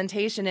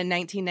representation in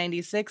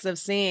 1996 of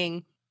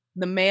seeing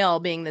the male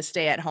being the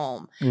stay at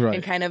home, right,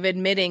 and kind of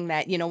admitting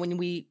that, when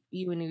we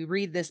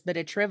read this bit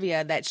of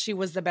trivia, that she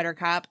was the better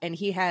cop and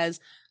he has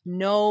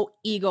no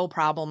ego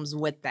problems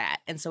with that.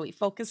 And so he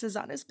focuses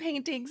on his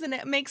paintings and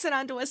it makes it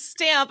onto a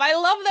stamp. I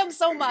love them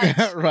so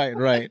much.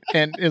 Right.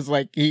 And it's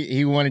like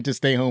he wanted to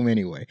stay home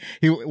anyway.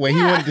 He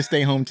wanted to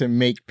stay home to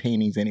make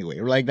paintings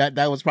anyway. Like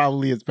that was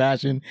probably his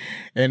passion.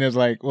 And it's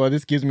like, well,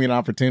 this gives me an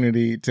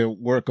opportunity to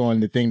work on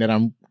the thing that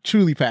I'm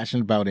truly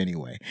passionate about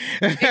anyway.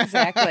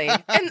 Exactly.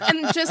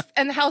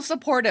 And how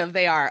supportive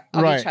they are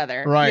of each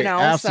other. Right.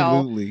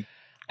 Absolutely.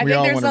 So we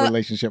all want a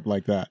relationship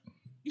like that.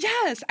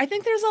 Yes, I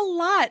think there's a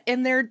lot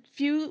in their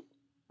few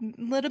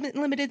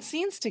limited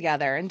scenes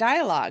together and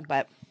dialogue,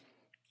 but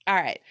all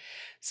right.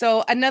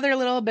 So another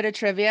little bit of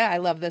trivia. I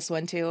love this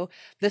one too.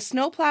 The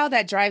snowplow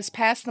that drives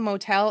past the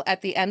motel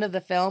at the end of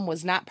the film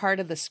was not part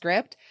of the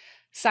script.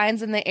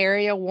 Signs in the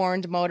area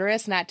warned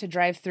motorists not to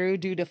drive through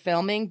due to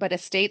filming, but a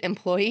state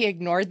employee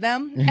ignored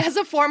them. As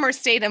a former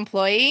state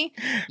employee,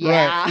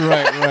 yeah.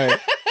 Right.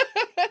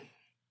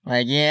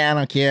 Like, yeah, I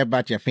don't care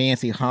about your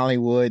fancy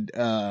Hollywood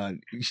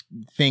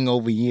thing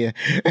over here.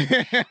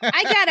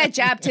 I got a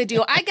job to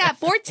do. I got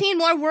 14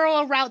 more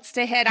rural routes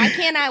to hit. I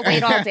cannot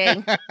wait all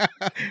day.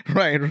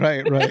 Right.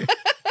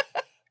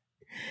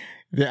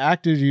 The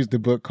actors used a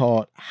book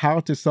called How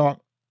to Talk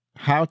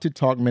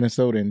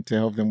Minnesotan to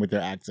help them with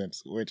their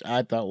accents, which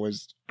I thought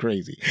was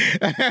crazy.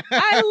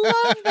 I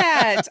love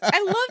that.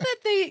 I love that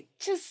they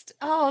just,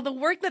 the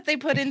work that they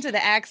put into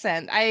the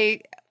accent.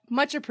 I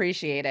much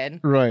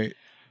appreciated. Right.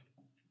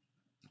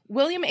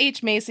 William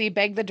H. Macy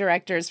begged the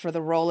directors for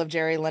the role of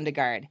Jerry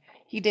Lindegaard.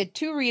 He did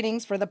 2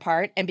 readings for the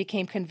part and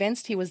became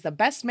convinced he was the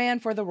best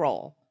man for the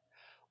role.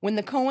 When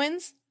the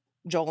Coens,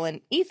 Joel and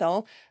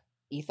Ethan,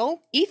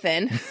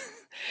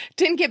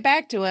 didn't get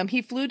back to him,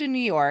 he flew to New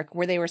York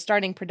where they were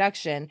starting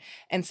production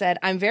and said,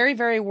 "I'm very,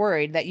 very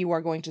worried that you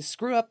are going to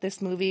screw up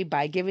this movie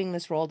by giving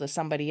this role to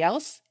somebody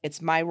else.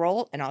 It's my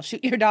role and I'll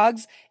shoot your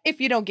dogs if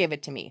you don't give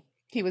it to me."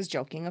 He was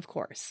joking, of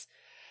course.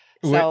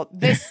 So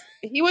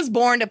he was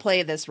born to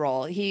play this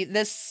role.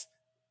 This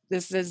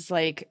is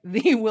like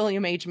the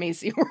William H.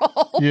 Macy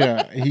role.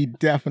 Yeah, he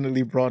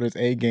definitely brought his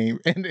A game,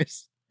 and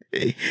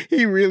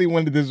he really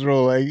wanted this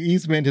role. Like, he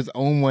spent his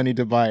own money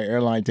to buy an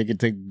airline ticket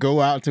to go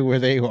out to where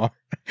they are.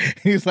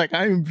 He's like,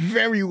 I'm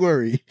very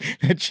worried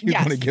that you're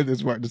going to give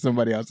this part to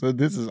somebody else. So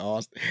this is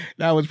awesome.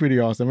 That was pretty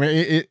awesome.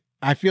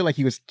 I feel like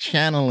he was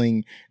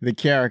channeling the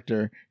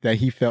character that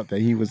he felt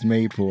that he was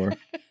made for.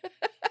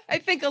 I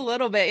think a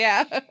little bit,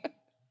 yeah.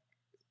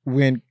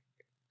 When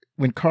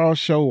Carl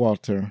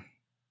Showalter,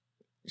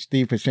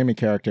 Steve Buscemi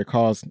character,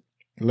 calls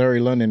Larry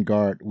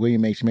Londengard,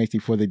 William H. Macy,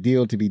 for the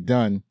deal to be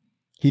done,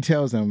 he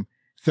tells him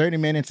 30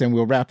 minutes and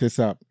we'll wrap this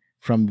up.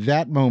 From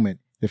that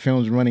moment, the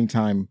film's running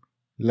time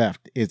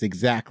left is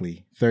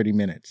exactly 30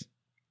 minutes.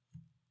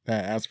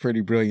 That's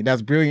pretty brilliant.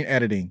 That's brilliant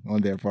editing on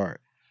their part.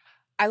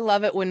 I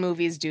love it when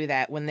movies do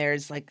that, when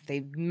there's like,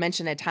 they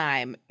mention a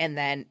time and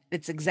then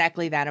it's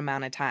exactly that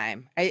amount of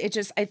time.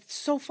 It's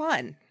so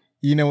fun.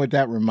 You know what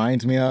that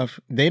reminds me of?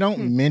 They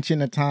don't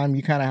mention a time.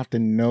 You kind of have to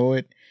know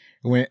it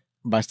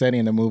by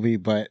studying the movie,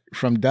 but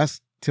From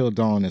Dusk Till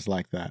Dawn is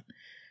like that.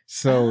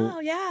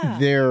 So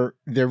they're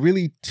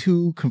really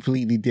 2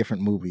 completely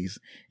different movies.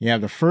 You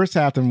have the first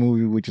half of the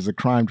movie, which is a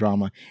crime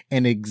drama,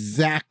 and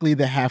exactly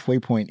the halfway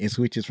point it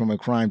switches from a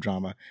crime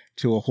drama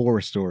to a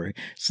horror story.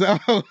 So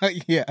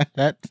yeah,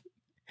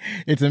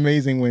 it's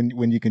amazing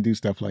when you can do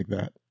stuff like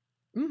that.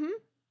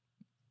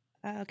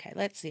 Mm-hmm. Okay,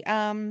 let's see.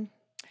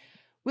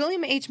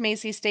 William H.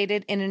 Macy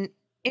stated in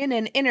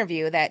an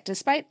interview that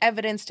despite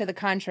evidence to the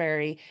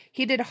contrary,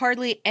 he did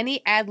hardly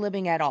any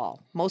ad-libbing at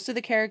all. Most of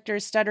the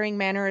characters' stuttering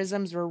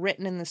mannerisms were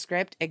written in the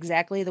script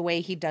exactly the way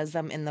he does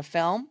them in the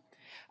film.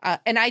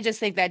 And I just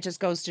think that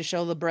just goes to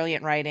show the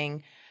brilliant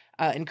writing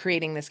in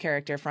creating this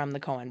character from the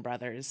Coen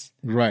brothers.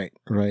 Right.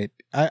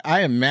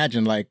 I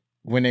imagine, like,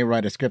 when they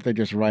write a script, they're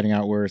just writing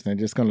out words and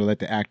they're just going to let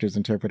the actors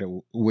interpret it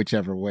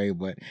whichever way.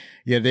 But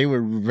yeah, they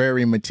were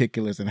very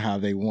meticulous in how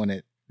they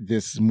wanted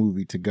this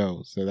movie to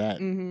go. So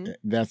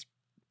that's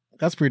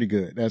pretty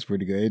good. That's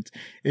pretty good.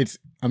 It's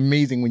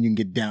amazing when you can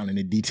get down in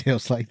the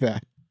details like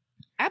that.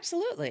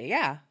 Absolutely,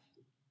 yeah.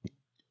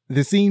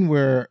 The scene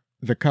where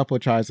the couple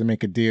tries to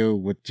make a deal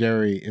with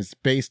Jerry is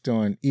based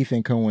on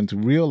Ethan Coen's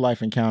real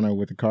life encounter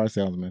with the car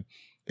salesman.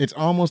 It's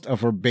almost a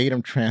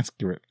verbatim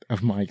transcript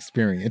of my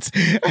experience.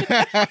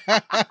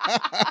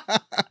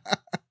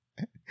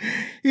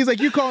 He's like,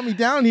 "You called me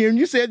down here and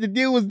you said the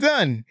deal was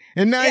done.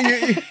 And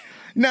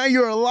now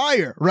you're a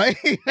liar, right?"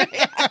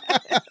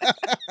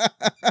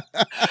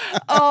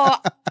 Oh,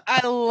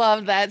 I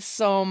love that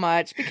so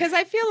much because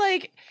I feel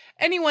like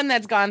anyone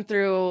that's gone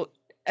through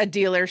a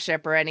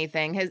dealership or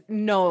anything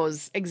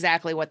knows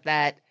exactly what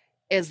that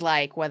is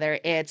like, whether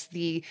it's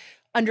the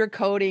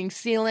undercoating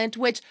sealant,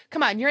 which,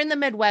 come on, you're in the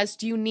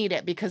Midwest, you need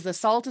it because the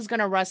salt is going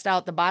to rust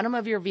out the bottom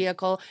of your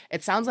vehicle.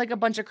 It sounds like a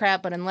bunch of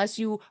crap, but unless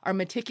you are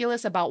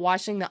meticulous about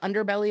washing the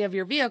underbelly of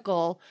your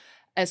vehicle,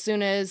 as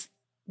soon as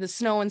the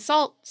snow and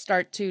salt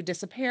start to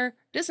disappear,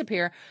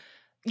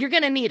 you're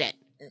going to need it.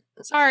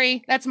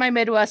 Sorry, that's my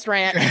Midwest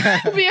rant.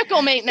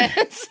 Vehicle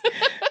maintenance.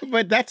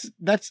 But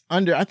that's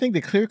under. I think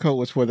the clear coat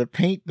was for the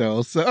paint,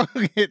 though. So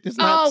it's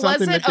not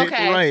something was it? that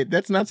Okay. Right.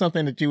 That's not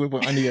something that you would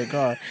put under your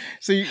car.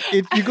 So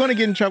you're going to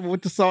get in trouble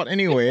with the salt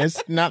anyway.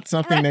 It's not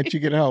something that you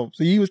could help.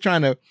 So he was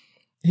trying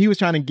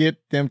to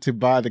get them to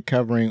buy the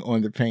covering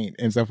on the paint,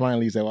 and so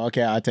finally he said, "Well,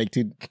 okay, I'll take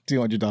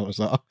 $200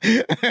 off."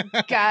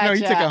 Gotcha. No,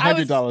 he took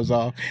 $100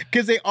 off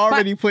because they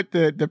already put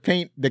the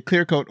paint, the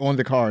clear coat on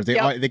the cars.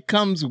 It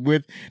comes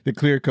with the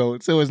clear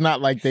coat, so it's not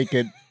like they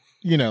could,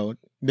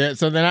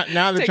 So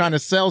now they're trying to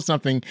sell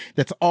something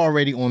that's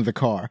already on the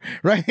car,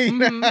 right?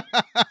 Mm-hmm.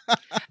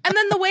 And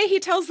then the way he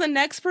tells the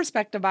next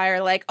prospective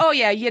buyer, like, oh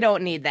yeah, you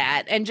don't need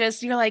that. And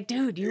just, you're like,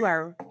 dude,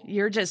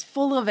 you're just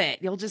full of it.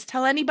 You'll just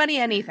tell anybody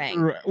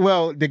anything.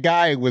 Well, the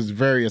guy was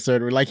very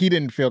assertive. Like, he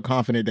didn't feel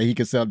confident that he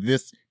could sell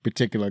this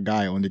particular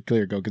guy on the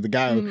clear coat, because the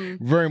guy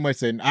very much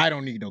said, I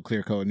don't need no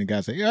clear coat. And the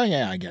guy said, oh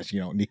yeah, I guess you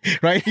don't need,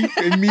 right? He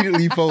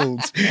immediately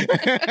folds.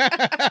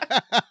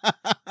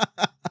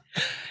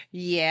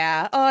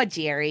 Yeah. Oh,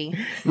 Jerry.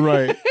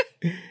 Right.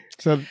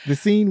 So the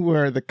scene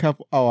where the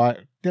couple,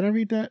 did I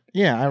read that?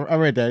 Yeah, I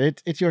read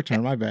that. It's your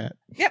turn. My bad.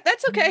 Yep,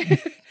 that's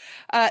okay.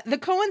 The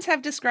Coens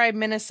have described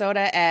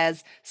Minnesota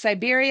as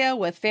Siberia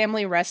with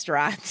family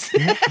restaurants.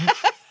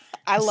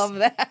 I love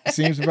that.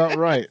 Seems about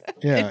right.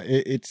 Yeah,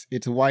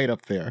 it's white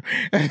up there.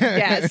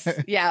 Yes.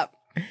 Yeah.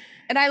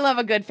 And I love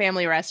a good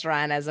family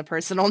restaurant as a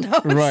personal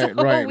note. Right,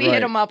 so right. We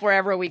hit them up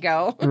wherever we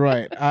go.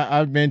 Right.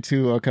 I've been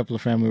to a couple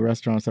of family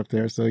restaurants up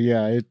there, so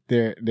yeah,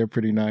 they're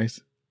pretty nice.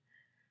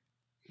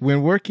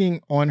 When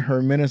working on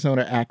her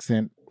Minnesota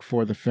accent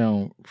for the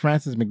film,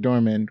 Frances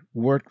McDormand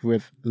worked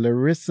with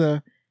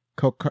Larissa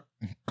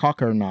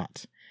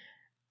Cockernott.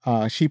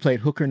 She played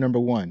hooker number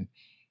 1.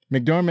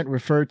 McDormand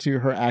referred to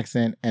her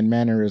accent and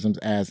mannerisms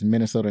as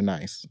Minnesota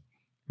nice.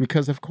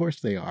 Because of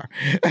course they are.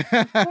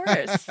 Of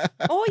course.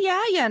 Oh,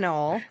 yeah, you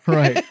know.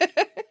 Right.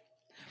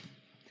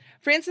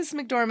 Frances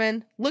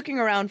McDormand, looking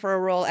around for a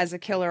role as a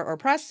killer or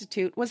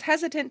prostitute, was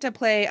hesitant to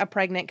play a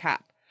pregnant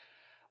cop.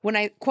 When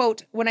I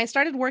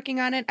started working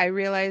on it, I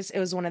realized it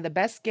was one of the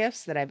best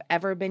gifts that I've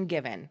ever been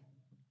given.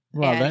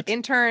 Wow, and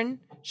in turn,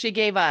 she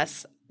gave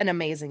us an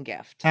amazing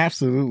gift.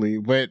 Absolutely.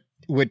 But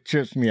what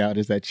trips me out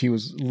is that she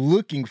was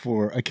looking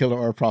for a killer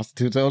or a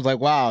prostitute. So I was like,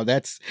 wow,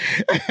 that's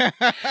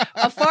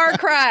a far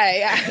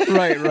cry.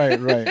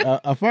 Right.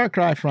 A far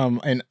cry from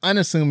an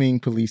unassuming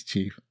police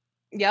chief.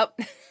 Yep.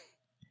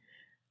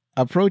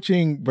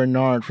 Approaching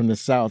Bernard from the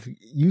south,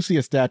 you see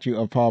a statue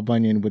of Paul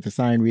Bunyan with a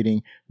sign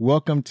reading,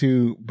 "Welcome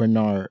to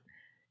Bernard."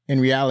 In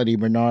reality,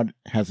 Bernard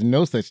has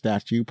no such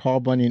statue. Paul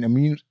Bunyan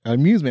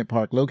Amusement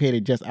Park,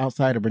 located just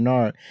outside of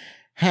Bernard,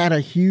 had a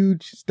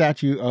huge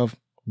statue of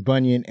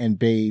Bunyan and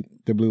Babe,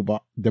 the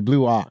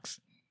blue ox.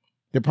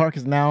 The park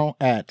is now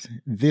at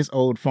this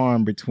old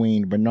farm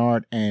between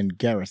Bernard and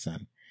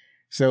Garrison.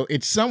 So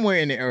it's somewhere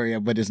in the area,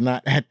 but it's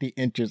not at the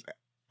entrance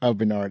of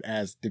Bernard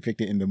as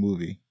depicted in the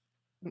movie.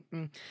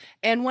 Mm-mm.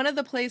 And one of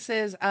the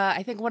places,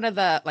 I think one of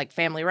the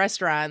family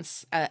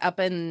restaurants up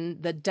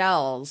in the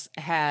Dells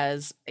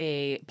has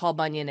a Paul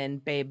Bunyan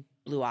and Babe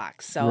Blue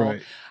Ox. So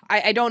right.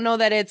 I don't know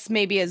that it's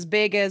maybe as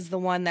big as the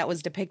one that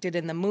was depicted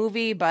in the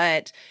movie,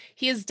 but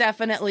he is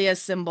definitely a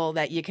symbol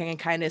that you can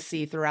kind of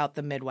see throughout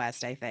the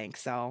Midwest, I think.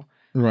 So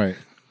right.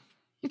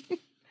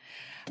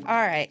 All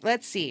right,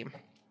 let's see.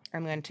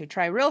 I'm going to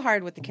try real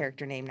hard with the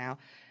character name now.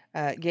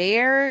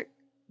 Geir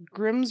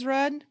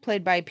Grimsrud,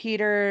 played by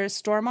Peter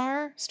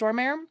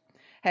Stormare,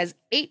 has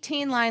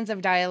 18 lines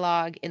of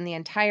dialogue in the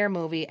entire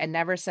movie and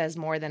never says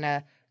more than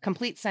a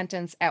complete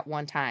sentence at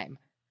one time.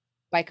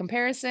 By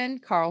comparison,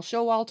 Carl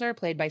Showalter,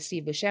 played by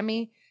Steve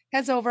Buscemi,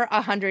 has over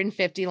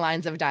 150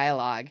 lines of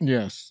dialogue.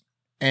 Yes.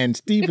 And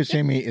Steve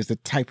Buscemi is the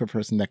type of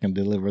person that can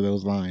deliver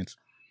those lines.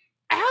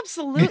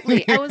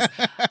 Absolutely. I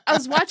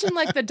was watching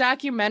the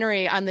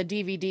documentary on the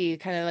DVD,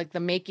 kind of like the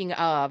making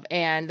of,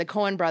 and the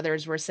Coen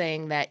brothers were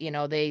saying that,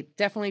 they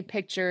definitely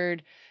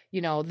pictured,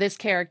 this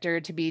character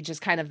to be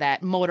just kind of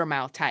that motor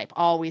mouth type,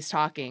 always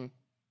talking.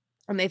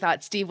 And they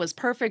thought Steve was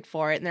perfect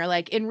for it. And they're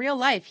like, in real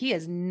life, he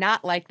is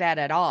not like that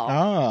at all.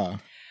 Ah.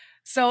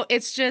 So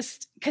it's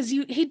just because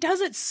he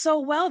does it so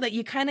well that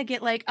you kind of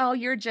get like, oh,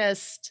 you're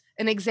just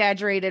an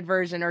exaggerated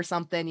version or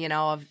something,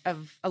 of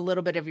a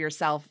little bit of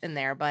yourself in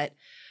there. But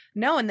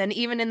no, and then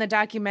even in the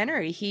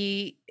documentary,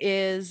 he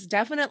is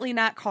definitely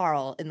not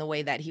Carl in the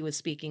way that he was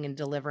speaking and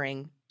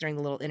delivering during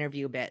the little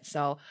interview bit.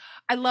 So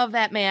I love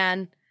that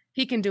man.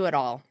 He can do it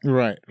all.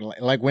 Right.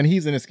 Like when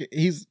he's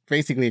he's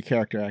basically a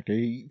character actor.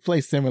 He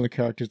plays similar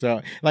characters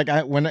out.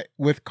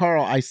 With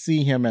Carl, I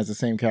see him as the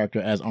same character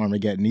as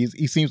Armageddon.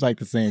 He seems like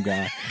the same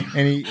guy.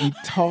 And he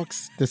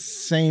talks the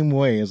same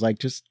way. It's like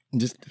just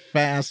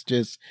fast,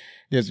 just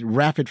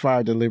rapid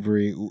fire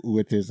delivery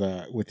with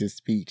his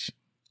speech.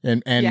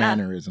 And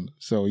mannerism.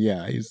 So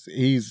yeah,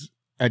 he's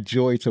a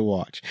joy to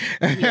watch.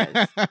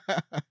 Yes.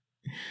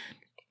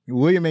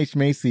 William H.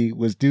 Macy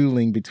was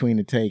doodling between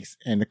the takes,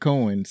 and the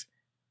Coens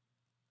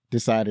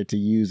decided to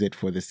use it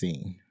for the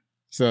scene.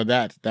 So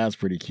that's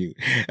pretty cute.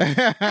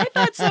 I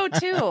thought so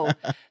too.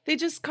 They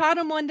just caught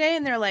him one day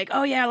and they're like,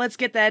 oh yeah, let's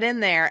get that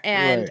in there.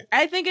 And right.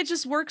 I think it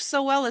just works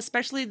so well,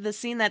 especially the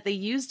scene that they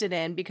used it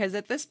in, because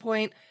at this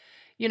point,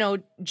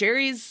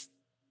 Jerry's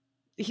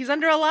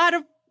under a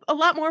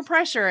lot more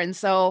pressure. And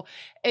so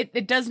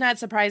it does not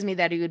surprise me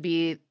that he would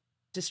be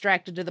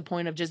distracted to the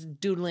point of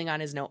just doodling on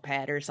his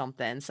notepad or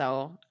something.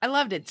 So I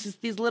loved it. It's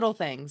just these little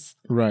things.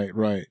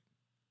 Right.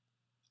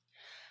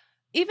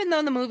 Even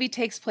though the movie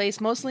takes place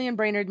mostly in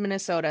Brainerd,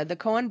 Minnesota, the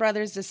Coen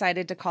brothers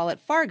decided to call it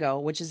Fargo,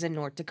 which is in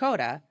North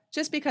Dakota,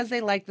 just because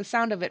they liked the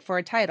sound of it for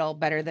a title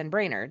better than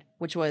Brainerd,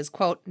 which was,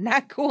 quote,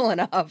 not cool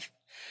enough.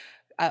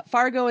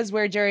 Fargo is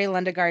where Jerry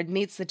Lundegaard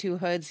meets the two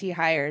hoods he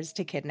hires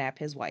to kidnap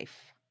his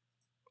wife.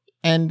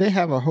 And they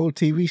have a whole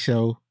TV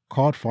show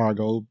called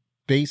Fargo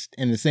based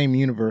in the same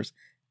universe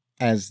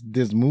as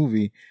this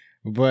movie,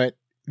 but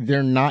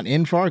they're not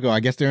in Fargo. I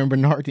guess they're in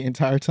Bernard the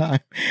entire time.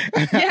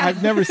 Yeah.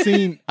 I've never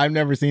seen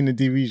the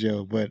TV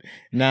show, but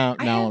now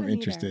I'm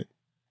interested. Either.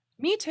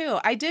 Me too.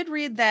 I did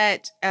read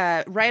that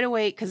right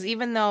away, because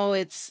even though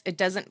it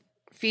doesn't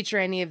feature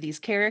any of these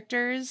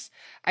characters,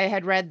 I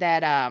had read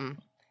that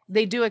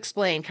they do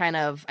explain kind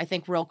of, I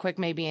think real quick,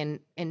 maybe in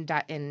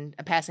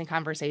a passing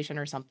conversation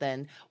or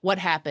something, what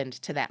happened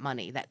to that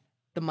money, that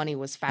the money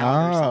was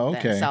found or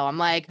something. Okay. So I'm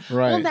like,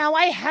 well, now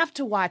I have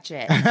to watch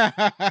it.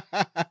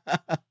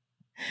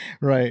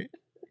 Right.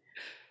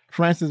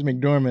 Frances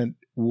McDormand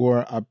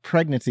wore a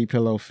pregnancy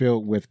pillow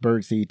filled with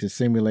birdseed to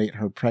simulate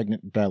her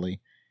pregnant belly.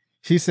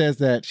 She says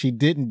that she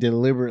didn't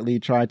deliberately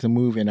try to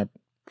move in a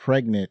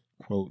pregnant,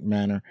 quote,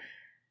 manner.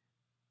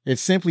 It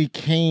simply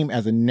came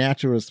as a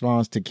natural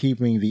response to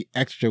keeping the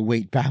extra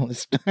weight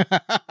balanced.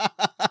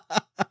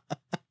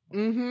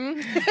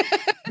 Mm-hmm.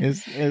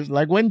 It's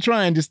like wasn't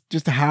trying,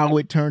 just how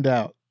it turned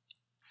out.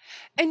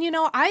 And,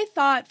 I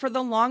thought for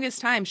the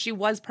longest time she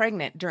was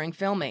pregnant during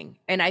filming.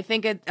 And I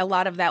think a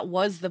lot of that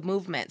was the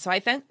movement. So I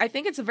think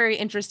it's a very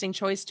interesting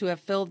choice to have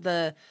filled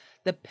the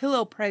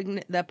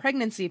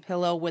pregnancy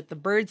pillow with the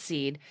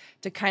birdseed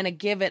to kind of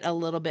give it a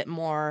little bit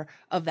more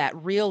of that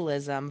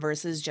realism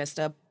versus just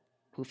a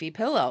poofy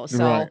pillow.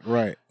 So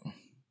right.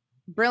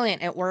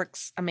 Brilliant. It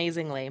works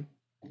amazingly.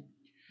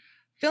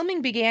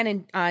 Filming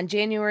began on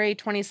January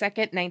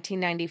 22nd,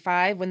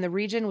 1995, when the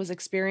region was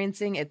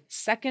experiencing its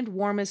second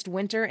warmest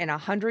winter in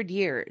 100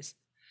 years.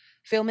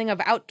 Filming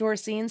of outdoor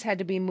scenes had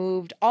to be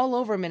moved all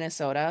over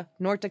Minnesota,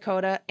 North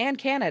Dakota, and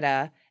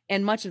Canada,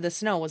 and much of the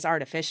snow was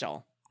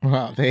artificial.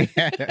 Wow, they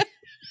had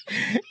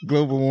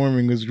global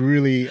warming was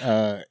really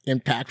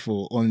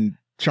impactful on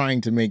trying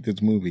to make this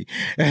movie.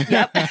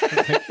 Yep.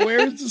 Like,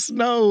 where's the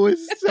snow?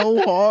 It's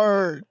so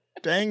hard.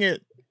 Dang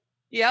it.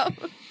 Yep.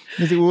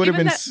 Because it would have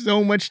been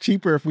so much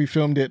cheaper if we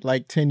filmed it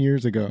like 10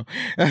 years ago.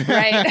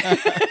 Right.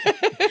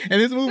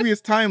 And this movie is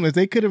timeless.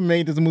 They could have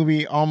made this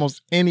movie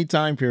almost any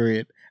time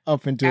period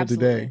up until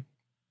today.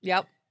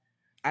 Yep.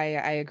 I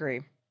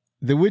agree.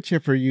 The wood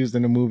chipper used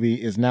in the movie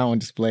is now on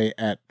display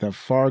at the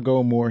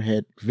Fargo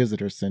Moorhead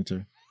Visitor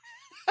Center.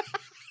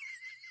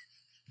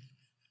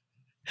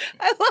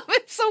 I love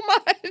it so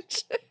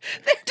much.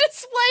 They're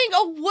displaying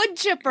a wood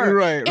chipper.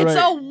 Right.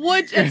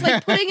 It's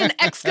like putting an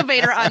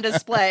excavator on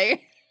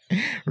display.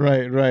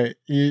 Right.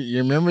 You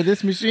remember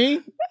this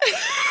machine?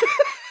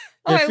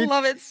 I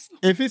love it.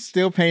 If it's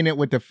still painted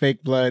with the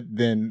fake blood,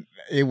 then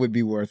it would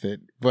be worth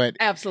it. But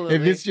absolutely,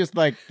 if it's just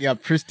like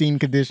pristine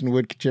condition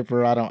wood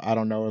chipper, I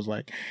don't know. It's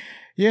like,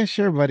 yeah,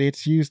 sure, buddy.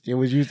 It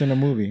was used in a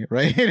movie,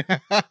 right?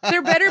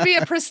 There better be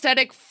a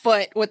prosthetic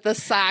foot with the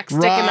sock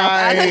sticking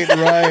up.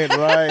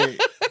 Right.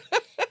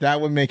 That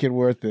would make it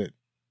worth it.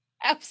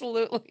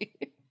 Absolutely.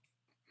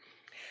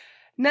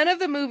 None of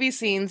the movie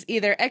scenes,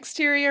 either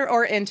exterior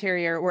or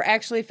interior, were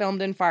actually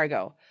filmed in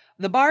Fargo.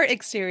 The bar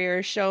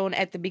exterior shown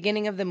at the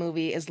beginning of the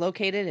movie is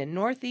located in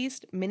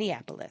northeast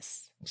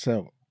Minneapolis.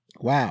 So,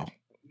 wow.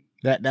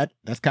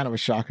 That's kind of a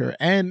shocker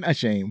and a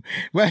shame.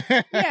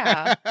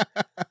 Yeah.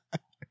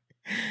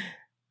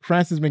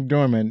 Frances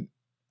McDormand,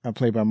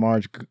 played by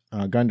Marge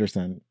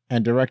Gunderson,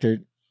 and director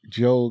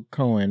Joel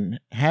Cohen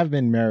have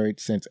been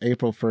married since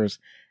April 1st,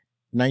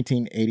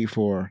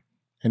 1984,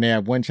 and they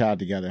have one child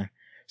together.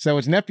 So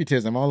it's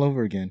nepotism all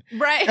over again.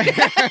 Right.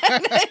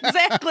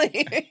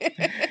 Exactly.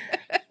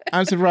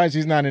 I'm surprised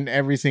she's not in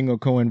every single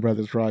Coen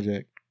Brothers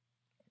project.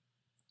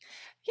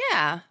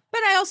 Yeah.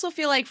 But I also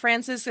feel like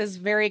Frances is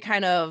very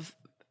kind of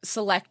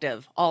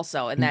selective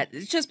also, and that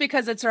it's just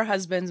because it's her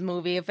husband's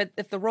movie,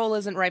 if the role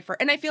isn't right for,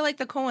 and I feel like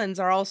the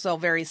Coens are also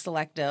very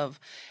selective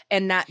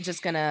and not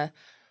just gonna,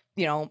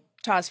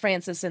 toss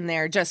Frances in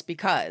there just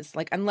because,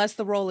 like, unless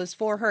the role is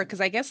for her,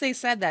 because I guess they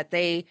said that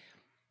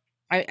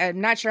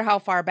I'm not sure how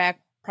far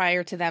back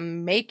prior to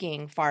them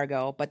making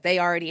Fargo, but they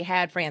already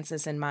had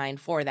Frances in mind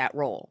for that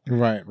role.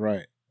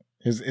 Right.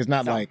 It's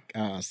not like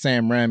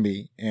Sam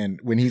Raimi,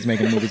 and when he's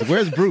making movies,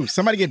 where's Bruce?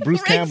 Somebody get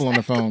Bruce Campbell on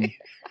the phone.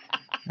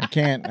 I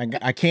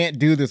can't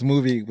do this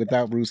movie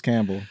without Bruce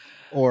Campbell.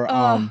 Or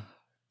I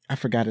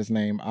forgot his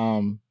name.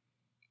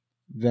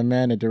 The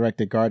man that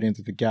directed Guardians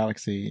of the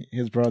Galaxy,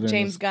 his brother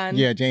James Gunn.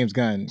 Yeah, James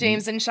Gunn.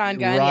 James and Sean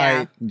Gunn.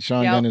 Right. Yeah. And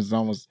Sean Gunn is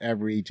almost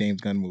every James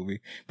Gunn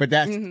movie. But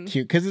that's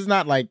cute because it's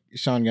not like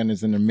Sean Gunn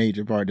is in a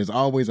major part. There's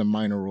always a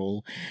minor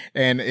role.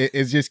 And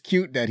it's just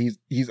cute that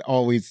he's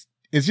always,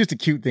 it's just a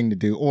cute thing to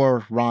do.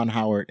 Or Ron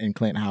Howard and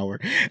Clint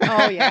Howard.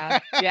 Oh, yeah.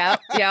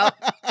 Yep.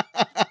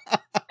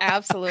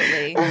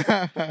 Absolutely.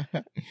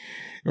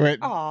 Right.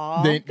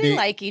 Aw, they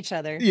like each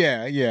other.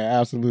 Yeah,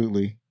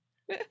 absolutely.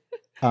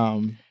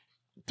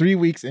 3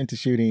 weeks into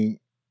shooting,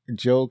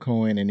 Joel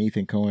Cohen and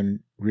Ethan Coen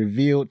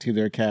revealed to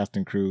their cast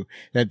and crew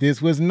that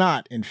this was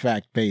not, in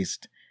fact,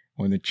 based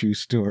on the true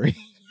story.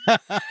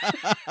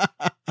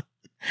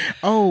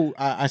 Oh,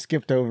 I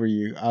skipped over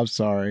you. I'm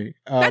sorry.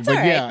 That's but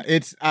all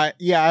right.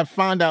 I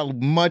found out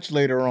much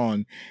later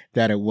on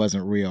that it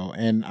wasn't real,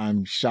 and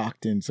I'm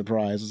shocked and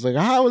surprised. It's like,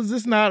 how is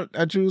this not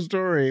a true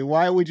story?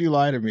 Why would you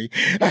lie to me?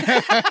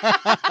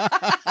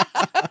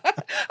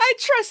 I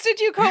trusted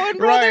you, Coen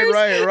brothers.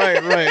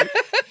 Right.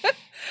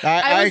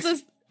 I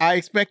I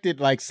expected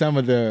like some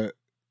of the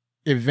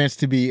events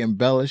to be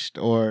embellished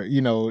or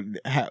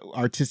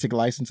artistic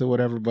license or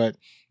whatever, but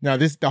no,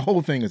 the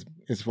whole thing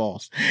is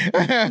false.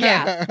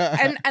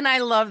 Yeah, and I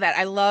love that.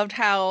 I loved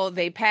how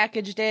they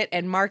packaged it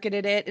and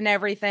marketed it and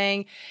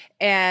everything.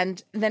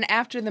 And then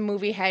after the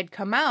movie had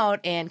come out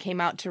and came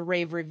out to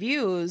rave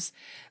reviews,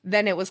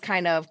 then it was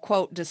kind of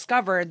quote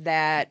discovered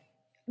that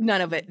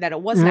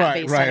it was not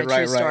based on a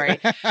true story.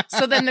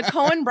 So then the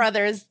Coen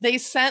brothers, they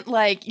sent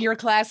like your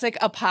classic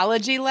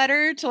apology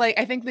letter to like,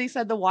 I think they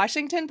said the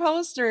Washington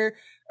Post or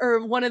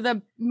one of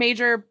the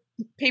major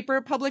paper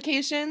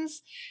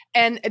publications,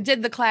 and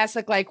did the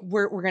classic, like,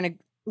 we're going to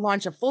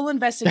launch a full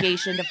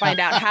investigation to find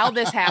out how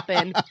this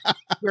happened.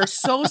 We're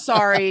so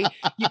sorry.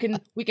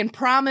 We can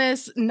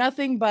promise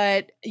nothing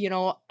but,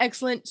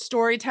 excellent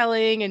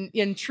storytelling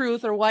and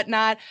truth or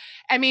whatnot.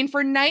 I mean, for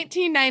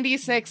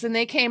 1996, and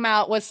they came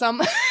out with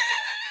some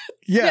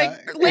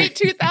like late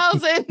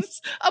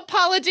 2000s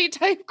apology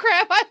type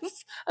crap. I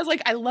was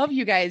like, I love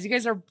you guys. You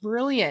guys are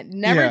brilliant.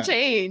 Never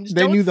change.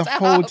 They Don't knew the stop.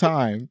 whole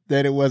time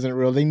that it wasn't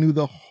real. They knew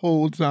the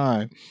whole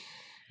time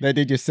that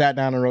they just sat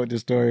down and wrote the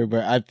story.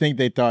 But I think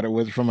they thought it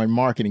was, from a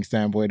marketing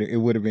standpoint, it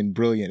would have been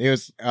brilliant. It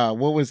was,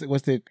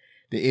 what's the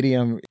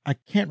idiom? I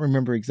can't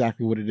remember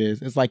exactly what it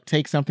is. It's like,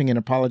 take something and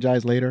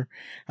apologize later.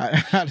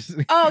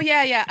 Oh,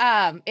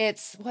 yeah.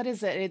 It's, what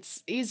is it?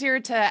 It's easier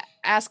to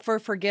ask for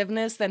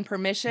forgiveness than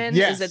permission.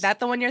 Yes. Is that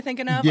the one you're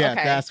thinking of? Yeah,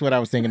 okay. That's what I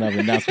was thinking of,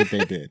 and that's what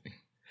they did.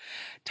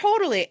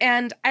 Totally.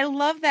 And I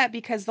love that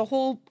because the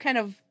whole kind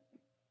of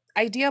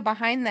idea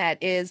behind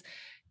that is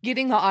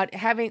getting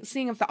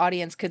seeing if the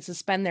audience could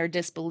suspend their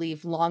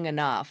disbelief long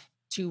enough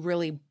to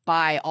really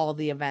buy all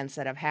the events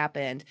that have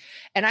happened.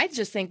 And I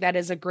just think that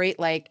is a great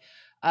like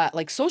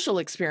social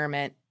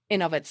experiment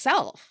in of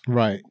itself.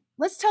 Right.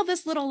 Let's tell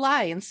this little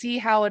lie and see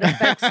how it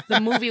affects the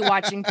movie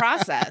watching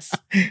process.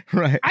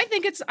 Right.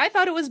 I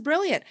thought it was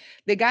brilliant.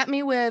 They got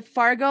me with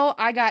Fargo.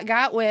 I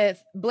got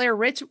with Blair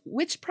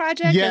Witch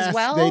Project as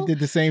well. They did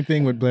the same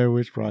thing with Blair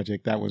Witch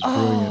Project. That was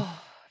brilliant.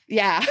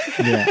 Yeah.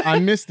 Yeah. I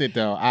missed it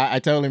though. I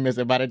totally missed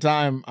it. By the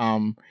time,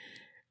 I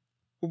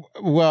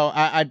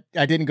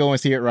didn't go and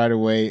see it right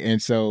away.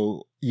 And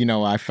so,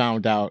 I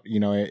found out,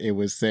 it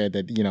was said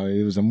that,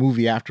 it was a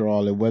movie after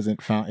all. It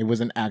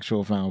wasn't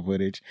actual found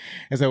footage.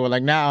 And so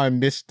now I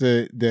missed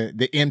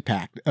the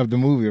impact of the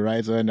movie,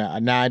 right? So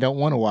now I don't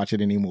want to watch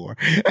it anymore.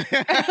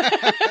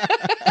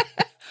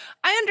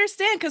 I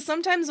understand, because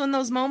sometimes when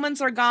those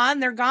moments are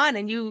gone, they're gone,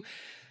 and you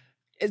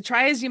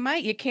try as you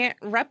might, you can't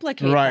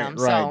replicate them.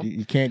 Right. So.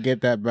 You can't get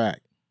that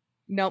back.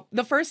 Nope.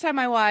 The first time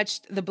I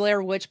watched the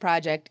Blair Witch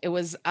Project, it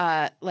was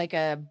like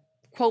a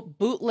quote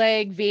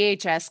bootleg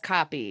VHS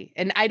copy.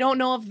 And I don't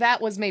know if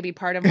that was maybe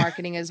part of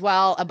marketing as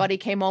well. A buddy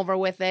came over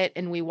with it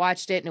and we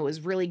watched it, and it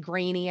was really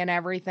grainy and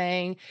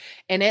everything.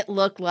 And it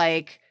looked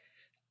like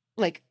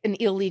an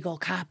illegal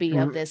copy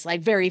of this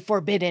like very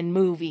forbidden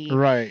movie.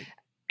 Right.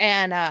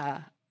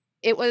 And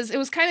it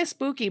was kind of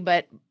spooky,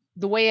 but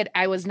the way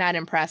I was not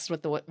impressed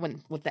with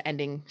the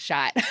ending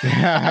shot.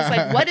 I was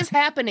like, what is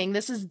happening?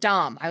 This is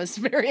dumb. I was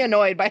very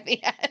annoyed by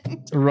the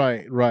end.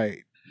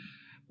 Right.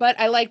 But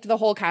I liked the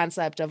whole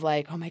concept of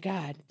like, oh my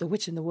God, the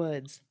witch in the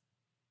woods.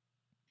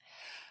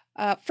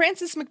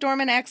 Frances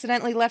McDormand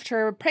accidentally left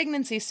her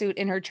pregnancy suit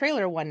in her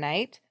trailer one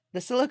night.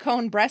 The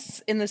silicone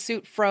breasts in the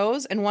suit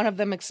froze and one of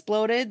them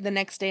exploded the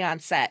next day on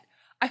set.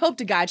 I hope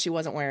to God she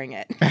wasn't wearing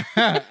it.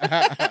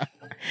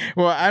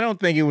 Well, I don't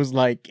think it was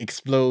like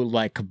explode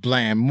like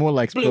kablam. More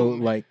like explode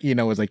like,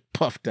 it was like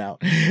puffed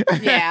out.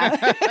 Yeah.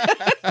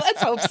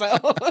 Let's hope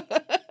so.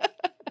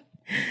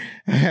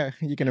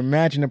 You can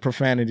imagine the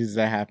profanities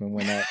that happened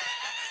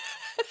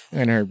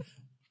when her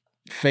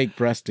fake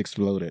breast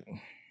exploded.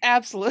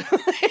 Absolutely.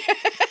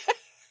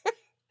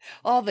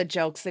 All the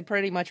jokes, they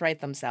pretty much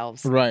write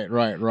themselves. Right.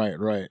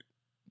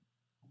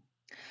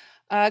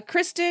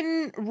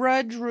 Kristen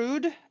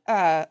Rudrud,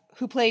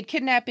 who played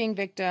kidnapping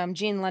victim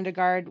Jean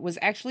Lundegaard, was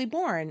actually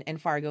born in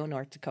Fargo,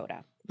 North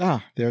Dakota.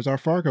 Ah, there's our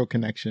Fargo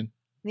connection.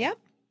 Yep.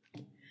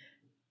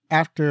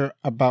 After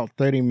about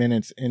 30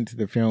 minutes into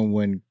the film,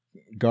 when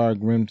Gar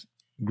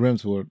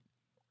Grimswood,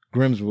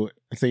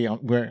 see,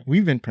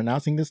 we've been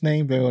pronouncing this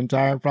name the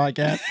entire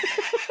podcast,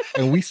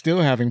 and we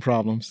still having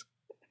problems.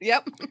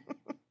 Yep.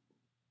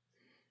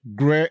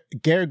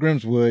 Gary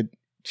Grimswood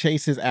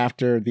chases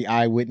after the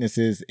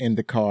eyewitnesses in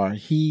the car.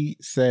 He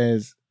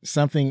says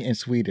something in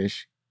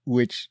Swedish,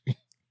 which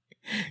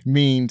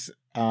means,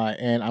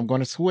 and I'm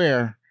going to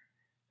swear,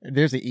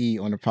 there's an E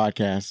on the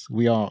podcast.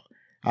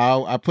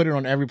 I put it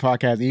on every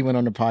podcast, even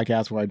on the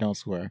podcast where I don't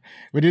swear.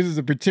 But this is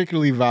a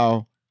particularly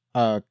vile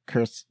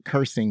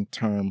cursing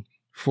term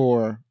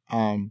for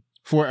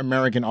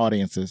American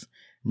audiences.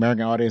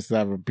 American audiences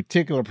have a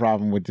particular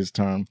problem with this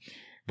term.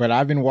 but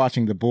I've been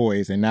watching The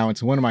Boys, and now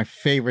it's one of my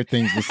favorite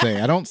things to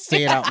say. I don't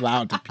say it out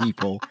loud to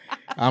people.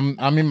 I'm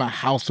in my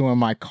house or in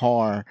my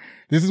car.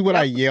 This is what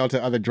I yell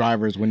to other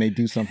drivers when they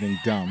do something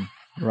dumb,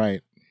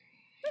 right?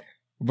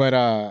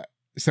 But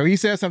so he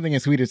says something in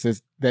Swedish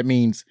that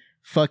means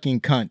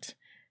fucking cunt.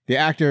 The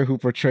actor who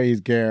portrays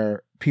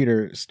Geir,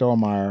 Peter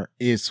Stormare,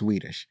 is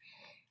Swedish.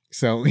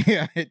 So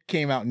yeah, it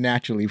came out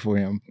naturally for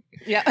him.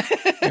 Yeah.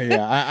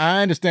 Yeah,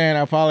 I understand.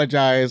 I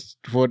apologize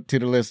to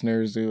the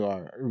listeners who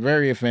are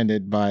very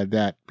offended by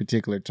that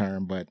particular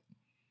term, but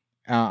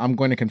I'm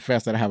going to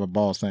confess that I have a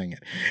ball saying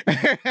it.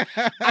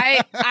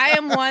 I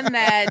am one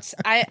that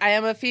I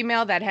am a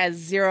female that has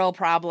zero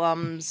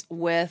problems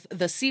with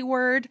the C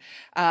word.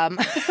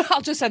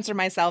 I'll just censor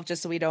myself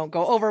just so we don't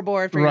go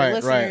overboard for your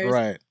listeners.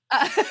 Right.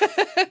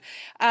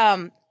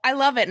 I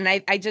love it. And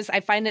I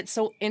find it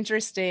so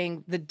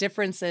interesting, the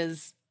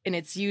differences in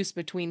its use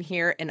between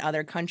here and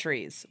other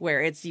countries,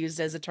 where it's used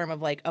as a term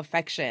of like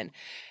affection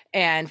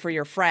and for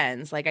your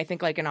friends. Like I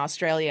think like in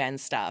Australia and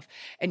stuff,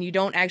 and you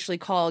don't actually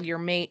call your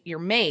mate, you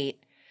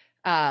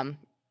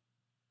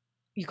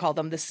call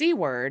them the C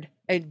word,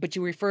 but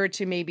you refer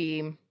to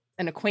maybe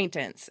an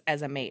acquaintance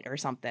as a mate or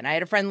something. I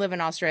had a friend live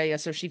in Australia,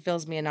 so she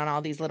fills me in on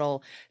all these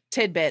little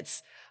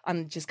tidbits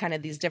on just kind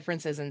of these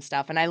differences and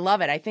stuff. And I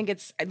love it. I think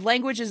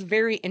language is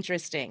very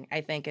interesting.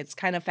 I think it's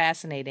kind of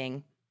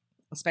fascinating,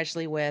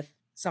 especially with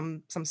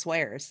some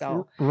swears.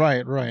 So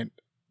right.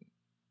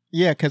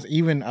 Yeah, because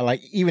even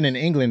in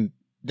England,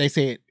 they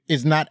say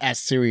it's not as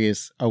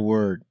serious a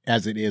word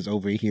as it is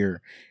over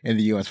here in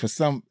the U.S. For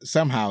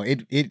somehow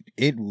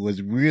it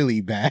was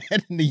really bad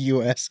in the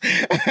U.S.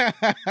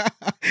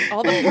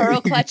 All the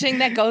pearl clutching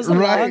that goes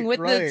along with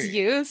its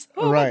use.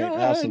 Oh right,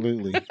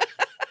 absolutely.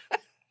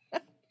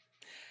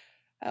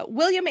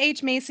 William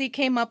H. Macy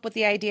came up with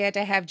the idea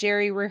to have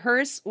Jerry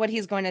rehearse what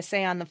he's going to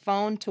say on the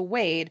phone to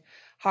Wade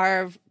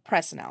Harve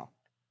Presnell.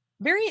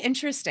 Very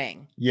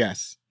interesting.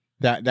 Yes.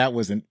 That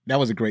was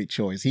a great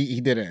choice.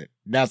 He did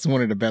that's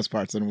one of the best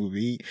parts of the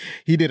movie.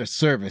 He did a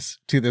service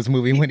to this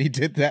movie when he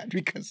did that,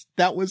 because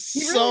that was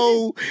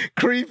so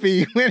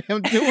creepy when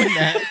him doing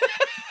that.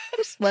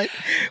 It's like,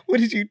 what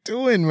are you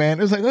doing, man?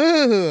 It was like,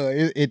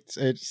 ugh,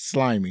 it's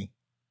slimy.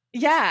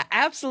 Yeah,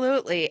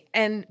 absolutely.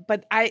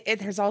 But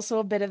there's also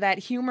a bit of that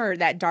humor,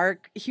 that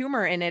dark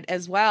humor in it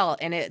as well.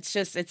 And it's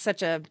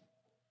such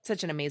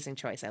an amazing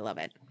choice. I love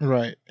it.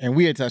 Right. And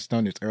we had touched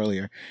on this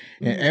earlier.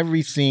 In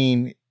every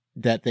scene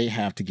that they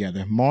have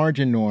together, Marge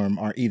and Norm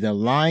are either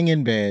lying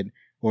in bed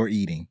or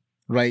eating,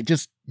 right?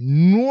 Just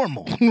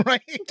normal,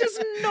 right?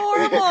 Just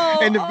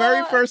normal. And the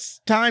very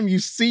first time you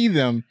see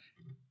them,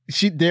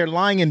 they're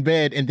lying in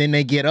bed and then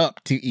they get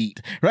up to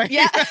eat, right?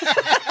 Yeah.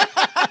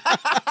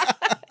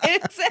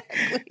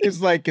 Exactly.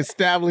 It's like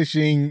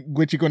establishing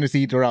what you're going to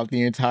see throughout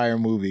the entire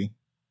movie.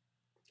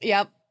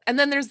 Yep. And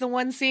then there's the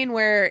one scene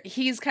where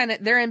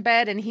they're in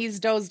bed and he's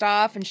dozed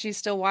off and she's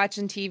still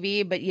watching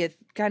TV, but you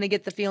kind of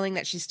get the feeling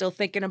that she's still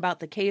thinking about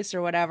the case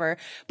or whatever.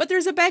 But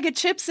there's a bag of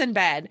chips in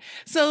bed.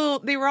 So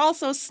they were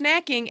also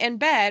snacking in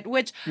bed,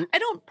 which I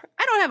don't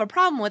have a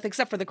problem with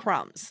except for the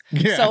crumbs.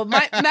 Yeah. So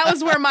that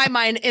was where my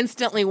mind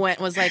instantly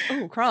was like,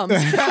 oh,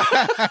 crumbs.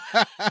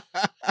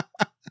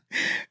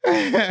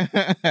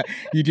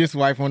 You just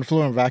wipe on the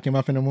floor and vacuum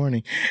up in the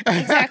morning.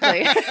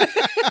 Exactly.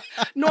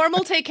 Norm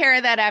will take care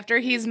of that after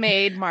he's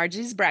made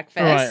Margie's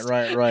breakfast.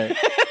 Right.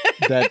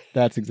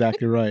 That's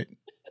exactly right.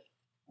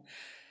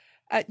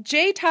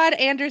 J. Todd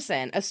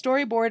Anderson, a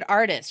storyboard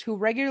artist who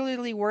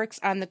regularly works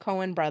with the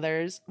Coen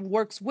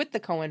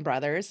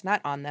brothers,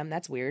 not on them,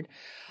 that's weird,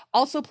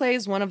 also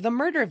plays one of the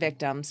murder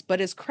victims,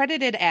 but is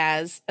credited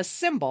as a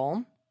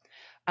symbol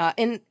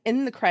in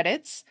the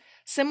credits,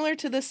 similar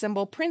to the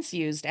symbol Prince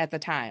used at the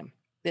time.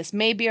 This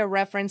may be a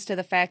reference to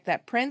the fact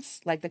that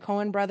Prince, like the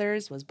Coen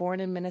brothers, was born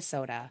in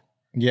Minnesota.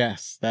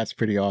 Yes, that's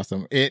pretty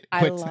awesome.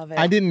 I love it.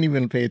 I didn't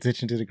even pay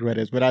attention to the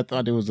credits, but I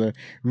thought it was a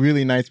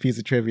really nice piece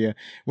of trivia.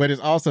 What is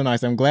also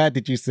nice, I'm glad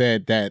that you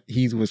said that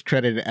he was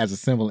credited as a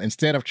symbol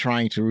instead of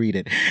trying to read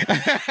it.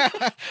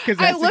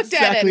 I looked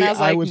at it and I was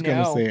like, I was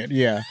going to say it.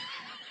 Yeah.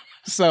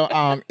 So,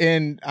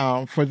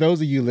 for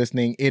those of you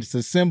listening, it's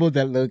a symbol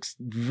that looks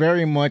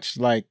very much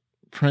like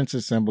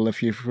Prince's symbol,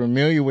 if you're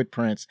familiar with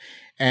Prince.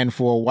 And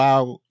for a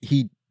while,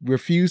 he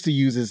refused to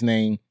use his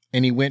name,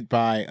 and he went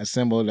by a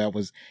symbol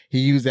he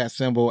used that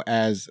symbol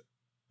as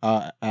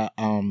a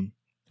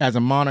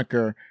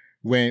moniker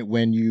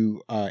when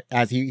you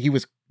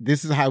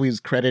this is how he was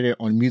credited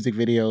on music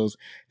videos.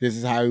 This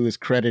is how he was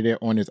credited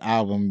on his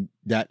album,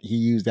 that he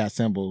used that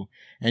symbol.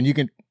 And you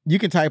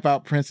can type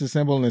out Prince's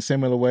symbol in a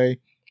similar way,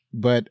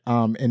 but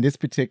in this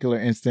particular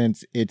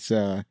instance, it's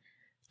a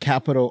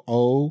capital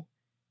O,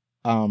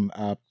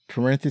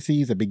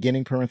 parentheses, a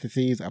beginning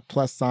parentheses, a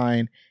plus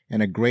sign,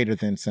 and a greater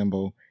than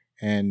symbol.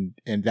 And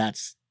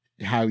that's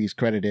how he's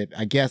credited,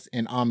 I guess,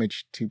 in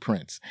homage to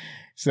Prince.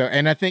 So,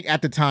 and I think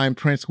at the time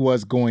Prince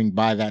was going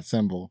by that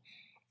symbol.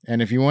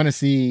 And if you want to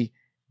see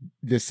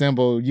the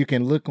symbol, you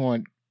can look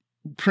on,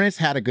 Prince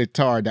had a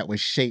guitar that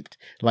was shaped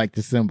like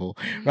the symbol,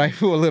 right?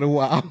 For a little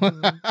while.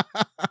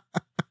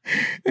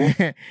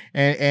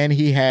 and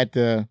he had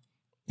the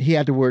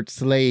word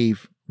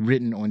slave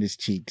written on his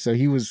cheek. So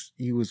he was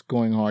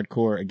going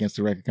hardcore against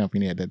the record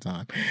company at that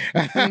time.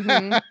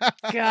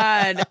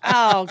 God.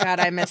 Oh God,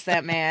 I miss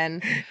that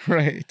man.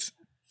 Right.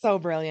 So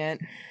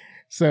brilliant.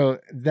 So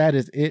that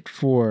is it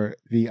for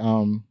the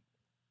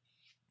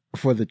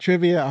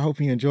trivia. I hope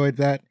you enjoyed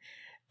that.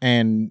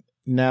 And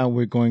now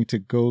we're going to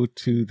go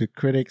to the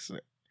critics.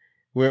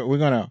 We're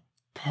going to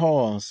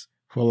pause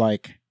for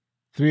like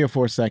 3 or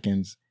 4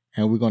 seconds,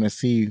 and we're going to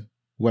see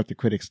what the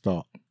critics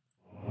thought.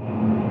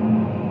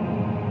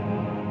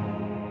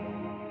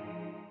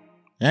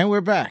 And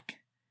we're back.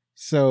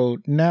 So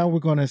now we're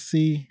going to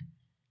see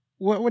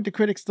what the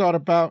critics thought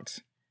about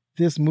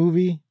this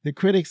movie. The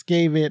critics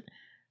gave it,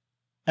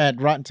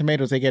 at Rotten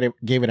Tomatoes, they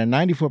gave it a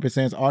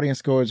 94%. Audience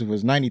scores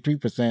was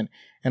 93%.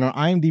 And on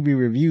IMDb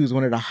reviews,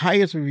 one of the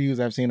highest reviews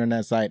I've seen on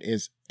that site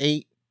is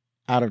 8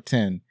 out of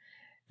 10.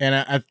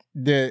 And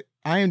the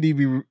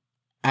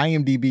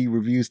IMDb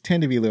reviews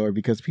tend to be lower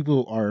because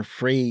people are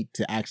afraid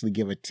to actually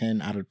give a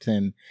 10 out of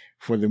 10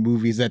 for the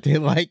movies that they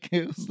like.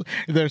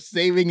 They're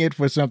saving it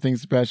for something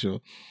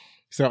special.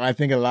 So I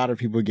think a lot of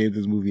people gave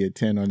this movie a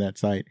 10 on that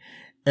site.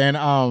 And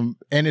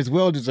it's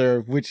well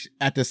deserved, which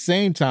at the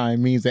same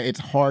time means that it's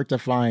hard to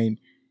find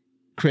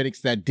critics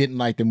that didn't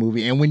like the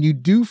movie. And when you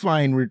do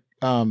find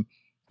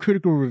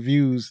critical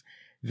reviews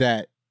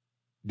that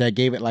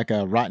gave it like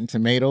a Rotten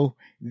Tomato,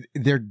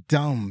 they're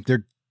dumb.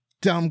 They're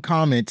dumb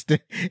comments.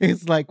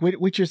 It's like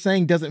what you're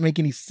saying doesn't make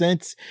any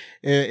sense.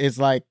 It's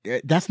like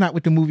that's not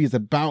what the movie is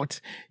about.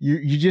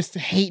 You're just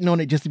hating on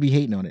it just to be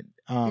hating on it.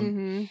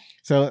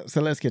 So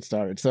let's get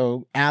started.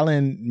 So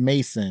Alan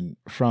Mason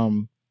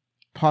from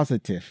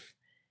Positive,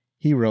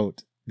 he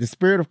wrote, "The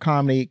spirit of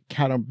comedy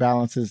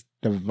counterbalances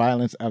the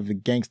violence of the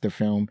gangster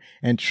film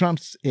and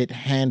trumps it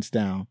hands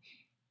down.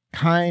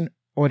 Kind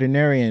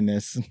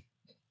ordinariness,"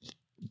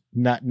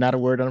 not a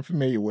word I'm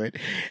familiar with,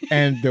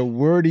 "and the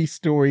wordy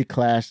story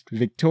clashed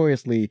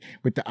victoriously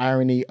with the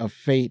irony of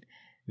fate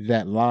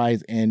that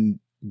lies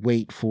in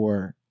wait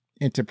for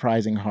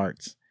enterprising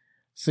hearts."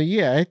 So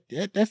yeah,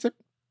 that's a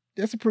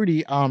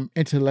pretty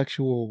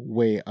intellectual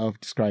way of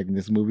describing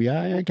this movie.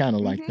 I kind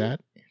of like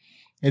that.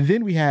 And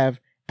then we have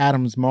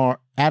Adam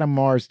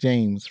Mars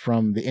James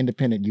from The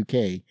Independent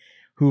UK,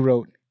 who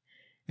wrote,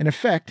 "In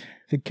effect,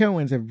 the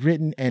Coens have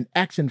written an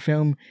action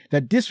film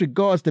that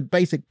disregards the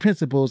basic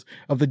principles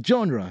of the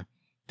genre,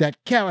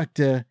 that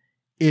character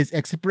is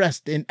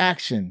expressed in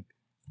action."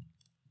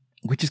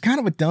 Which is kind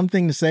of a dumb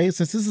thing to say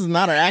since this is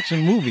not an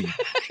action movie.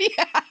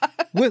 Yeah.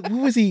 What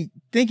was he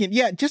thinking?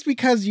 Yeah, just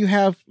because you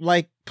have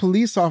like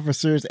police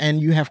officers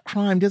and you have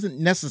crime doesn't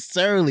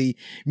necessarily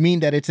mean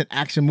that it's an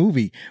action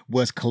movie.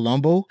 Was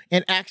Columbo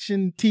an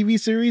action TV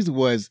series?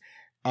 Was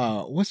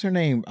what's her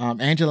name?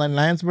 Angela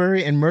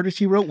Lansbury in Murder,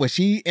 She Wrote. Was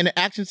she in an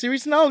action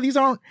series? No, these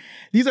are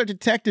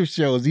detective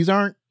shows. These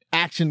aren't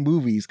action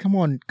movies. Come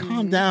on,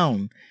 calm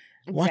down.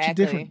 Watch a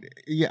different.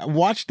 Yeah,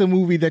 watch the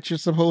movie that you're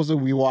supposed to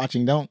be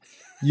watching.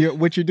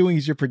 What you're doing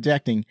is you're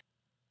projecting.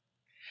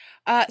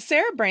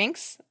 Sarah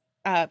Branks,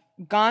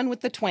 Gone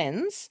with the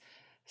Twins,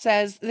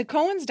 says the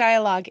Coens'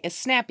 dialogue is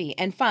snappy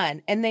and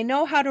fun, and they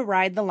know how to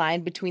ride the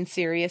line between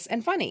serious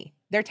and funny.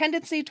 Their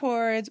tendency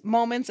towards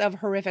moments of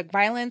horrific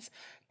violence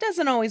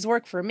doesn't always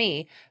work for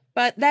me,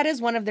 but that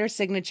is one of their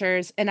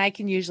signatures, and I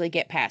can usually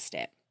get past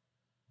it.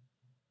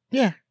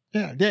 Yeah.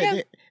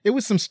 It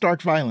was some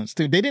stark violence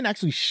too. They didn't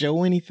actually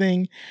show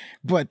anything,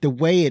 but the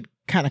way it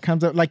kind of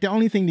comes up, like the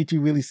only thing that you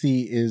really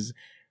see is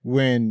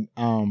when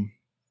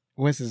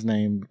what's his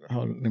name?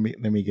 Hold on,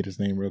 let me get his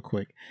name real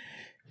quick,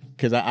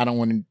 because I don't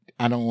want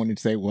to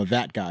say, well,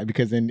 that guy,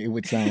 because then it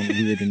would sound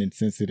weird and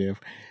insensitive.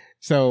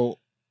 So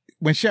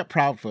when Shep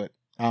Proudfoot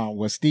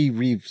was Steve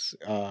Reeves,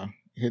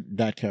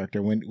 that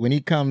character, when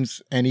he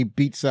comes and he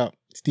beats up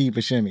Steve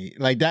Buscemi,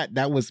 like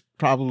that was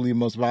probably the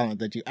most violent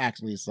that you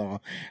actually saw.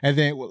 And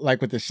then like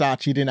with the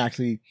shots, he didn't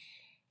actually.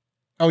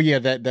 Oh yeah,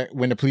 that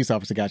when the police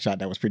officer got shot,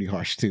 that was pretty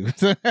harsh too.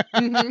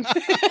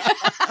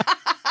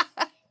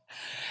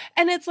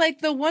 And it's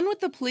like the one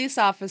with the police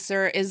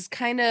officer is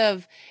kind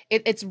of,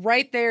 it's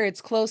right there. It's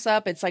close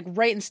up. It's like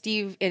right in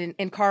Steve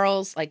in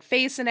Carl's like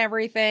face and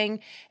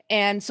everything.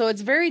 And so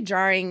it's very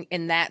jarring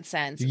in that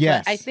sense.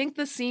 Yes. But I think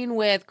the scene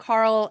with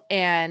Carl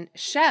and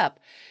Shep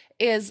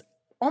is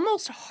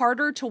almost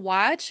harder to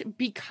watch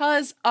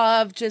because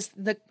of just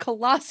the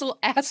colossal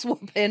ass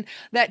whooping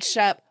that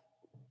Shep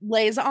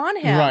lays on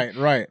him.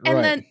 Right.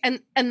 And then,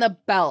 and the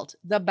belting,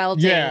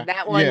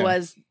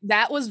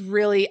 that was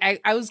really,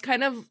 I was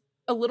kind of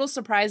a little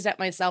surprised at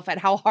myself at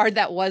how hard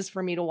that was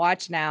for me to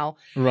watch now.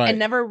 Right. And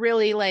never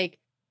really like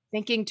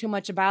thinking too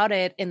much about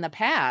it in the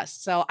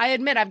past. So I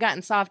admit I've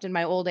gotten soft in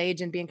my old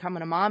age and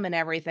becoming a mom and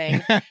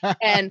everything.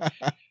 And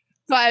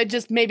so I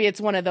just, maybe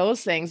it's one of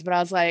those things, but I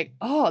was like,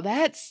 oh,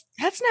 that's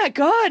not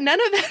good. None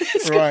of that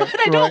is good.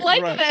 I don't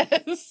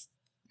like this.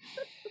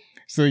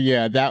 So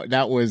yeah,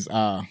 that was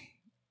that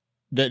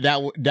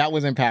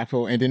was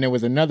impactful. And then there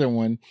was another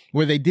one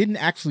where they didn't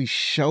actually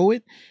show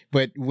it,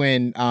 but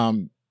when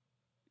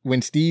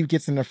Steve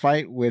gets in a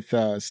fight with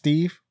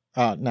Steve,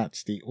 not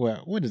Steve.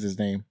 Well, what is his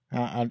name?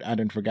 I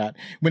didn't forgot.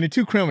 When the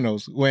two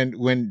criminals,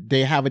 when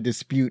they have a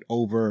dispute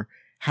over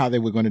how they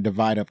were going to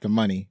divide up the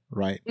money,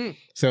 right?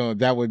 So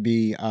that would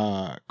be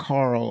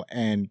Carl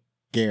and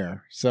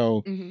Gare.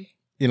 So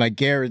like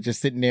Gare is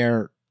just sitting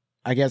there,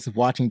 I guess,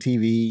 watching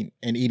TV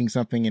and eating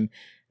something, and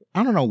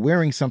I don't know,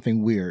 wearing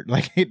something weird.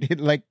 Like it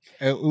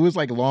was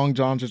like long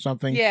johns or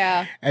something.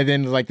 Yeah. And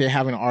then like they're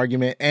having an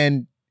argument,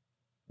 and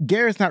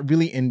Gare's not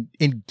really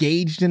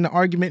engaged in the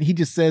argument. He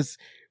just says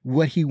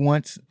what he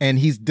wants, and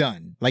he's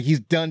done. Like he's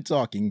done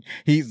talking.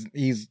 He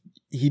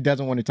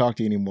doesn't want to talk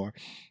to you anymore.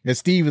 And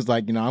Steve is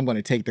like, I'm going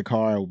to take the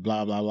car,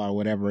 blah, blah, blah,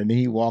 whatever. And then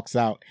he walks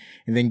out,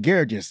 and then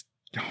Gare just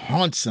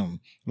haunts him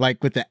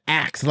like with the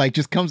axe, like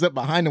just comes up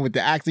behind him with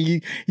the axe. And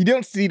you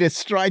don't see the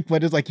strike,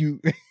 but it's like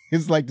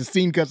it's like the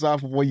scene cuts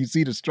off before you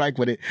see the strike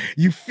with it.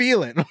 You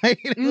feel it. Right?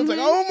 It was like,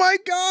 oh my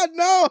God,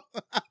 no.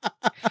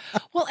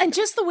 Well, and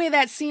just the way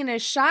that scene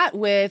is shot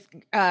with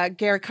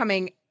Gare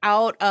coming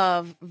out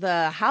of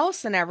the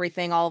house and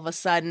everything, all of a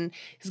sudden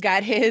he's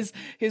got his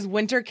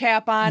winter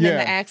cap on and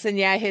the axe and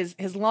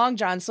his long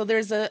john. So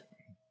there's a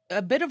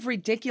bit of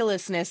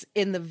ridiculousness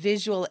in the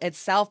visual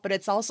itself, but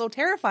it's also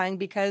terrifying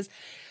because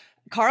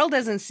Carl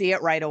doesn't see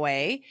it right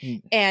away.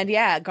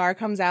 And Gar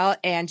comes out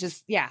and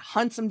just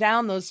hunts him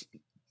down those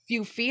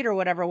few feet or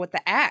whatever with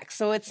the axe.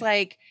 So it's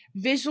like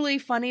visually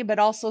funny but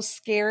also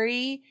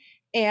scary,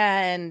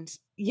 and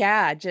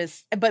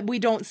but we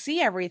don't see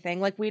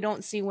everything. Like we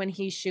don't see when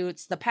he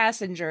shoots the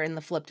passenger in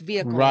the flipped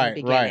vehicle in the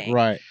beginning.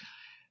 Right.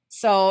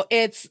 So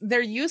it's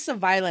their use of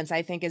violence,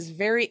 I think, is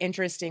very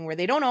interesting, where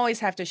they don't always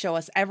have to show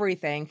us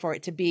everything for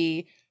it to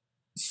be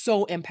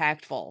so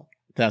impactful.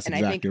 That's and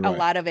exactly I think right. a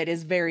lot of it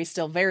is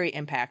still very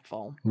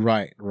impactful.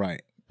 Right.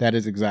 That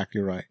is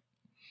exactly right.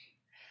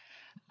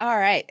 All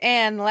right.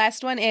 And the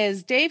last one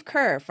is Dave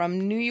Kerr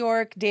from New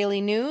York Daily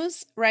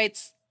News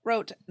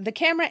wrote, the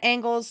camera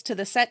angles to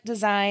the set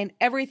design,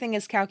 everything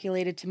is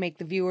calculated to make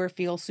the viewer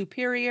feel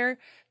superior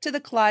to the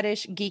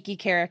cloddish, geeky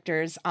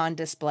characters on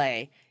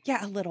display.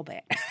 Yeah, a little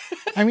bit.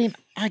 I mean,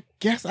 I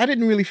guess I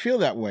didn't really feel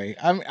that way.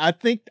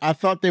 I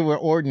thought they were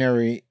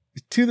ordinary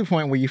to the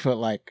point where you felt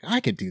like I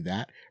could do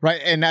that, right?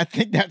 And I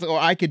think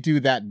I could do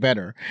that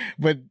better.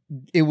 But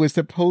it was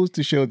supposed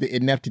to show the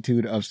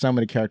ineptitude of some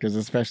of the characters,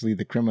 especially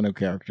the criminal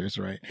characters,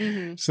 right?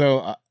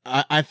 So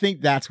I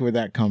think that's where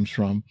that comes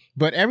from.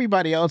 But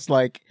everybody else,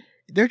 like,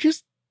 they're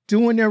just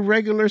doing their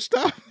regular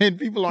stuff, and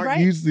people aren't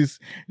used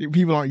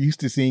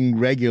to seeing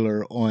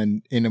regular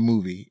in a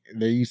movie.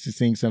 They're used to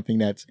seeing something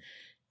that's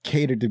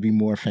catered to be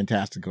more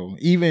fantastical.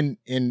 Even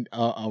in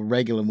a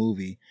regular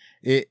movie,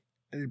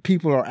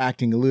 people are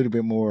acting a little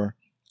bit more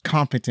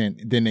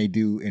competent than they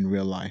do in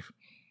real life.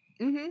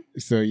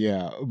 So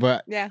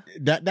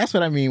that's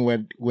what I mean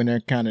when they're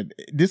kind of,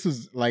 this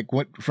is like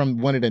from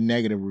one of the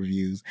negative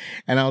reviews,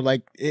 and I was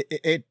like,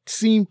 it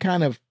seemed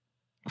kind of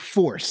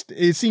forced.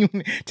 It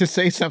seemed to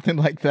say something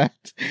like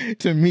that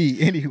to me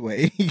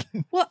anyway.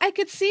 Well, I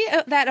could see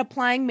that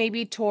applying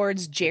maybe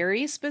towards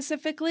Jerry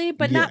specifically,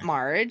 but not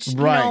Marge.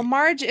 Right.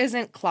 Marge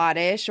isn't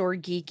cloddish or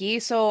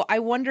geeky, so I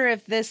wonder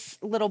if this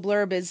little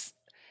blurb is,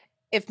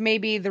 if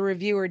maybe the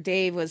reviewer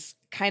Dave was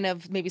kind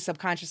of maybe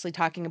subconsciously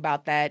talking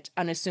about that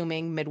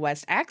unassuming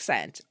Midwest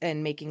accent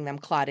and making them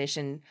cloddish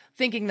and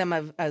thinking them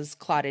of as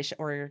cloddish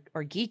or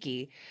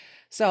geeky.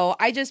 So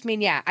I just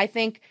mean, I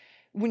think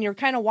when you're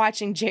kind of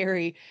watching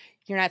Jerry,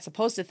 you're not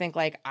supposed to think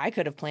like, I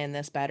could have planned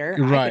this better.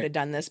 I could have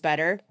done this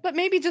better, but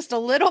maybe just a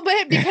little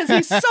bit because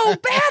he's so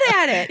bad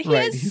at it. He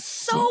is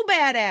so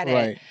bad at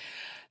it.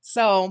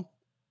 So,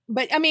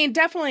 but I mean,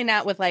 definitely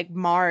not with like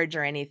Marge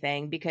or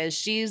anything, because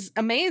she's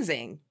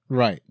amazing.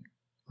 Right.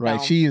 No.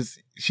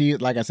 She,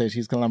 like I said,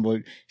 she's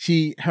Columbo.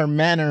 Her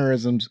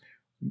mannerisms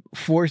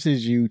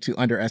forces you to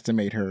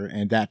underestimate her,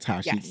 and that's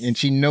how and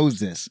she knows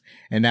this,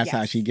 and that's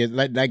how she gets,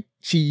 like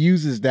she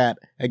uses that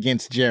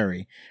against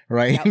Jerry,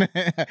 right?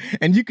 Yep.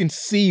 And you can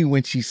see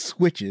when she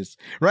switches,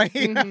 right?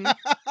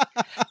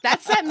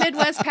 That's that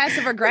Midwest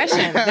passive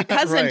aggression, the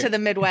cousin to the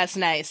Midwest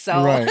nice.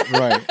 So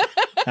right.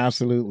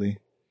 Absolutely.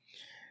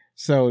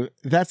 So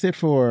that's it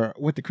for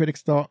what the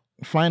critics thought.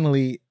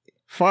 Finally,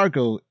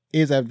 Fargo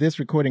is at this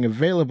recording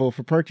available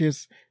for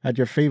purchase at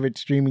your favorite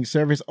streaming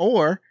service,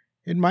 or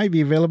it might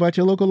be available at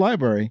your local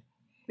library.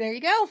 There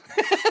you go.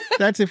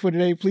 That's it for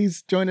today.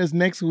 Please join us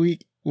next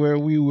week, where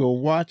we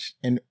will watch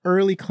an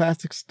early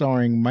classic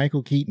starring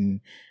Michael Keaton,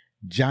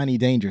 Johnny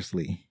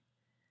Dangerously.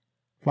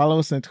 Follow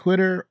us on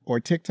Twitter or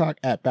TikTok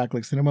at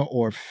Backlick Cinema,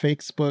 or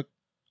Facebook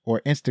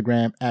or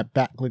Instagram at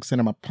Backlick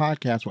Cinema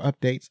Podcast for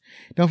updates.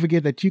 Don't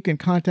forget that you can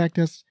contact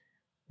us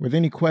with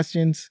any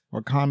questions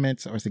or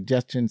comments or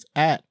suggestions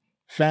at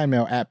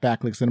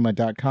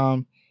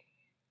fanmail@backlickcinema.com.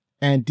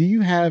 And do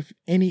you have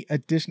any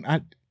additional...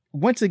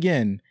 Once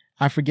again,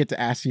 I forget to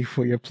ask you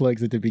for your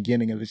plugs at the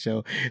beginning of the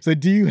show. So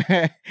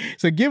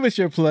give us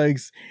your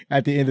plugs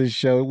at the end of the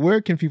show. Where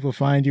can people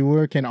find you?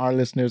 Where can our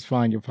listeners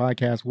find your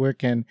podcast? Where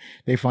can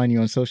they find you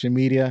on social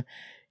media?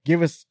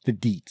 Give us the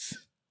deets.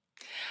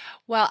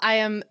 Well, I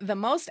am the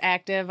most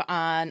active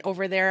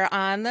over there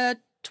on the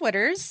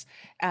Twitters.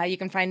 You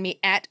can find me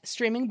at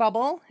Streaming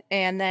Bubble,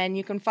 and then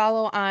you can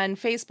follow on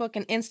Facebook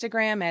and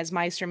Instagram as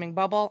My Streaming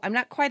Bubble. I'm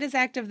not quite as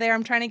active there.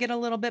 I'm trying to get a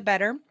little bit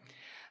better.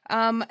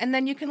 And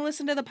then you can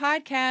listen to the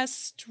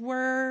podcast.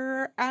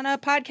 We're on a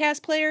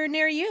podcast player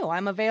near you.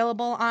 I'm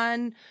available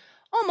on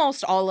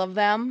almost all of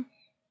them,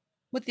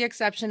 with the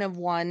exception of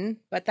one,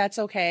 but that's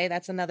okay.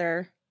 It's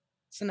another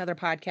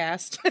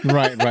podcast.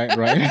 Right.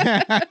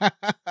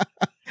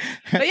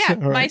 But yeah,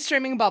 right. My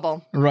Streaming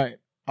Bubble. Right.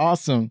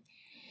 Awesome.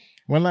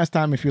 One last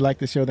time, if you like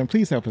the show, then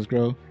please help us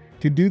grow.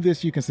 To do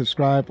this, you can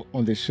subscribe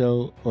on the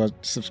show or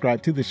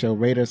subscribe to the show,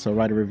 rate us, or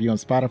write a review on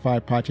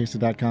Spotify,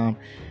 podchaser.com,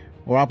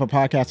 or Apple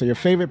Podcasts, or your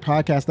favorite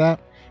podcast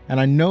app. And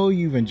I know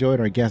you've enjoyed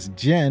our guest,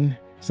 Jen,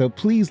 so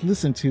please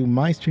listen to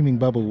My Streaming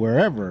Bubble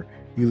wherever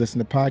you listen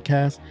to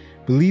podcasts.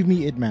 Believe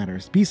me, it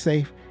matters. Be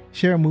safe,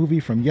 share a movie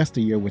from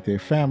yesteryear with your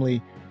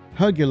family,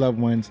 hug your loved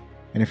ones,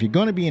 and if you're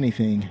going to be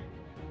anything,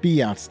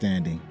 be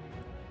outstanding.